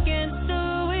air against the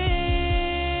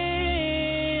wind.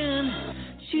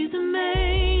 She's a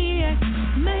maniac,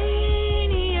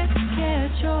 maniac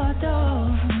at your door,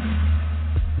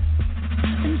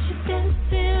 and she's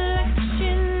dancing like she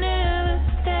never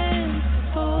danced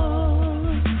before.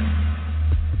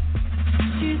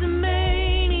 She's a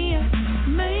maniac,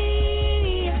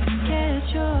 maniac at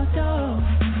your door,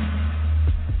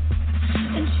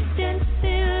 and she's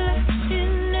dancing like she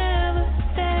never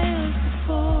danced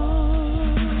before.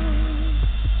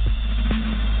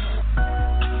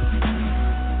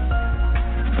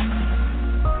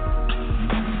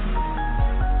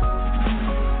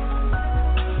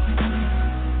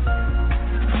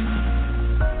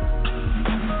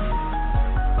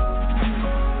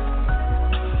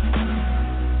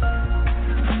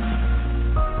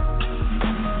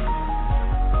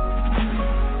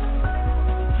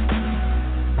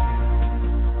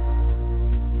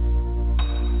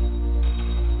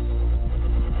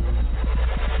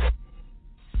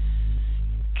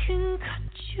 Can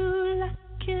cut you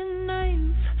like a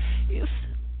knife if the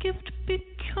gift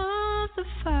becomes a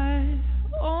fight.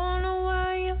 On a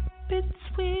wire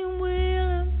between will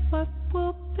and what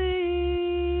will be.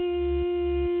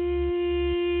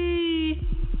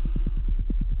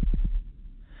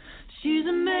 She's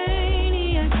a man.